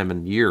first time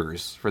in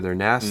years for their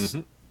NAS,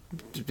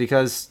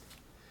 because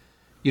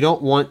you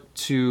don't want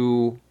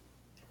to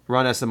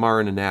run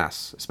SMR in a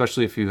NAS,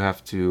 especially if you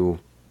have to.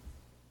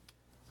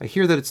 I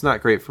hear that it's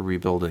not great for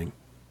rebuilding.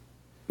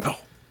 No.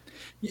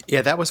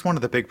 Yeah, that was one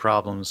of the big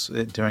problems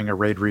during a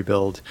RAID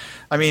rebuild.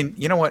 I mean,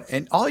 you know what?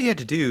 And all you had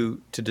to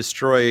do to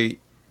destroy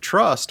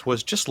trust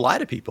was just lie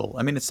to people.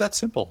 I mean, it's that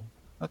simple.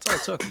 That's all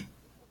it took.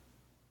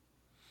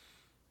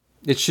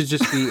 It should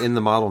just be in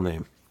the model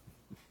name.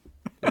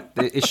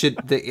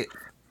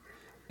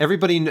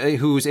 Everybody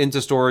who's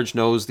into storage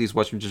knows these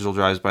Western Digital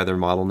drives by their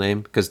model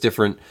name, because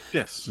different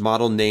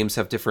model names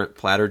have different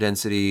platter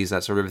densities,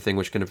 that sort of thing,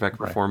 which can affect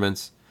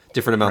performance.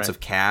 Different amounts of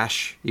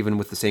cache, even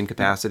with the same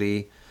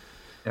capacity.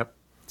 Yep.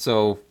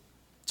 So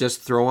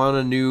just throw on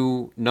a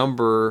new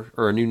number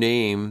or a new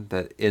name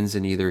that ends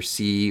in either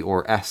C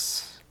or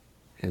S,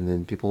 and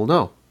then people will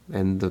know.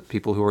 And the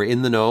people who are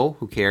in the know,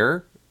 who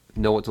care,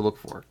 know what to look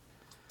for.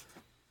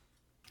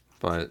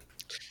 But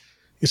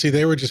you see,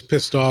 they were just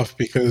pissed off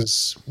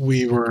because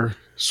we were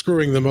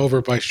screwing them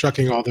over by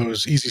shucking all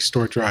those Easy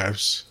Store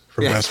drives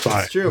from Best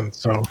Buy. That's true. And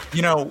so,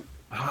 you know,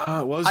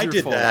 it was I your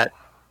did fault. that,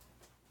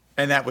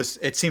 and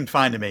it seemed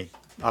fine to me.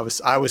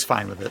 I was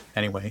fine with it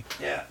anyway.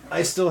 Yeah,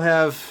 I still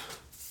have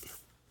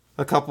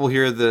a couple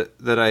here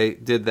that I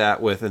did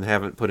that with and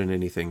haven't put in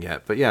anything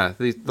yet. But yeah,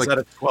 Is that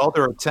a 12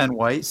 or a 10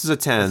 white? This is a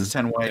 10. This is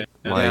 10 white.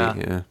 White,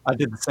 yeah. I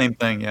did the same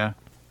thing. Yeah.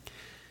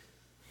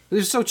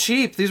 They're so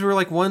cheap. These were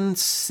like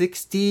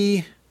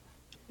 160.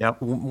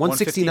 Yep.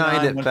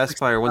 169 at Best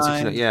Buy or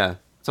 169. Yeah,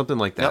 something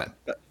like that.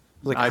 Yep.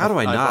 Like, how do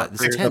I not?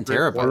 This is 10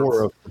 terabytes.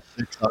 4 of the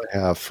 6 I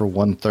have for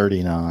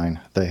 $139.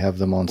 They have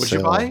them on What'd sale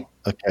you buy?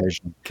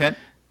 occasionally. Kent?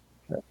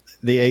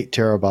 The 8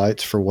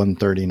 terabytes for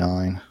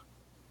 $139.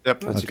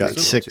 Yep. That's I've got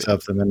good. 6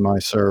 of them in my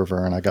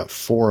server, and I got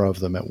 4 of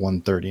them at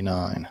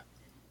 $139.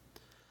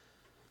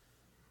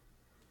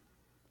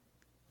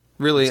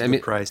 Really, That's a I good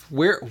mean, price.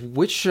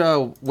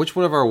 which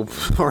one of our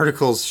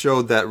articles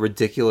showed that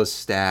ridiculous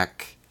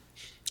stack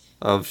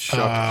of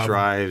shuck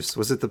drives?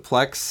 Was it the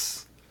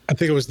Plex? I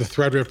think it was the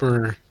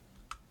Threadripper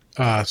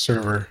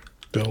server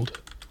build.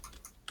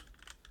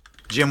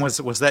 Jim, was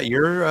that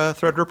your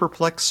Threadripper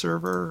Plex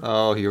server?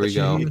 Oh, here we that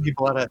go. You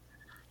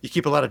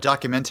keep a lot of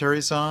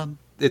documentaries on.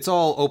 It's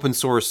all open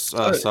source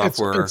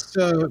software.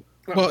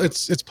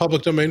 It's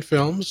public domain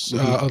films,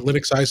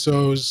 Linux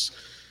ISOs.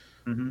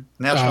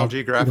 National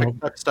Geographic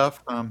type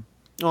stuff. No,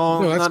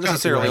 that's not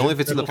necessarily. copyrighted. Only if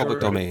it's in the That's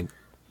public already-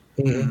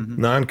 domain.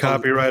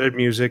 Non-copyrighted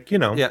music, you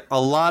know. Yeah, a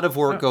lot of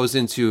work goes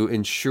into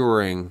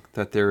ensuring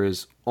that there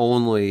is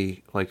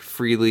only like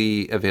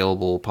freely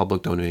available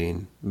public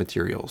domain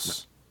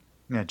materials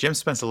Yeah, Jim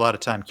spends a lot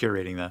of time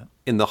curating that.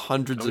 in the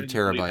hundreds of Happy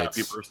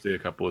terabytes. birthday a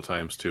couple of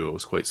times too. It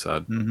was quite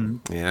sad.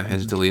 Yeah, I had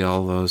to delete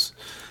all those.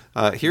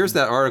 Here's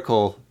that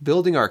article,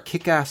 Building Our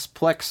Kick-Ass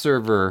Plex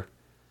Server.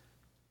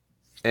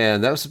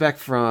 And that was back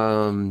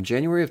from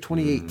January of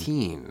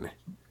 2018.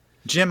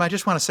 Jim, I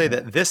just want to say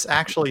that this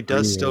actually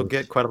does still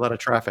get quite a lot of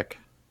traffic.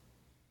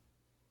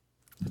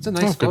 That's a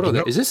nice good photo to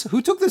there. know. Is this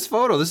who took this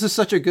photo? This is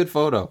such a good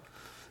photo.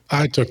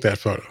 I took that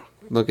photo.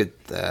 Look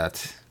at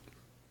that.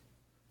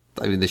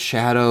 I mean, the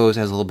shadows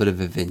has a little bit of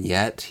a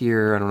vignette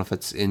here. I don't know if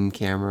it's in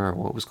camera or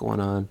what was going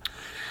on.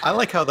 I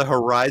like how the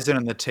horizon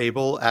and the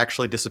table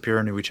actually disappear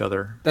into each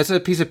other. That's a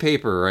piece of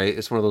paper, right?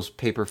 It's one of those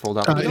paper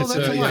fold-out. No, it's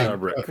that's a yeah,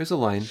 line. There's a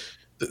line.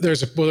 There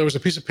was a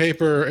piece of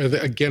paper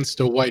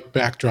against a white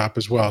backdrop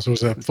as well. So it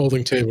was a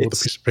folding table with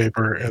a piece of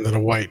paper and then a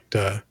white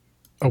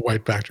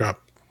backdrop.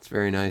 It's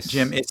very nice.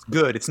 Jim, it's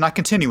good. It's not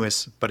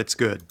continuous, but it's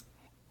good.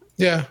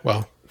 Yeah,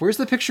 well, Where's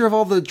the picture of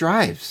all the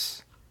drives?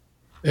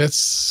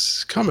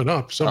 it's coming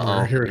up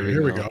somewhere. Uh-oh,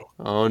 Here we go.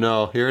 Oh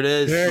no, here it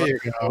is. There you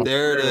go.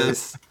 There it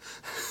is.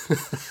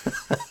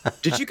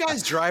 Did you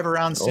guys drive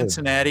around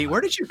Cincinnati?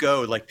 Where did you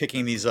go, like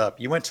picking these up?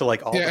 You went to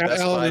like all the Yeah,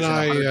 Best Alan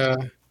Buys and in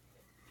 100 I.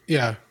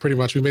 Yeah, pretty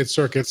much. We made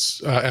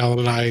circuits, Alan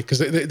and I, because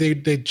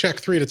they check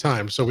 3 at a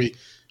time. So we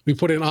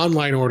put in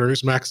online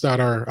orders, maxed out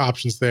our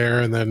options there,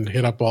 and then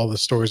hit up all the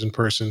stores in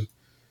person.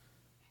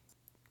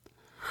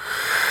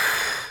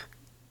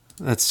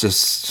 That's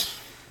just,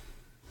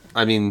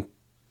 I mean,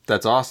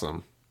 that's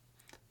awesome.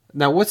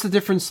 Now, what's the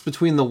difference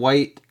between the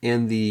white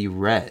and the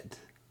red?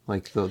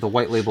 Like the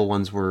white label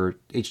ones were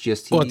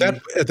HGST. Well,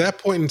 at that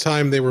point in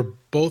time, they were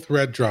both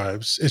red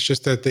drives. It's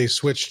just that they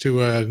switched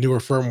to a newer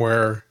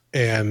firmware,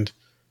 and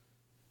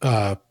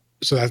so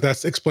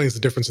that explains the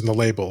difference in the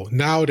label.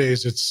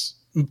 Nowadays, it's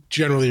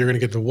generally you're going to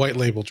get the white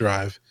label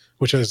drive,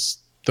 which has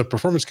the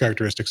performance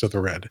characteristics of the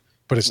red,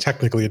 but it's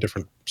technically a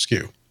different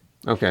SKU.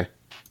 Okay.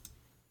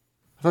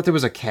 I thought there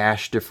was a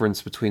cache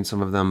difference between some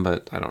of them,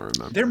 but I don't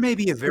remember. There may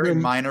be a very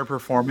minor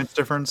performance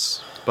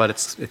difference, but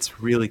it's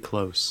really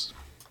close.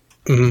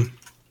 Mm-hmm.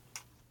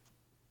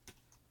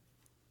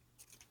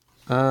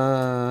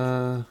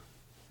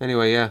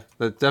 Anyway, yeah,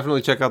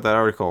 definitely check out that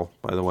article,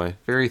 by the way.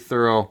 Very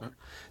thorough.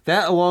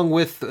 That along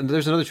with,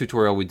 there's another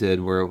tutorial we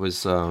did where it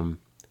was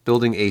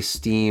building a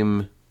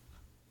Steam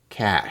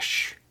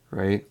cache,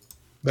 right?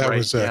 That Right,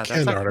 was a yeah, that's Ken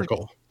actually-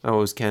 article. Oh, it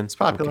was Ken. It's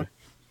popular. Okay.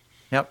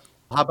 Yep.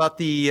 How about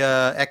the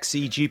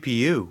XE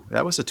GPU?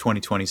 That was a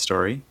 2020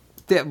 story.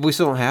 Yeah, we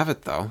still don't have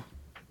it though.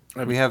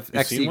 We have you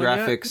XE seen one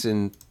yet? graphics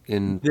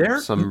in There-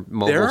 some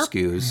mobile there-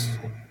 SKUs.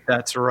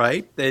 That's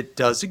right. It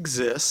does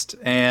exist,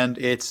 and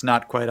it's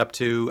not quite up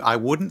to. I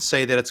wouldn't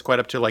say that it's quite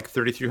up to like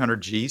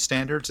 3300G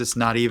standards. It's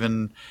not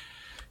even.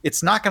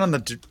 It's knocking on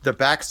the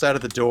back side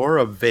of the door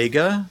of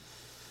Vega,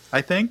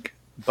 I think,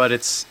 but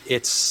it's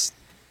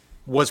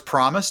was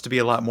promised to be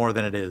a lot more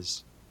than it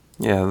is.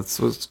 Yeah, let's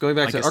going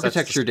back I to guess that's the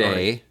Architecture story.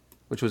 Day,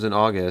 which was in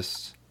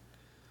August.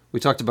 We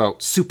talked about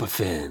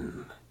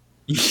Superfin.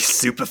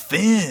 Super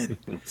thin.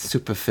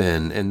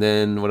 Superfin. And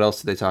then what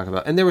else did they talk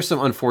about? And there were some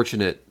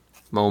unfortunate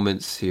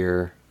moments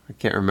here. I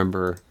can't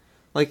remember.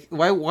 Like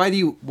why do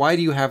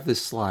you have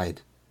this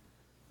slide?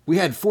 We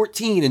had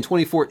 14 in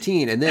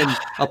 2014 and then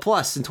a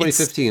plus in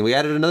 2015. We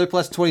added another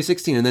plus in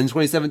 2016 and then in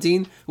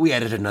 2017 we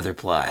added another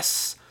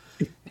plus.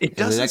 It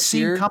the doesn't next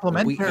seem year,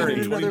 complimentary. we added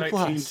In another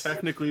 2019, plus.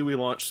 technically, we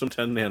launched some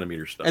 10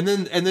 nanometer stuff. And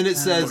then it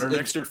says But our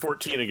next year,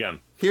 14 again.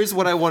 here's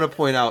what I want to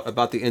point out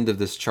about the end of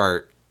this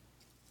chart.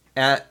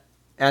 At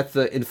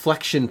the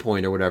inflection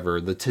point or whatever,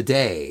 the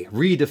today,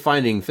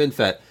 redefining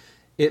FinFET,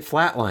 it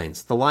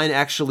flatlines. The line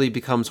actually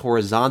becomes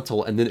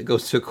horizontal, and then it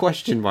goes to a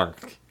question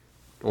mark.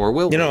 Or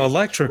will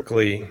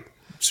electrically,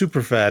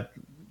 super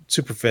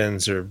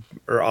fins are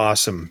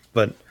awesome,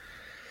 but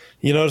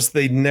you notice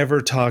they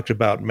never talked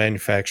about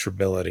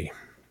manufacturability.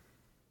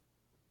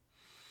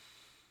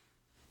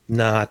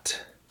 Not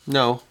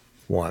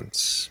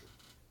once.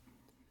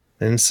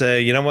 And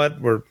say, you know what,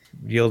 we're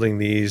yielding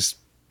these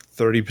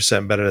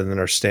 30% better than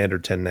our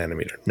standard 10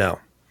 nanometer. No.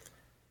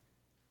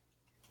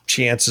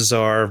 Chances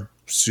are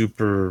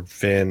super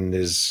fin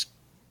is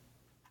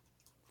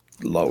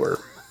lower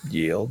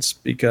yields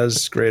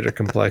because greater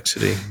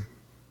complexity.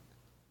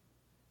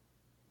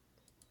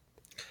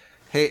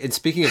 Hey, and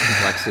speaking of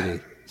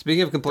complexity,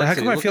 how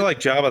come I feel like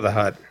Jabba the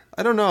Hutt?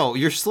 I don't know.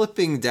 You're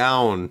slipping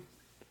down.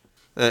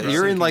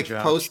 You're in like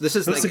Job. post. This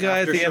is What's like the guy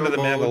at the end of the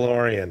mode.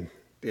 Mandalorian?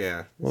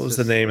 Yeah. What was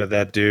the name of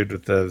that dude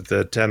with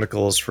the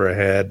tentacles for a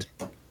head?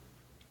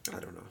 I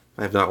don't know.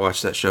 I have not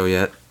watched that show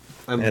yet.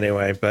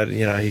 Anyway, but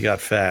he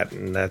got fat,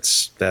 and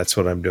that's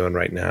what I'm doing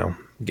right now.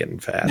 Getting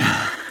fat.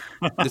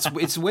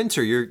 It's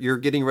winter. You're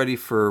getting ready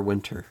for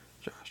winter,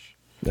 Josh.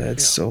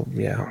 That's so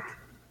yeah.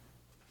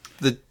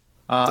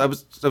 I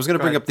was going to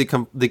bring up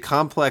the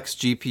complex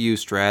GPU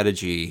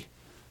strategy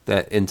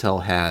that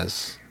Intel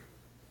has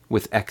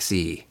with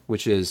Xe,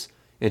 which is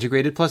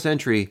integrated plus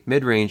entry,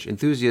 mid-range,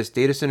 enthusiast,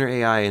 data center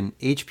AI, and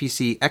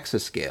HPC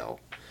exascale.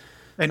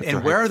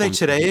 And where are they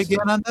today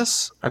again on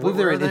this? I believe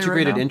they're Where in are they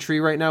integrated right now? entry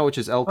right now, which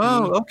is LP.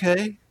 Oh,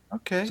 okay.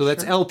 Okay. So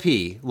that's sure.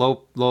 LP,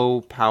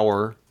 low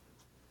power.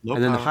 Low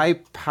and then power. high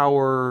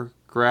power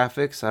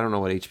graphics. I don't know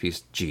what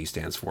HPG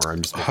stands for.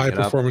 I'm just making High it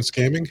up. performance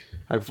gaming.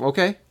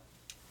 Okay.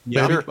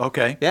 Yeah. Sure.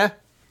 Okay. Yeah.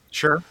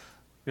 Sure.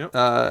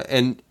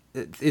 And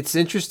it's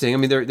interesting. I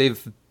mean,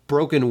 they've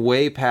broken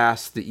way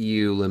past the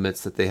EU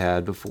limits that they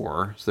had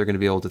before, so they're going to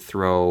be able to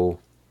throw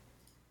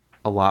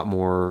a lot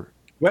more.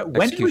 When did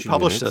we execution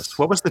publish units. this?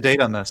 What was the date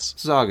on this?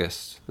 This is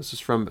August. This is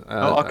from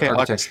Okay,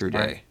 Architecture August. Day.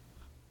 Right.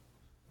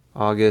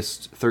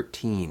 August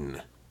 13.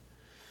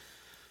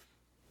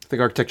 I think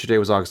Architecture Day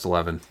was August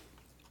 11.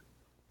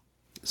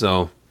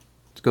 So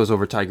it goes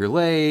over Tiger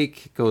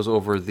Lake, it goes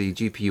over the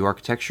GPU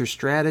architecture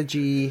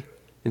strategy,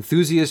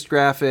 enthusiast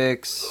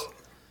graphics,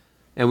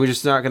 and we're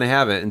just not going to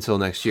have it until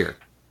next year.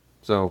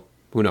 So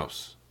who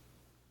knows?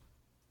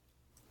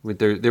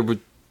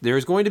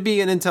 There's going to be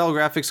an Intel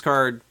graphics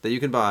card that you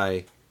can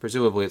buy,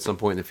 presumably at some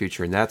point in the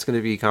future, and that's going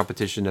to be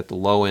competition at the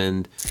low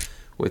end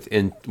with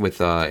AMD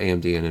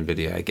and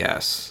NVIDIA, I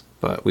guess.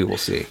 But we will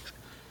see.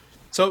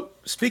 So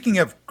speaking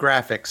of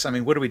graphics, I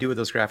mean, what do we do with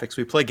those graphics?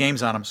 We play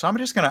games on them. So I'm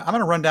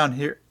gonna run down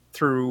here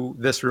through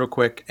this real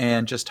quick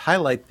and just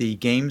highlight the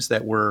games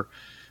that were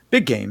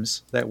big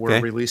games that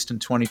were released in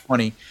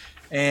 2020.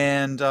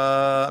 And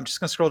I'm just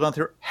gonna scroll down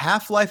through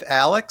Half-Life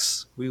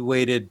Alyx. We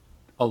waited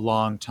a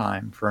long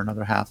time for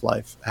another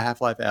Half-Life.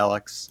 Half-Life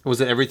Alyx.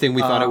 Was it everything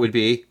we thought it would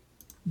be?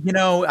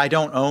 I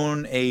don't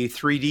own a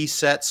 3D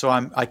set, so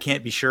I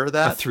can't be sure of A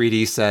that.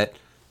 3D set.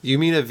 You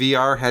mean a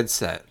VR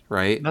headset,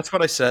 right? That's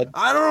what I said.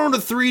 I don't own a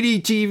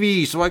 3D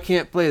TV, so I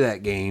can't play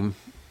that game.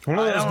 One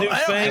of those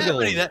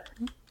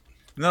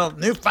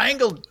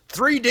newfangled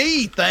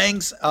 3D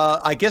things.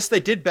 I guess they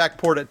did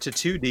backport it to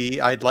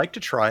 2D. I'd like to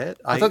try it.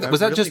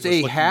 Was that just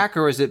a hack,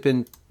 or has it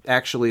been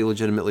actually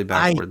legitimately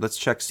backward? Let's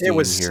check Steam It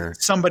was here.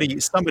 somebody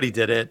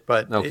did it,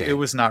 but Okay. it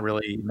was not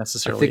really I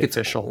necessarily think it's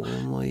official.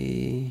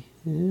 only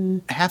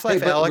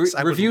Half-Life Hey, but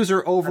Alyx. reviews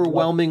are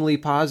overwhelmingly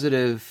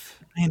positive.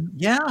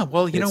 Yeah,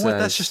 well, you know It what?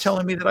 That's says- just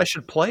telling me that I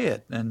should play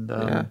it, and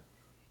Yeah.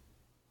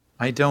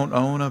 I don't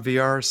own a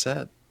VR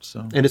set,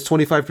 so And it's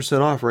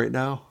 25% off right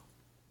now.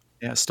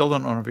 yeah, still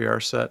don't own a VR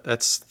set.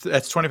 That's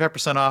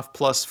 25% off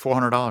plus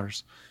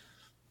 $400.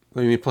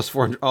 What do you mean plus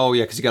 400? Oh,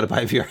 yeah, because you got to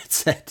buy a VR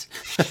headset.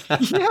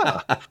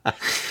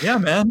 Yeah,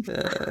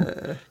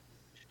 man.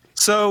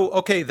 So,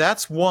 okay,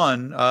 that's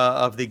one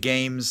of the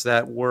games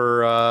that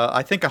were,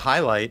 I think, a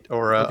highlight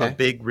or a Okay.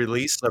 big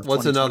release of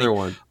What's 2020. another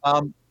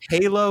one?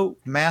 Halo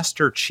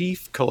Master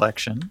Chief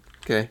Collection,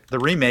 Okay. the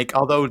remake,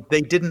 although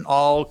they didn't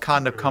all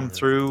kind of come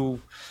through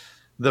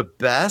the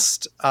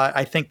best.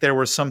 I think there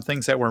were some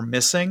things that were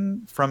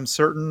missing from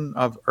certain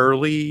of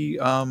early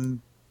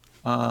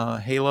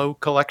Halo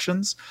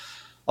collections.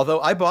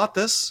 Although I bought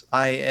this,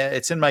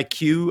 it's in my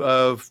queue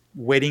of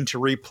waiting to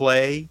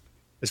replay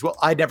as well.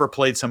 I never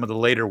played some of the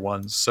later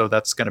ones, so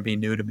that's going to be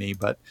new to me.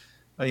 But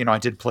I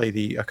did play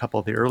a couple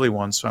of the early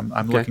ones, so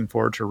I'm looking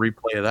forward to a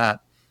replay of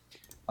that.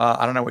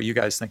 I don't know what you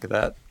guys think of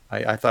that.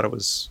 I thought it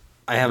was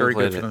I haven't very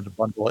played good for it. them to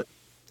bundle it.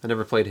 I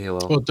never played Halo.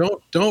 Well,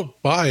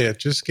 don't buy it.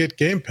 Just get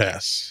Game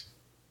Pass.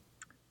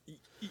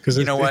 Because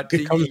You know what?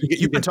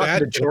 You've been talking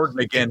to Jordan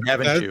again,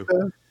 haven't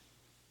you?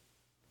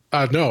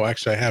 No,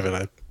 actually, I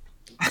haven't.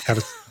 I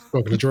haven't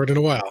spoken to Jordan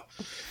in a while.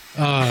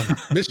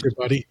 Missed you,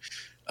 buddy.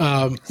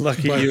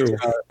 Lucky but, you.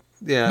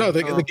 Yeah. No,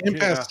 the Game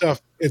Pass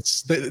stuff.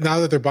 Now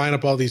that they're buying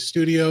up all these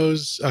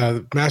studios.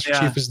 Master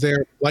Chief is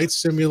there. Flight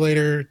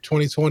Simulator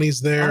 2020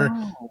 is there.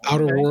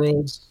 Outer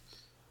Worlds.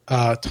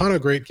 A ton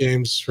of great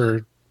games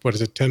for what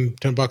is it?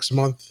 $10 a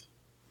month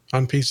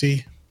on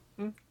PC.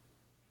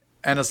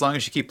 And as long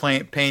as you keep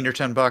paying your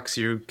 $10,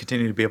 you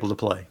continue to be able to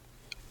play.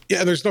 Yeah,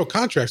 and there's no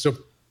contract. So,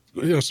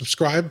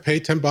 subscribe, pay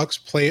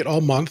 $10, play it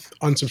all month,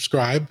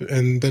 unsubscribe,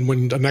 and then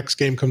when the next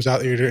game comes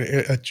out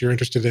that you're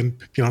interested in,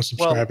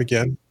 subscribe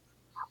again.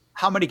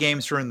 How many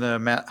games are in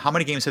the? How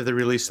many games have they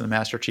released in the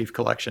Master Chief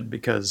Collection?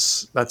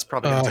 Because that's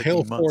probably gonna take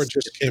Halo months. 4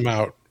 just came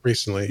out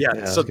recently.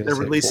 Yeah, so they're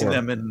releasing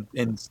them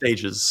in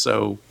stages.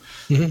 So,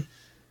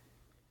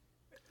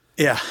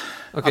 yeah,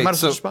 Okay, I might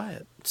as well just buy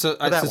it. So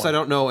that since one. I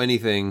don't know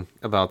anything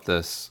about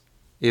this,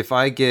 if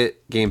I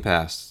get Game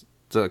Pass,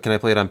 so can I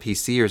play it on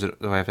PC or do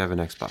I have to have an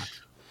Xbox?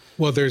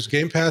 Well, there's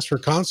Game Pass for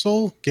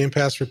console, Game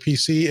Pass for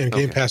PC, and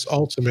Game Okay. Pass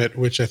Ultimate,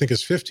 which I think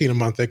is $15 a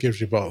month. That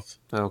gives you both.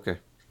 Oh, okay.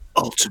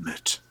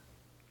 Ultimate.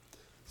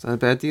 It's not a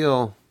bad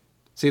deal.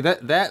 See,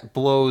 that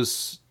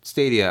blows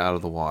Stadia out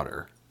of the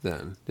water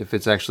then, if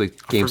it's actually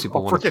games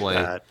people want to forget play.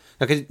 that.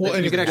 Okay, Well,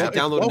 you and can actually it's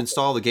download local. and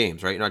install the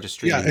games, right? Not just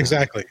streaming. Yeah, them.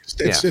 exactly. It's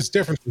Yeah. it's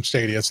different from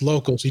Stadia. It's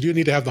local, so you do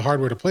need to have the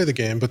hardware to play the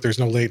game, but there's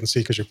no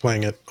latency because you're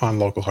playing it on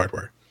local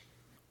hardware.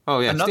 Oh,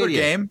 yeah. Another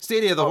Stadia. game?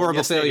 Stadia, the Oh, horrible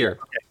yes, Stadia. failure.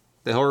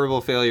 The horrible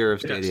failure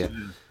of Stadia.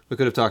 We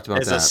could have talked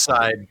about As that. a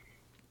side,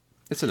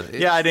 It's an,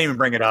 yeah, I didn't even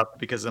bring it up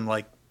because I'm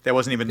like, that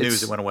wasn't even news.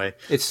 It's- It went away.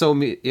 It's so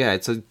yeah.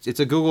 It's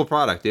a Google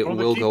product. It Well,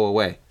 they will keep- go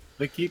away.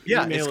 They keep Yeah,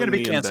 it's emailing gonna be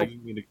me and canceled.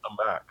 begging me to come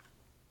back.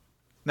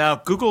 Now,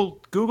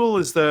 Google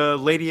is the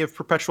lady of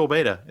perpetual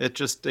beta. It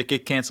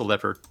get canceled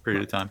after a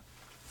period of time.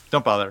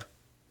 Don't bother.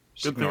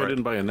 Just Good thing ignore I it.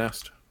 didn't buy a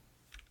Nest.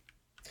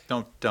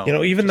 Don't.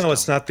 Even Just though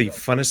it's not the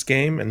funnest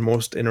game and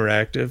most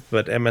interactive,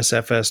 but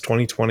MSFS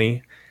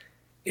 2020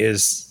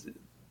 is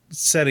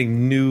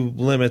setting new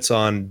limits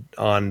on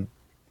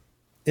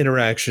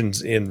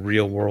interactions in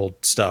real world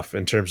stuff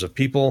in terms of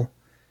people,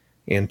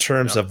 in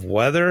terms of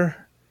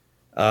weather,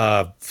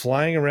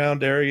 flying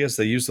around areas.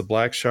 They use the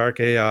Black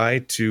Shark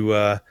AI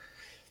to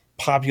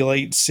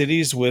populate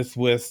cities with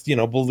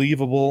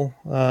believable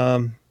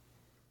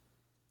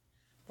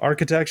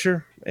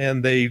architecture,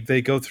 and they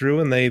go through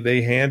and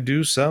they hand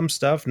do some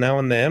stuff now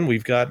and then.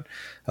 We've got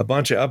a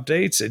bunch of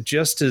updates. It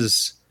just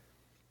is.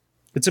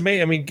 It's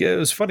amazing. I mean, it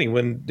was funny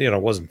when,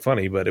 it wasn't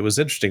funny, but it was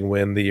interesting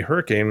when the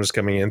hurricane was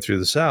coming in through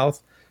the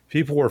south.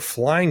 People were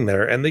flying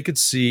there and they could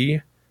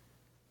see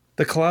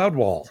the cloud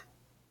wall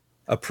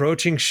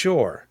approaching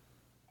shore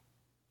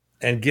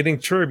and getting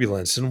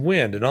turbulence and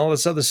wind and all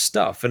this other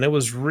stuff. And it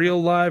was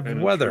real live And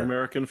in weather. true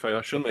American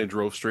fashion, they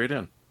drove straight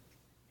in.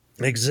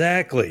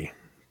 Exactly.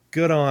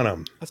 Good on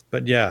them.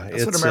 But yeah,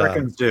 That's what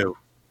Americans do.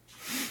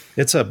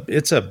 It's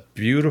a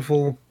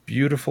beautiful,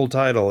 beautiful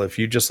title if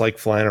you just like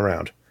flying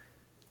around.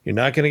 You're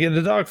not going to get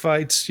into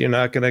dogfights. You're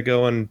not going to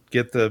go and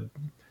get the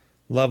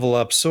level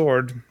up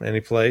sword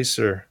anyplace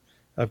or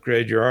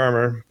upgrade your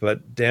armor.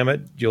 But damn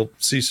it, you'll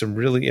see some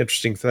really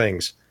interesting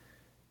things.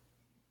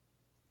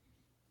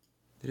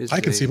 It is I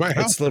can big. see my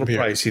house It's a little from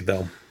here. pricey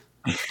though.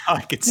 I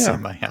could see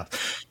my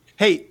house.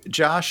 Hey,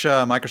 Josh,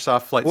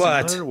 Microsoft Flight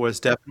What? Simulator was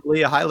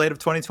definitely a highlight of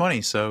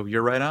 2020, so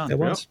you're right on. It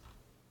was.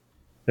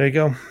 There you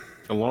go.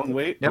 A long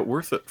wait, Yep. but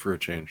worth it for a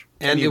change.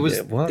 And it was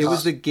It was. it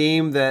was the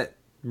game that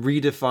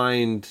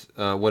redefined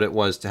what it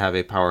was to have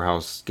a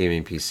powerhouse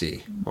gaming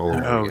PC. All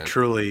over Oh, again.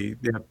 truly.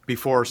 Yeah,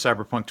 before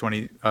Cyberpunk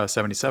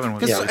 2077 was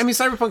Because released. I mean,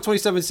 Cyberpunk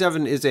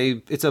 2077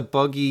 it's a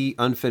buggy,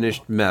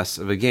 unfinished mess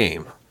of a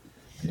game.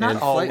 Not and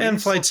always. Flight-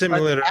 And Flight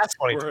Simulator Ask-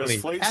 Whereas 2020.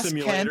 Flight Ask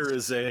Simulator Kent.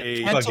 is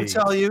a Kent will buggy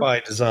tell you. by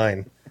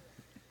design.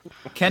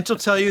 Kent will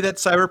tell you that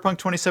Cyberpunk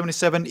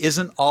 2077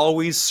 isn't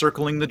always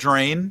circling the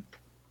drain.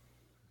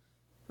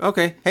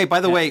 Okay. Hey,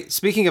 by the way,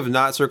 speaking of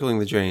not circling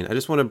the drain, I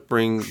just want to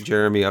bring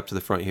Jeremy up to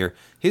the front here.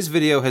 His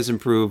video has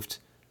improved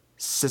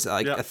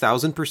like Yeah.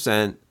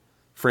 1,000%.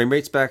 Frame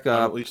rate's back at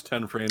up. least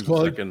 10 frames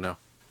Well, a second now.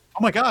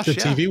 Oh my gosh, The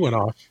yeah. TV went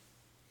off.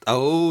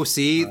 Oh,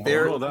 see,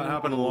 there. Oh, that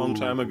happened a long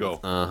time ago.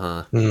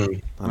 I don't Well,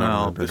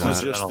 remember This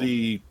is that.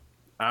 just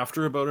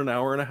after about an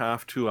hour and a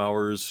half, 2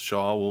 hours,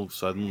 Shaw will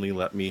suddenly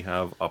let me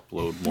have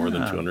upload more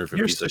than Here's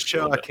the 256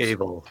 Shaw kilobits.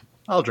 cable.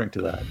 I'll drink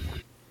to that.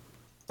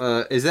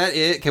 Is that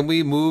it? Can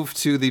we move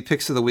to the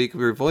picks of the week?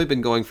 We've only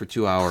been going for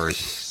 2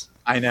 hours.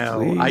 I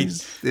know.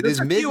 It There's is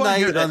a few midnight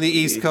here that- on the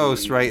East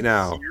Coast right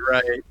now. You're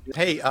right.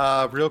 Hey,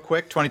 real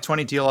quick,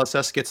 2020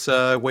 DLSS gets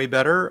way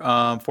better.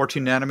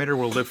 14 nanometer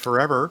will live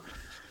forever.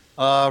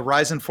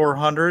 Ryzen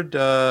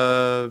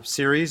 400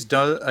 series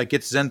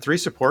gets Zen 3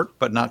 support,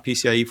 but not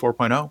PCIe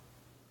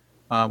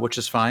 4.0, which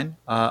is fine.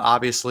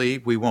 Obviously,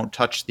 we won't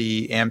touch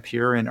the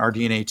Ampere and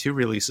RDNA 2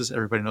 releases.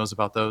 Everybody knows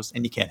about those,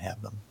 and you can't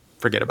have them.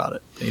 Forget about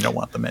it. You don't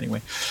want them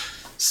anyway.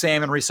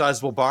 SAM and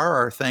resizable bar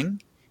are a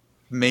thing.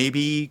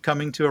 Maybe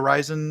coming to a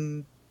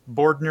Ryzen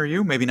board near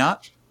you, maybe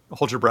not.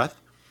 Hold your breath.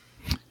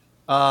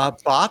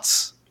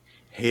 Bots,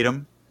 hate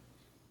them.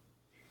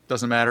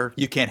 Doesn't matter.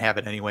 You can't have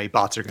it anyway.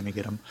 Bots are going to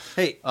get them.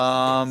 Hey,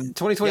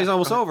 2020 is yeah,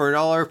 almost go ahead. over, and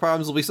all our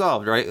problems will be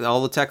solved, right?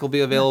 All the tech will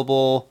be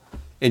available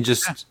in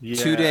just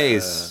 2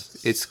 days.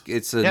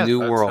 It's a Yeah, new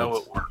That's world. how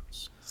it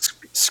works.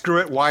 Screw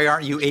it. Why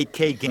aren't you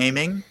 8K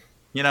gaming?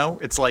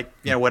 It's like,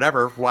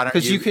 whatever. Why don't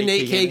you? Because you can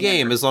 8K gaming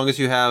game as long as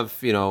you have,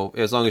 as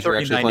long as you're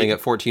actually 3090. playing at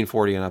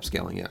 1440 and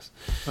upscaling. Yes.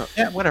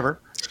 Yeah, whatever.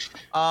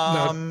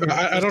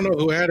 I don't know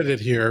who added it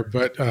here,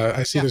 but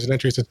I see there's an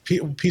entry that says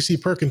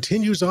PC Per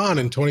continues on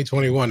in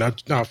 2021.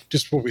 Now,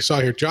 just what we saw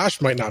here,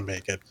 Josh might not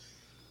make it,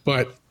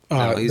 but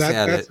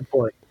that's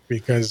important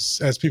because,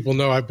 as people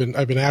know, I've been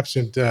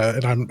absent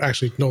and I'm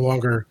actually no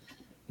longer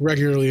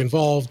regularly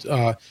involved.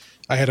 I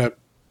had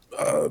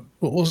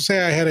we'll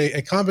say I had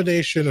a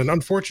combination, an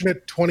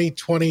unfortunate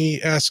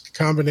 2020-esque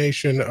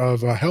combination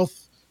of a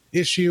health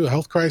issue, a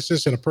health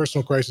crisis, and a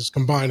personal crisis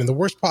combined in the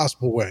worst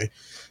possible way.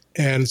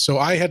 And so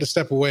I had to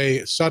step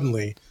away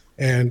suddenly.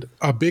 And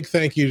a big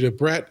thank you to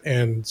Brett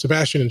and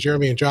Sebastian and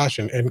Jeremy and Josh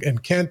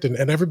and Kent and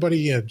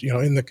everybody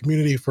in the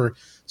community for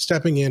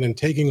stepping in and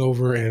taking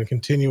over and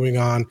continuing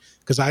on,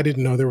 because I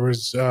didn't know there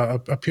was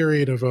a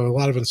period of a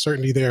lot of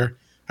uncertainty there.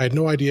 I had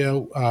no idea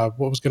what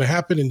was going to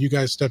happen, and you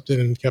guys stepped in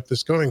and kept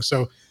this going.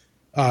 So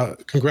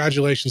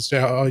congratulations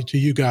to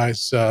you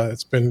guys.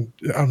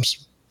 I'm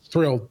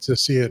thrilled to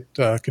see it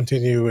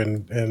continue,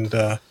 and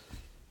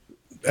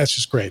that's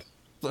just great.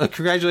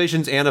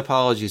 Congratulations and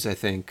apologies, I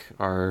think,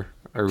 are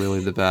really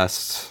the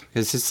best.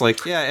 Because it's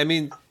like, yeah, I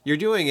mean, you're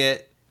doing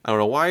it. I don't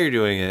know why you're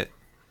doing it,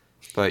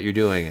 but you're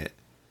doing it.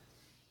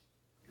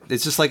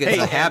 It's just like it's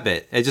a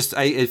habit.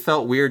 It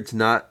felt weird to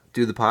not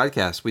do the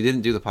podcast. We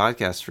didn't do the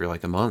podcast for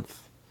like a month.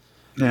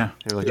 Yeah.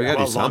 They're like, we got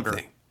to do something.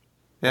 Longer.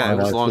 Yeah, it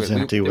was longer. Was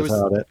empty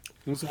without it.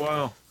 It was a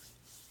while.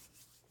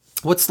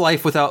 What's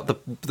life without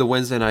the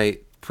Wednesday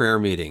night prayer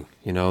meeting?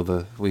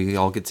 We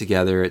all get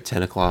together at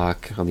 10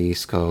 o'clock on the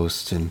East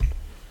Coast and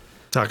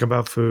talk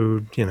about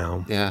food,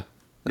 Yeah.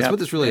 That's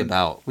what it's really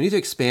about. We need to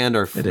expand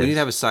we need to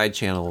have a side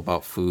channel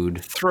about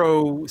food.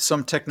 Throw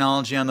some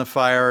technology on the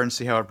fire and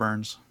see how it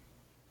burns.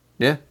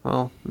 Yeah.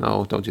 Well,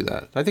 no, don't do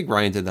that. I think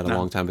Ryan did that a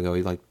long time ago.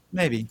 He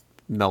maybe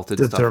melted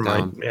the stuff thermite,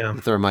 down. Yeah.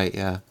 The thermite,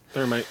 yeah.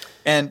 Thermite.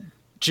 And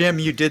Jim,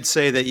 you did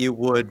say that you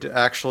would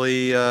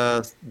actually,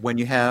 when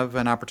you have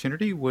an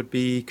opportunity, would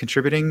be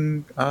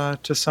contributing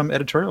to some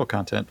editorial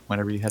content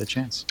whenever you had a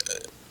chance.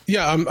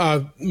 Yeah,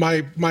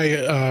 my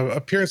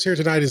appearance here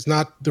tonight is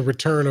not the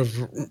return of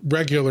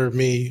regular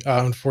me,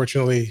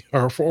 unfortunately,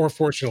 or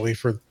fortunately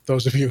for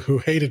those of you who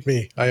hated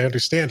me. I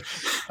understand,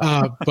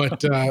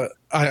 but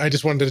I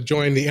just wanted to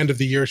join the end of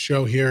the year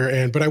show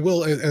here, but I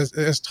will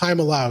as time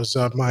allows.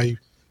 My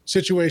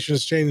situation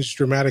has changed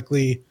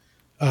dramatically,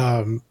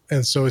 and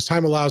so as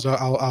time allows,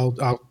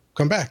 I'll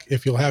come back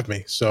if you'll have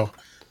me. So.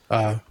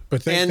 But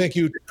thank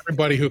you to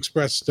everybody who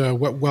expressed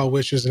well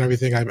wishes and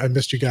everything. I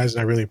missed you guys,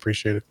 and I really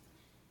appreciate it.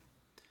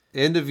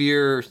 End of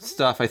year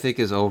stuff, I think,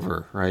 is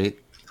over, right?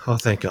 Oh,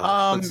 thank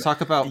God. Let's talk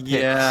about picks.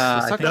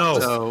 Yeah,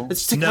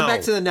 Let's come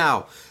back to the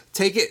now.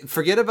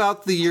 Forget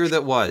about the year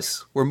that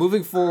was. We're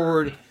moving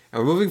forward,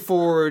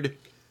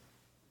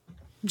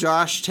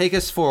 Josh, take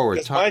us forward.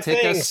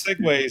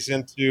 Segues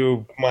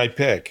into my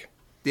pick.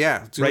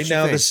 Yeah. Right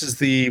now, this is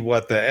the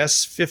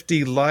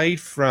S50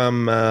 Lite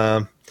from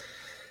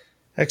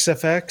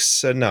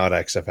XFX? Not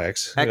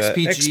XFX.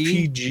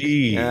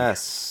 XPG.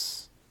 Yes.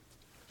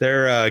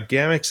 Their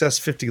Gamix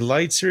S50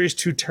 Lite Series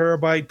 2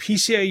 terabyte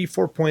PCIe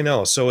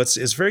 4.0. So it's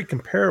very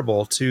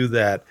comparable to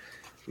that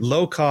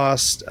low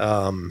cost.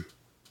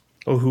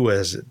 Who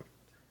is it?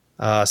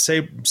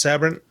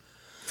 Sabrent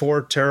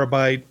 4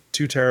 terabyte,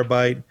 2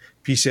 terabyte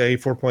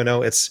PCIe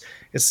 4.0.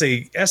 It's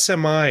a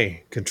SMI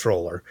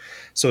controller,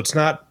 so it's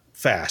not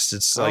fast.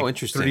 It's like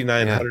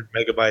 3,900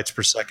 megabytes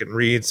per second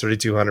reads,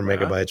 3,200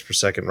 megabytes per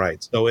second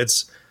writes. So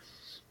it's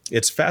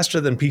faster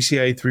than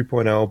PCIe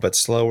 3.0, but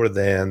slower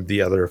than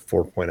the other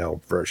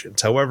 4.0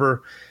 versions.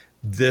 However,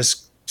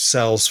 this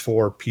sells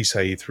for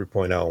PCIe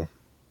 3.0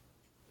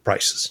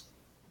 prices.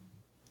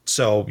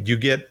 So you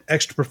get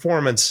extra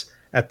performance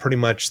at pretty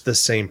much the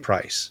same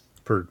price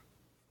per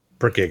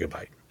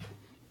gigabyte.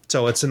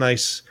 So it's a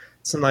nice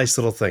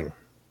little thing.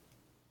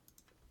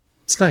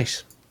 It's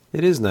nice.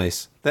 It is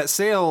nice. That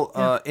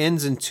sale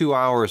ends in 2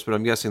 hours, but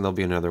I'm guessing there'll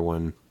be another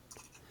one.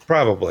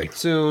 Probably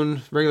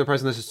soon. Regular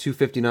price on this is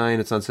 $259.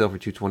 It's on sale for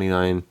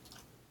 $229.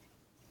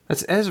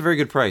 That is a very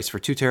good price for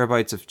 2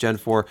 terabytes of Gen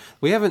 4.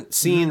 We haven't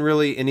seen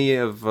really any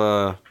of.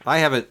 I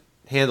haven't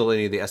handled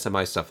any of the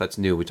SMI stuff. That's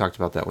new. We talked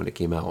about that when it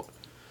came out.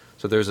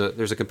 So there's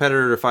a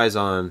competitor to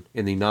Phison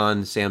in the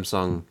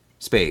non-Samsung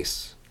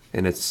space,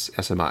 and it's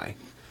SMI.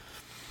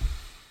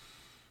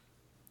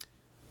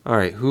 All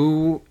right,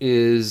 who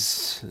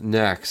is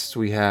next?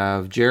 We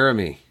have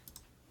Jeremy.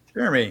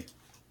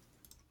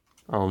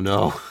 Oh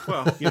no!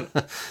 Well,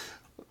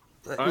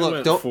 I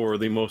went for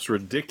the most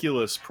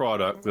ridiculous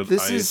product that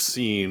I've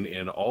seen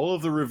in all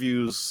of the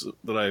reviews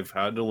that I've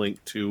had to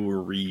link to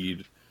or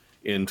read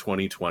in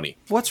 2020.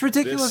 What's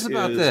ridiculous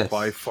about this? This is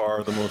by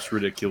far the most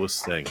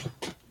ridiculous thing.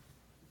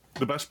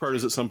 The best part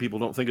is that some people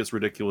don't think it's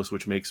ridiculous,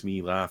 which makes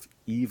me laugh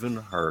even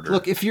harder.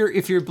 Look, if you're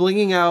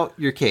blinging out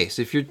your case,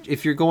 if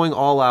you're going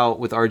all out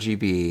with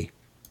RGB,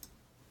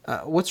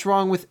 what's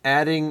wrong with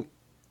adding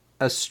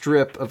a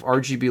strip of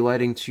RGB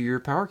lighting to your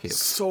power cable?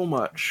 So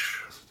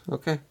much.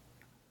 Okay.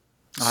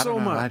 So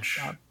much.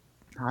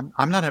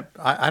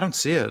 I don't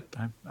see it.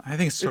 I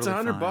think it's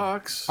totally it's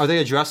 $100. Are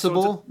they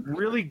addressable? So it's a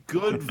really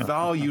good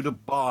value to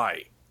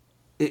buy.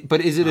 But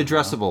is it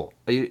addressable?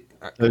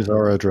 Those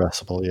are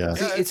addressable, yes.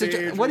 Yeah. It's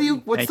Adrian.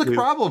 what's Thank the you.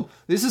 problem?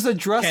 This is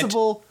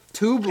addressable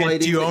tube Kent, lighting.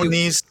 do you that own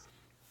these?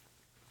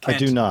 I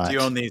do Kent, not. Do you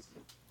own these?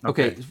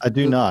 Okay. I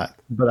do not,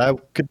 but I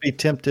could be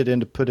tempted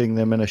into putting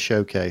them in a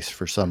showcase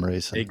for some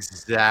reason.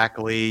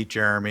 Exactly,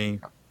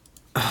 Jeremy.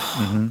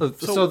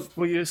 So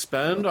Well, you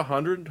spend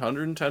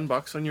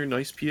 $110 on your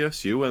nice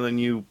PSU, and then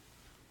you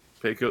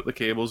take out the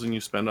cables and you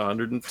spend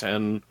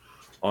 $110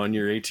 on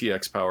your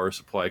ATX power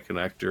supply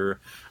connector,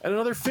 and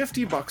another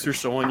 $50 or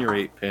so on your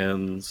 8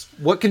 pins.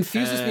 what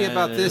confuses me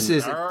about this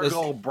is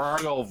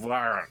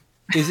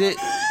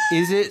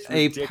is it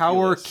a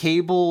power ridiculous.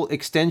 cable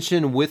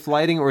extension with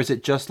lighting, or is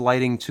it just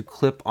lighting to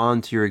clip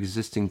onto your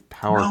existing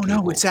power No,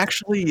 cable? no, it's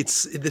actually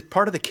it's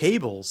part of the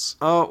cables.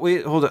 Oh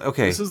wait, hold on.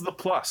 Okay, This is the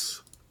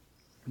Plus.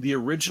 The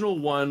original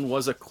one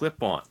was a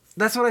clip-on.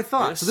 that's what I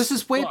thought. So this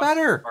is way Plus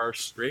better. Are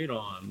straight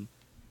on.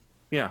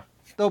 Yeah.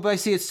 No, but I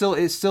see it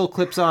still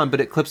clips on, but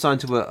it clips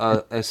onto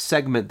a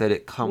segment that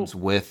it comes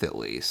with at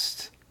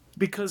least.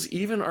 Because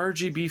even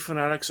RGB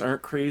fanatics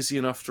aren't crazy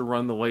enough to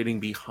run the lighting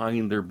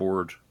behind their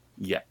board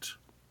yet.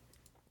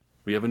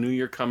 We have a new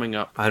year coming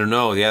up. I don't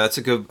know. Yeah, that's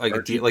a good like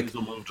RGBs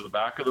will move to the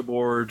back of the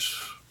board.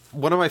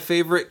 one of my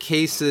favorite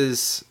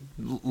case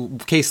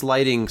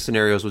lighting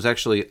scenarios was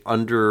actually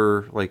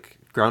under like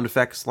ground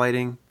effects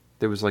lighting.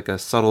 There was like a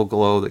subtle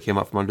glow that came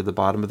up from under the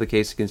bottom of the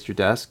case against your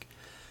desk.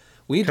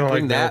 We need to Kind of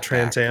bring like that that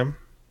Trans back. Am.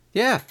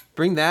 Yeah,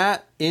 bring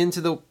that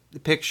into the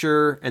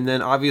picture, and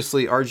then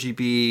obviously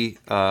RGB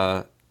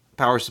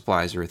power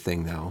supplies are a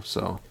thing now,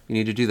 so you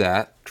need to do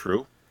that.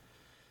 True.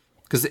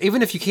 Because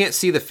even if you can't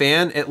see the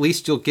fan, at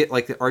least you'll get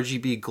like the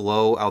RGB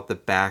glow out the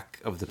back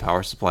of the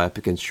power supply up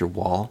against your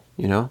wall,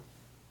 you know?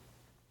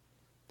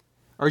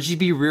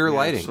 RGB rear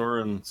lighting.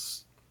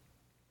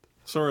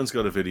 Soren's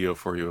got a video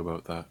for you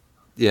about that.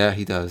 Yeah,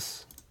 he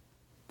does.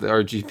 The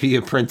RGB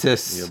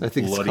apprentice, You I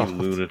think it's bloody called.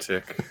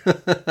 lunatic.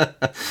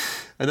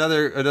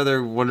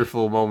 Another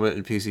wonderful moment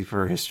in PC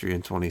for history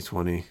in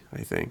 2020,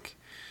 I think.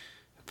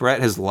 Brett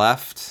has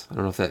left. I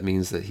don't know if that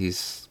means that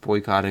he's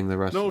boycotting the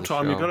rest No, of the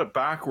Tom, show. you got it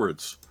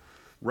backwards.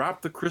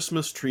 Wrap the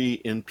Christmas tree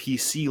in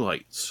PC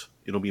lights.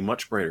 It'll be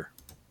much brighter.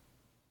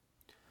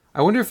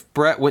 I wonder if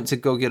Brett went to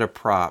go get a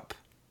prop.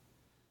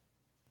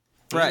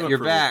 He Brett, went you're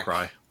for a little back.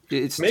 cry.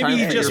 It's Maybe time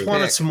he for just your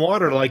wanted pick. some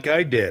water like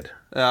I did.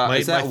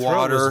 Is that my throat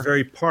water? was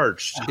very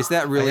parched. Is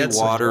that I really had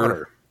some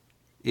water?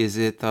 Is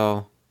it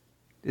though?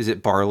 Is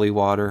it barley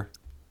water?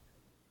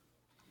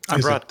 I Is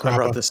it brought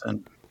grappa? this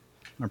in.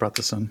 I brought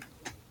this in.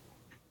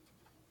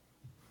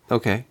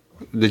 Okay.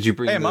 Did you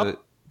bring Hey, I'm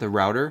up. the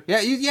router?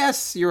 Yeah.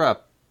 Yes, you're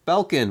up.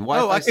 Belkin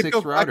Wi-Fi I could 6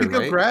 go. router, I could go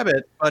right? grab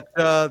it,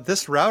 but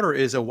this router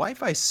is a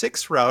Wi-Fi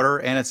 6 router,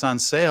 and it's on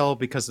sale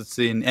because it's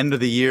the end of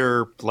the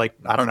year. Like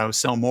I don't know,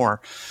 sell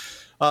more.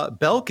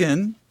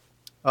 Belkin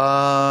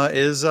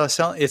is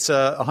selling. It's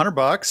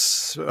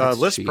 $100 That's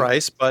list cheap.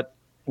 price, but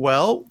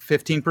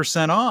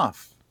 15%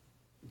 off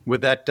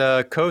with that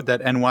code,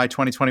 that NY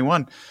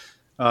 2021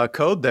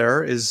 code.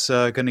 There is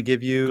going to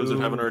give you. Does it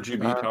have an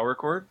RGB power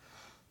cord?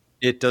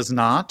 It does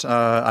not.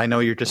 I know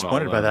you're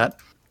disappointed by then. that.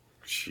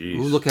 Jeez.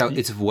 Ooh, look how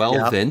it's well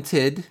Yeah.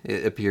 vented.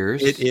 It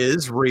appears. It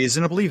is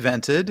reasonably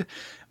vented.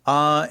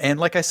 And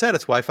like I said,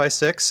 it's Wi-Fi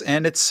 6,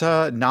 and it's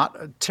not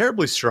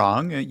terribly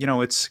strong. You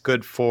know, it's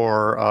good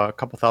for a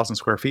couple thousand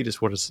square feet,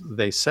 is what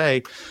they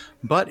say.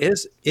 But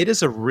it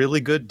is a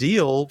really good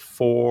deal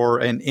for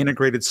an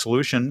integrated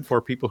solution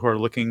for people who are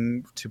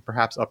looking to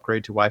perhaps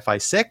upgrade to Wi-Fi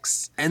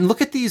 6. And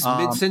look at these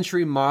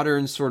mid-century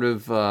modern sort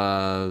of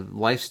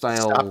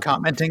lifestyle. Stop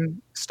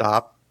commenting.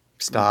 Stop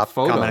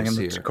Photos commenting on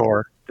the here.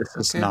 decor. This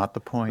is Okay. not the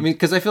point. I mean,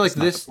 because I feel like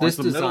this It's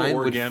the metal design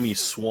would. origami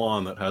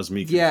swan that has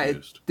me Yeah,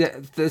 confused.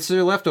 it's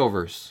their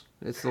leftovers.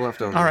 It's the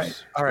leftovers. all right.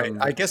 from-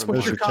 I guess from what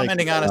Those you're are taken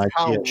commenting from on is an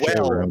how IKEA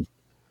well showroom.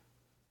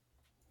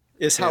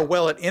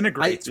 it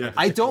integrates.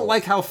 I don't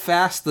like how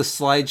fast the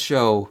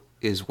slideshow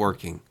is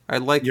working.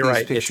 I'd like You're these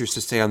right. pictures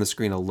to stay on the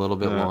screen a little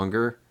bit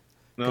longer.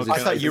 No, I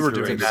thought you were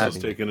doing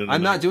that.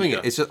 I'm not doing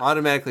it. It's just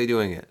automatically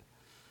doing it.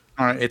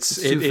 All right, it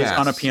too is fast.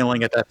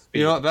 unappealing at that speed.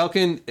 You know what,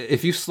 Belkin?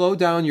 If you slow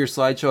down your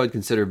slideshow, I'd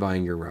consider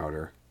buying your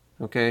router.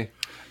 Okay,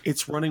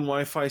 It's running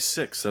Wi-Fi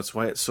 6. That's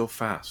why it's so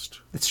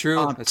fast. it's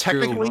true. That's I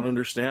true. technically- don't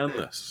understand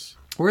this.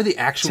 Where are the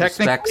actual specs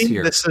Technically,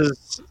 here? this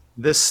is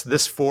this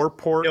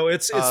 4-port. You know,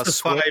 it's the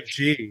switch.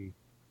 5G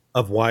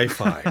of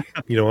Wi-Fi.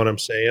 You know what I'm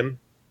saying?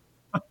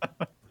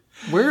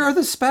 Where are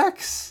the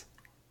specs?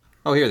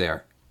 Oh, here they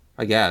are.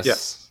 I guess.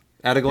 Yes.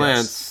 At a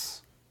glance.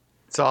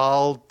 It's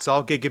all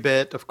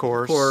gigabit, of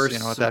course. Of course. you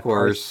know, at Of that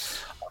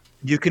course. part.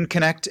 You can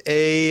connect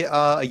a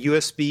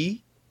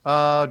USB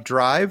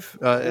drive.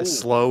 It's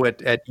slow at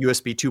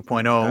USB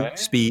 2.0 Okay.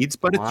 speeds,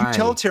 but Why? it's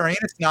utilitarian.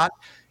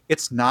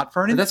 It's not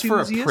for an But that's for a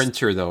enthusiast.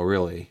 printer, though.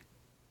 Really,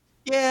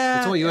 Yeah,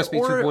 it's only USB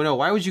or- 2.0.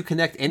 Why would you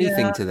connect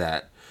anything Yeah. to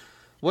that?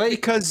 Wait,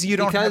 Because you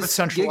don't have a because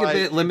centralized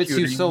gigabit limits you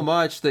computing. so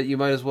much that you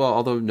might as well.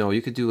 Although no,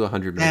 you could do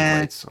 100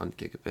 megabytes on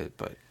gigabit,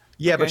 but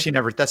Yeah, Okay. but you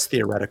never. That's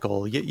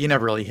theoretical. You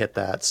never really hit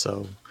that.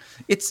 So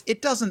it's I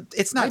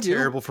not do.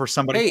 terrible for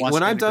somebody. hey, who wants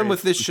when to I'm done integrate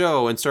with this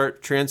show and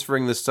start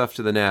transferring this stuff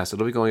to the NAS,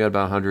 it'll be going at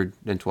about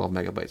 112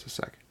 megabytes a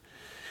second.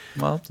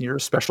 Well, you're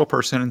a special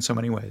person in so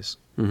many ways.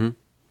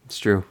 It's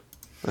true.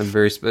 I'm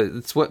very.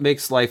 It's what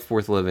makes life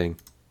worth living,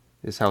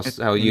 is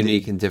how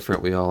unique and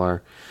different we all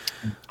are.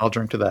 I'll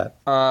drink to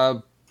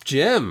that.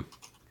 Jim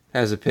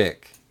has a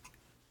pick,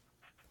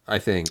 I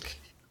think.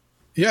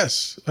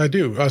 Yes, I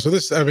do. So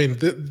this, I mean,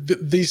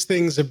 these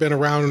things have been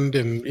around,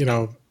 and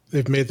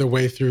they've made their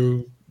way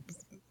through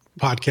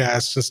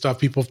podcasts and stuff.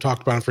 People have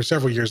talked about it for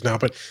several years now.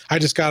 But I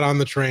just got on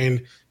the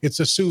train. It's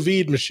a sous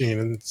vide machine,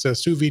 and it's a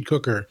sous vide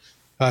cooker.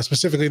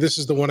 Specifically, this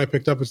is the one I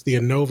picked up. It's the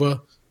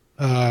Innova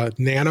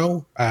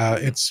Nano.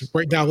 It's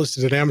right now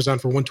listed at Amazon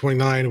for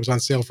 $129. It was on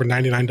sale for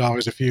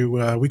 $99 a few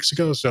weeks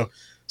ago. So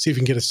see if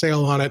you can get a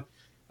sale on it.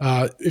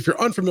 If you're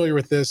unfamiliar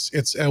with this,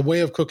 it's a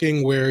way of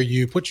cooking where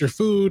you put your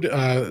food.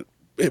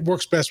 It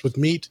works best with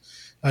meat.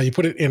 You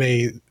put it in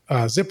a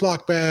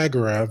Ziploc bag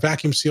or a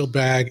vacuum sealed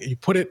bag. You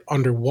put it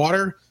under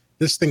water.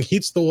 This thing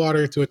heats the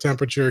water to a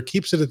temperature,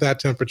 keeps it at that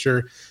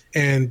temperature.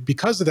 And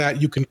because of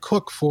that, you can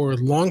cook for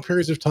long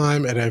periods of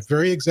time at a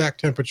very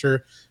exact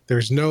temperature.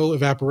 There's no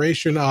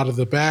evaporation out of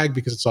the bag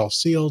because it's all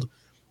sealed.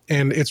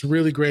 And it's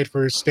really great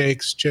for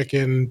steaks,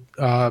 chicken.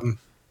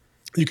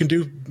 You can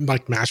do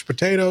like mashed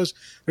potatoes.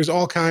 There's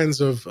all kinds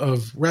of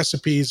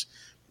recipes.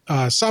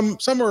 Some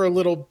are a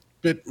little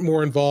bit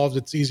more involved.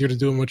 It's easier to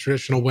do them a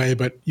traditional way,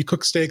 but you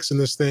cook steaks in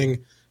this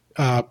thing,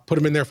 put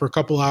them in there for a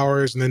couple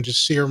hours, and then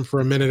just sear them for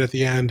a minute at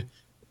the end.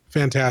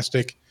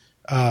 Fantastic.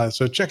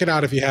 So check it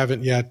out if you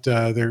haven't yet.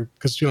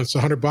 Because it's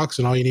 $100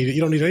 and all you need.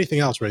 You don't need anything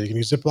else, right? You can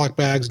use Ziploc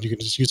bags, and you can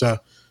just use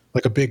a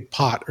big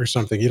pot or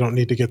something. You don't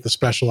need to get the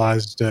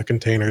specialized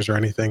containers or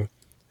anything.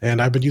 And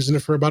I've been using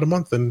it for about a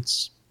month, and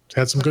it's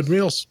had some good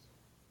meals.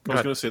 I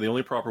was going to say the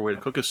only proper way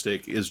to cook a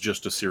steak is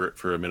just to sear it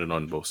for a minute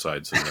on both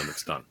sides, and then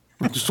it's done.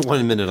 Just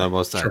 1 minute on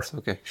both sides. Sure.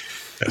 Okay.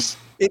 Yes.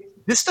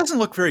 This doesn't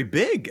look very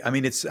big. I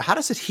mean, how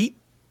does it heat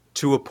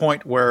to a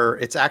point where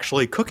it's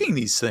actually cooking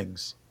these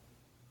things?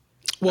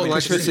 Well,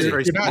 electricity.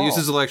 It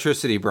uses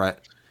electricity,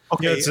 Brett.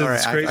 Okay, it's the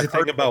crazy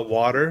thing about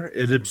water.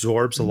 It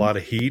absorbs a lot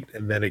of heat,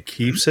 and then it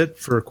keeps it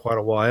for quite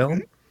a while.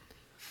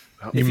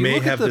 You may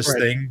have this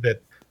thing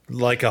that,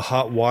 like a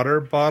hot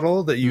water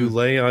bottle that you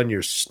lay on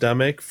your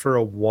stomach for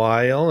a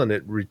while, and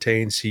it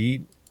retains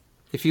heat.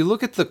 If you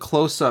look at the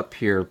close-up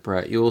here,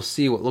 Brett, you will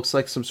see what looks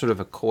like some sort of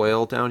a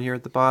coil down here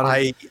at the bottom.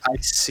 I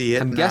see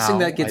it. I'm guessing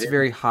that gets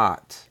very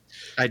hot.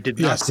 I did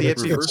not see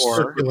it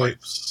before.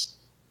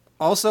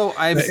 Also,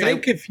 I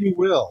think, if you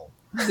will,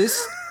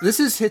 this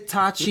is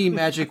Hitachi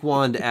Magic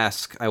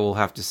Wand-esque, I will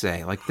have to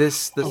say. Like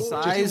this, the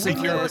size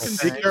of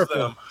this. Be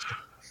careful.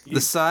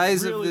 The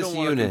size really of this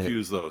don't unit.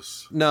 Confuse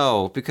those.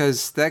 No,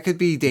 because that could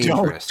be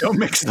dangerous. Don't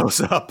mix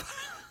those up.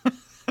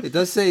 It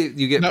does say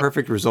you get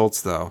perfect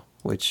results, though.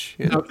 Which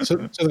so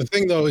the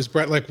thing though is,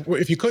 Brett, like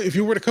if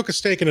you were to cook a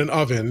steak in an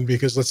oven,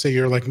 because let's say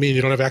you're like me and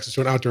you don't have access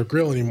to an outdoor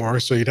grill anymore,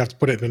 so you'd have to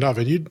put it in an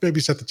oven. You'd maybe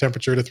set the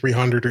temperature to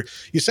 300, or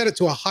you set it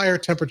to a higher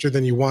temperature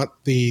than you want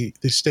the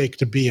steak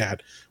to be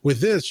at.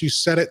 With this, you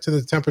set it to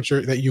the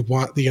temperature that you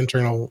want the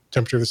internal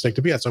temperature of the steak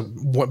to be at. So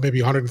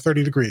maybe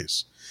 130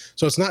 degrees.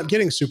 So it's not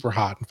getting super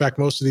hot. In fact,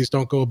 most of these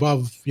don't go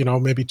above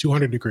maybe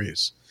 200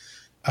 degrees.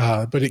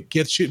 But it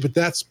gets you. But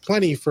that's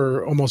plenty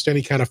for almost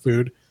any kind of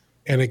food.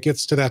 And it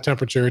gets to that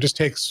temperature. It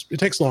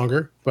takes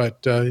longer, but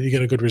you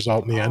get a good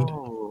result in the end.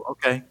 Oh,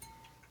 okay.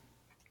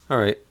 All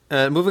right.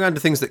 Moving on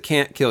to things that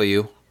can't kill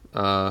you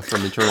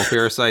from internal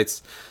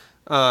parasites.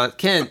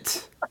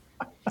 Kent,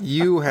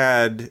 you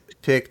had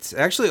picked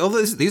actually.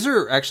 These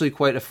are actually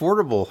quite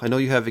affordable. I know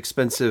you have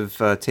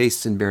expensive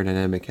tastes in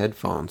Beyerdynamic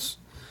headphones.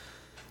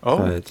 Oh,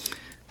 but...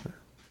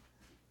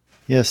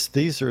 yes,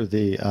 these are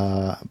the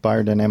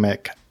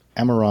Beyerdynamic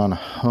Amaron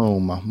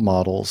Home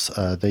models.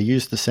 They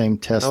use the same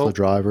Tesla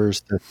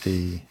drivers that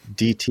the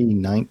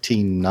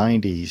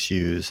DT1990s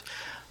use,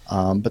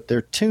 but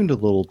they're tuned a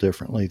little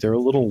differently. They're a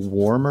little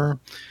warmer.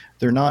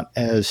 They're not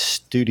as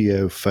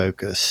studio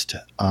focused,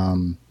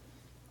 and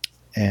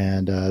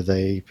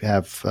they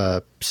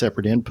have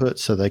separate inputs,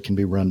 so they can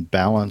be run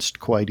balanced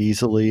quite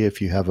easily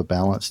if you have a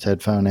balanced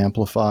headphone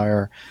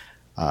amplifier.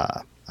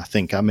 I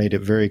think I made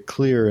it very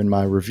clear in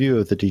my review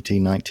of the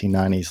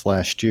DT1990s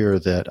last year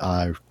that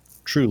I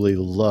truly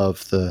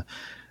love the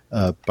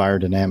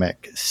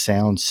Beyerdynamic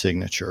sound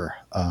signature.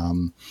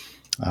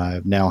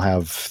 I now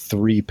have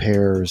 3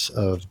 pairs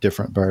of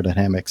different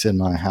Beyerdynamics in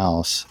my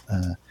house,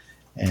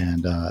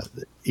 and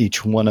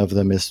each one of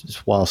them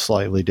is, while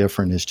slightly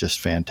different, is just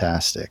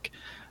fantastic.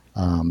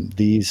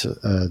 These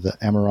the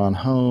Amaron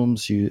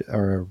Homes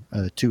are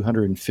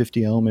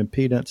 250 ohm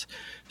impedance,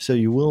 so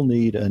you will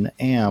need an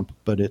amp,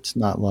 but it's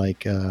not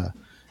like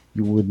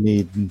you would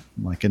need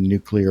like a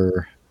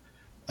nuclear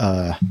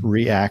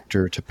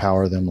reactor to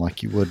power them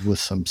like you would with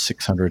some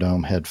 600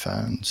 ohm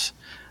headphones.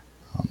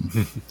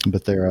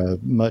 But they're a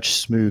much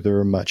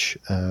smoother, much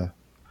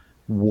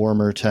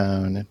warmer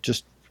tone,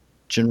 just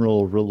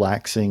general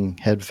relaxing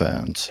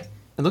headphones.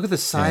 And look at the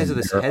size of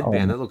this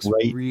headband. That looks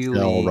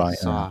really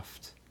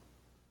soft.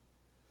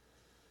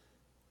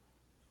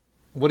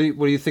 What do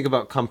you think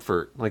about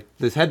comfort? Like,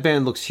 this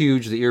headband looks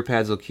huge. The ear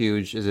pads look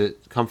huge. Is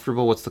it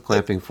comfortable? What's the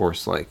clamping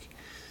force like?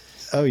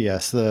 Oh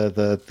yes,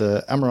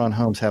 the Amaron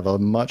Homes have a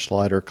much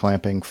lighter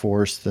clamping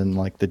force than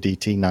like the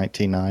DT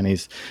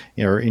 1990s,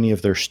 or any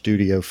of their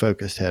studio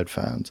focused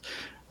headphones.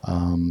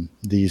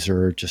 These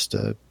are just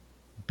a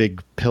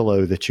big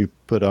pillow that you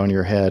put on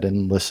your head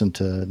and listen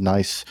to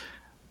nice,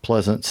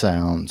 pleasant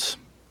sounds.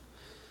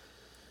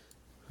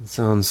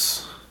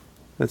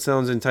 That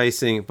sounds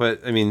enticing,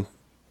 but I mean,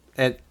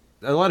 a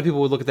lot of people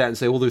would look at that and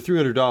say, "Well, they're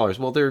 $300."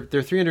 Well, they're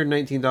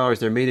 $319.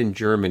 They're made in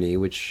Germany,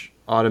 which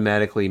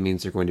automatically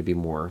means they're going to be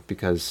more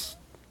because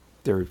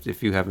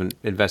if you haven't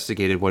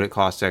investigated what it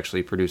costs to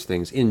actually produce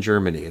things in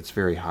Germany, it's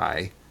very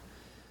high.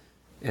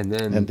 And the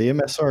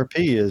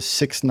MSRP is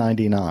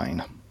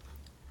 $699.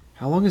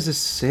 How long is this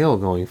sale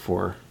going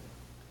for?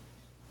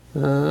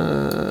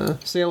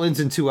 Sale ends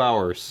in 2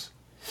 hours.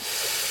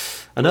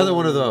 Another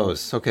one of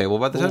those. Okay, well,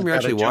 by the time you're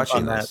actually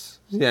watching this,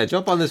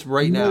 jump on this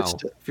right now.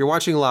 If you're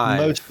watching live,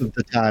 most of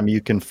the time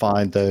you can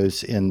find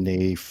those in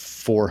the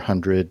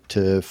 400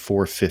 to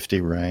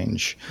 450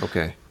 range.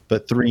 Okay,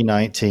 but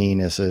 319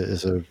 is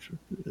a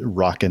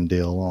rockin'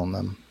 deal on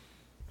them.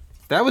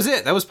 That was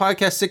it. That was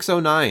podcast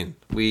 609.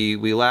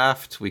 We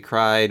laughed, we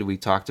cried, we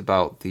talked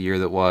about the year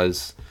that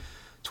was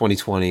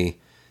 2020,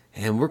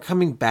 and we're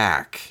coming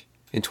back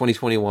in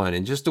 2021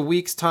 in just a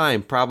week's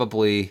time,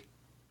 probably.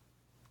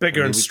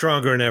 Bigger and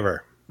stronger than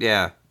ever.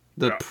 Yeah.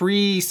 The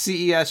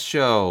pre-CES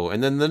show,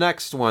 and then the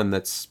next one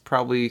that's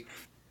probably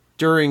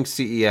during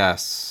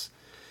CES.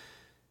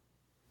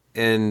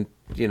 And,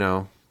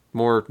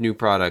 more new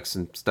products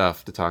and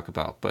stuff to talk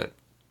about. But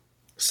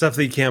stuff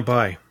that you can't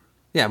buy.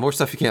 Yeah, more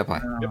stuff you can't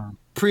buy.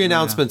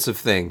 Pre-announcements of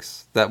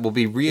things that will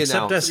be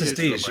re-announced. Except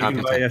SSDs. You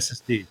can buy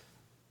SSD.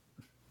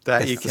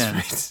 That you can.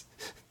 Right.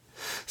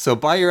 So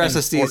buy your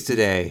SSDs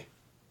today.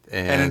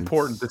 An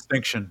important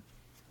distinction.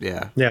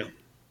 Yeah. Yeah.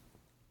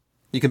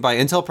 You can buy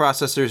Intel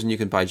processors and you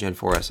can buy Gen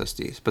 4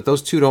 SSDs, but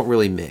those two don't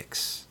really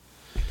mix.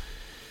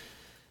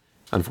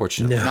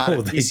 Unfortunately. Not at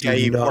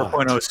PCIe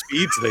 4.0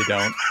 speeds, they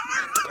don't.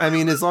 I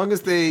mean, as long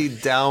as they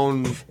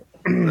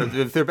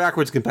if they're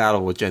backwards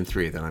compatible with Gen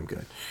 3, then I'm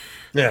good.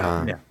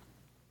 Yeah.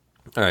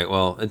 All right,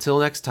 well, until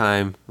next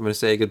time, I'm going to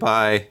say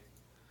goodbye.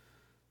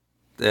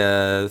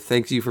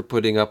 Thank you for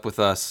putting up with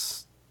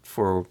us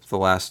for the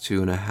last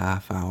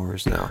 2.5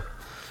 hours now.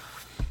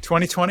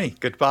 2020,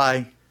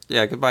 goodbye.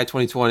 Yeah, goodbye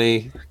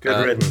 2020.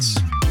 Good riddance.